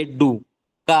उत्तर आहे डू.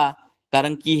 का?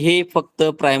 कारण की हे फक्त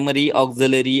प्रायमरी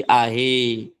ऑक्झिलरी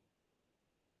आहे.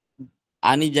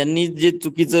 आणि ज्यांनी जे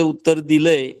चुकीचं उत्तर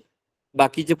दिलंय,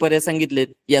 बाकीचे पर्याय सांगितलेत,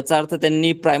 याचा अर्थ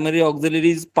त्यांनी प्रायमरी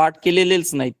ऑक्झिलरीज पाठ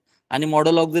केलेलेच नाहीत आणि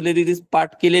मॉडेल ऑक्झिलरीज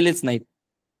पाठ केलेलेच नाहीत,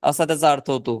 असा त्याचा अर्थ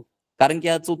होतो. कारण की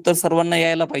याचं उत्तर सर्वांना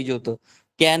यायला पाहिजे होतं.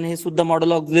 कॅन हे सुद्धा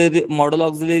मॉडेल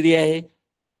ऑक्झिलरी आहे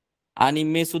आणि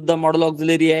मे सुद्धा मॉडेल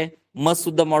ऑक्झिलरी आहे, मस्ट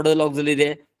सुद्धा मॉडेल ऑक्झिलरी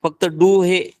आहे. फक्त डू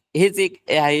हेच एक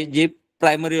आहे जे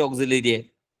प्रायमरी ऑक्झिलरी आहे,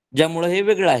 ज्यामुळे हे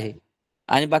वेगळं आहे.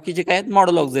 आणि बाकीचे काय आहेत?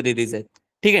 मॉडेल ऑक्झिलरीज आहेत.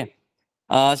 ठीक आहे.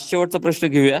 शेवटचा प्रश्न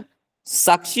घेऊया.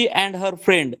 साक्षी and her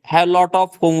friend have lot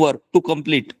of homework to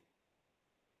complete,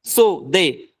 so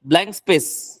they blank space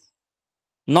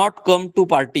not come to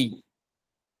party.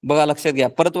 बघा लक्षात घ्या,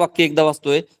 परत वाक्य एकदा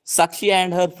वाचतोय. साक्षी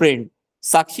अँड हर फ्रेंड,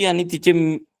 साक्षी आणि तिचे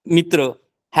मित्र,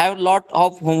 have lot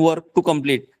of homework to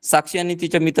complete, साक्षी आणि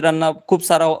तिच्या मित्रांना खूप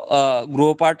सारा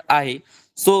गृहपाठ आहे.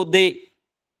 So they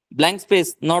blank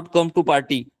space not come to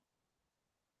party,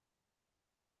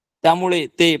 त्यामुळे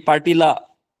ते पार्टीला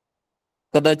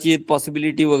कदाचित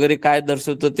पॉसिबिलिटी वगैरे काय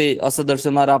दर्शवतं ते असं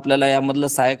दर्शवणार आपल्याला यामधलं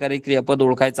सहाय्यकारी क्रियापद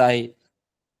ओळखायचं आहे.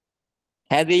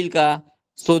 हॅज येईल का?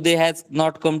 So they has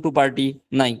not come to party,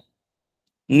 नाही.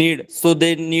 Need, so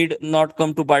they need not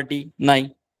come to party, नाही.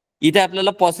 इथे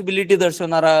आपल्याला पॉसिबिलिटी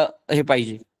दर्शवणारा हे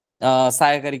पाहिजे,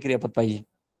 सहाय्यकारी क्रियापद पाहिजे.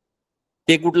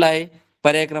 ते कुठलं आहे?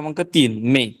 पर्याय क्रमांक 3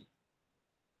 मे,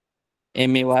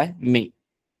 MAY, may.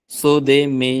 So they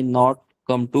may not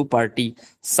come to party.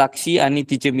 साक्षी आणि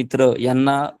तिचे मित्र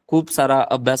यांना खूप सारा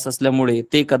अभ्यास असल्यामुळे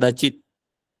ते कदाचित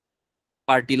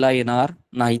पार्टीला येणार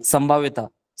नाहीत.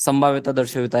 संभाव्यता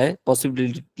दर्शवत आहे,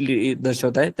 पॉसिबिलिटी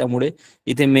दर्शवत आहे, त्यामुळे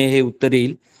इथे मे हे उत्तर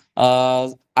येईल.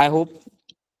 I hope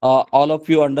all of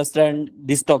you understand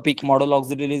this topic model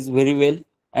auxiliaries very well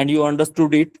and you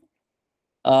understood it.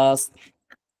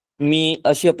 मी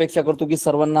अशी अपेक्षा करतो की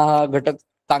सर्वांना हा घटक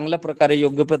चांगल्या प्रकारे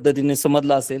योग्य पद्धतीने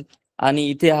समजला असेल आणि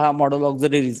इथे हा मॉडेल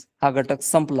ऑक्झिलरीज हा घटक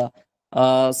संपला.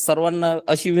 सर्वांना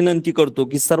अशी विनंती करतो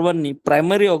की सर्वांनी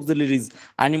प्रायमरी ऑक्झिलरीज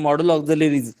आणि मॉडेल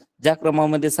ऑक्झिलरीज ज्या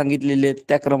क्रमामध्ये सांगितलेले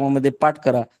त्या क्रमामध्ये पाठ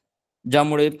करा,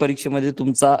 ज्यामुळे परीक्षेमध्ये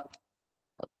तुमचा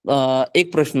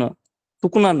एक प्रश्न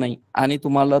चुकणार नाही आणि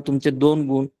तुम्हाला तुमचे 2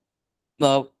 गुण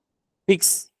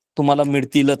फिक्स तुम्हाला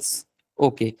मिळतीलच.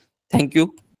 Okay, thank you.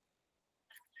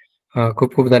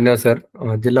 खूप खूप धन्यवाद सर.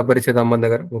 जिल्हा परिषद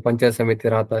अहमदनगर व पंचायत समिती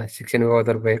राहता शिक्षण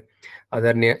विभागातर्फे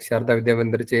आदरणीय शारदा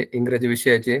विद्यामंदिरचे इंग्रजी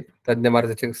विषयाचे तज्ज्ञ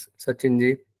मार्गदर्शक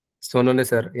सचिनजी सोनवणे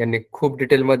सर यांनी खूप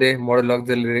डिटेलमध्ये मॉडेल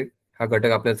ऑक्झिलरी हा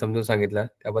घटक आपल्याला समजून सांगितला.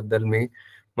 त्याबद्दल मी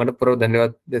मनपूर्वक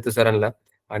धन्यवाद देतो सरांना.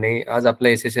 आणि आज आपलं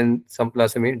हे सेशन संपलं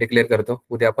असं मी डिक्लेअर करतो.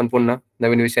 उद्या आपण पुन्हा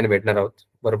नवीन विषयाने भेटणार आहोत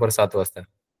बरोबर 7 वाजता.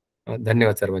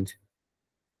 धन्यवाद सर्वांचे.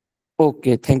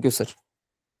 Okay, thank you sir.